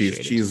 I know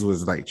Cheese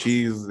was like,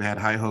 Cheese had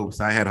high hopes.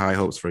 I had high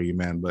hopes for you,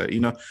 man. But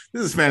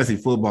this is fantasy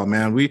football,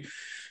 man. We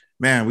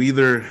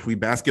either we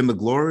bask in the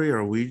glory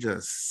or we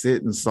just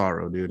sit in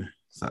sorrow, dude.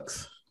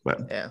 Sucks.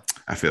 But yeah,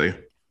 I feel you.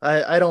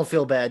 I don't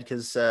feel bad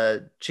because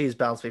Cheese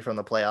bounced me from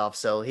the playoffs,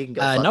 so he can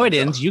go. No, he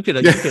didn't. You could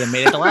have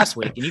made it the last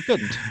week, and you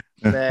couldn't.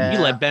 Nah. You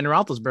let Ben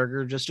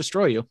Roethlisberger just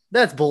destroy you.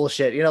 That's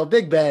bullshit.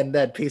 Big Ben,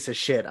 that piece of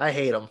shit. I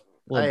hate him.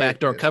 Little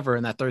backdoor cover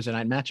in that Thursday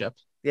night matchup.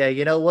 Yeah,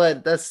 you know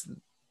what? That's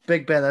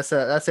Big Ben. That's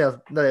not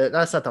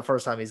the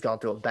first time he's gone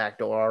through a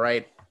backdoor. All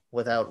right,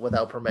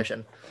 without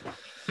permission.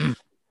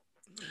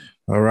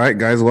 All right,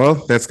 guys. Well,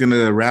 that's going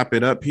to wrap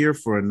it up here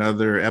for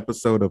another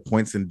episode of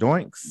Points and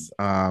Doinks.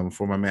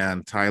 For my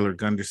man, Tyler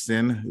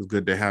Gunderson, it's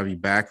good to have you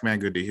back, man.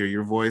 Good to hear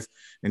your voice.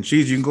 And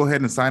Cheese, you can go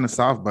ahead and sign us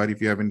off, buddy,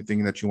 if you have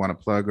anything that you want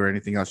to plug or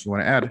anything else you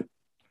want to add.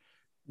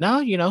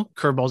 No,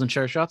 curveballs and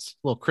chair shots.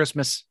 A little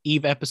Christmas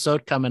Eve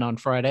episode coming on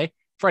Friday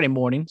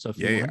morning. So if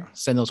you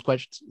send those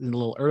questions a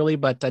little early,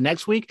 but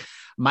next week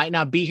might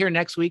not be here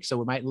next week. So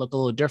we might look a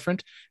little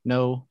different.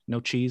 No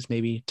Cheese,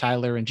 maybe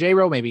Tyler and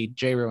J-Ro, maybe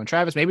J-Ro and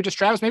Travis, maybe just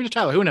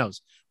Tyler. Who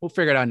knows? We'll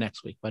figure it out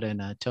next week. But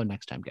until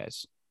next time,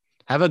 guys,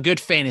 have a good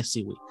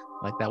fantasy week.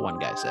 Like that one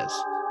guy says.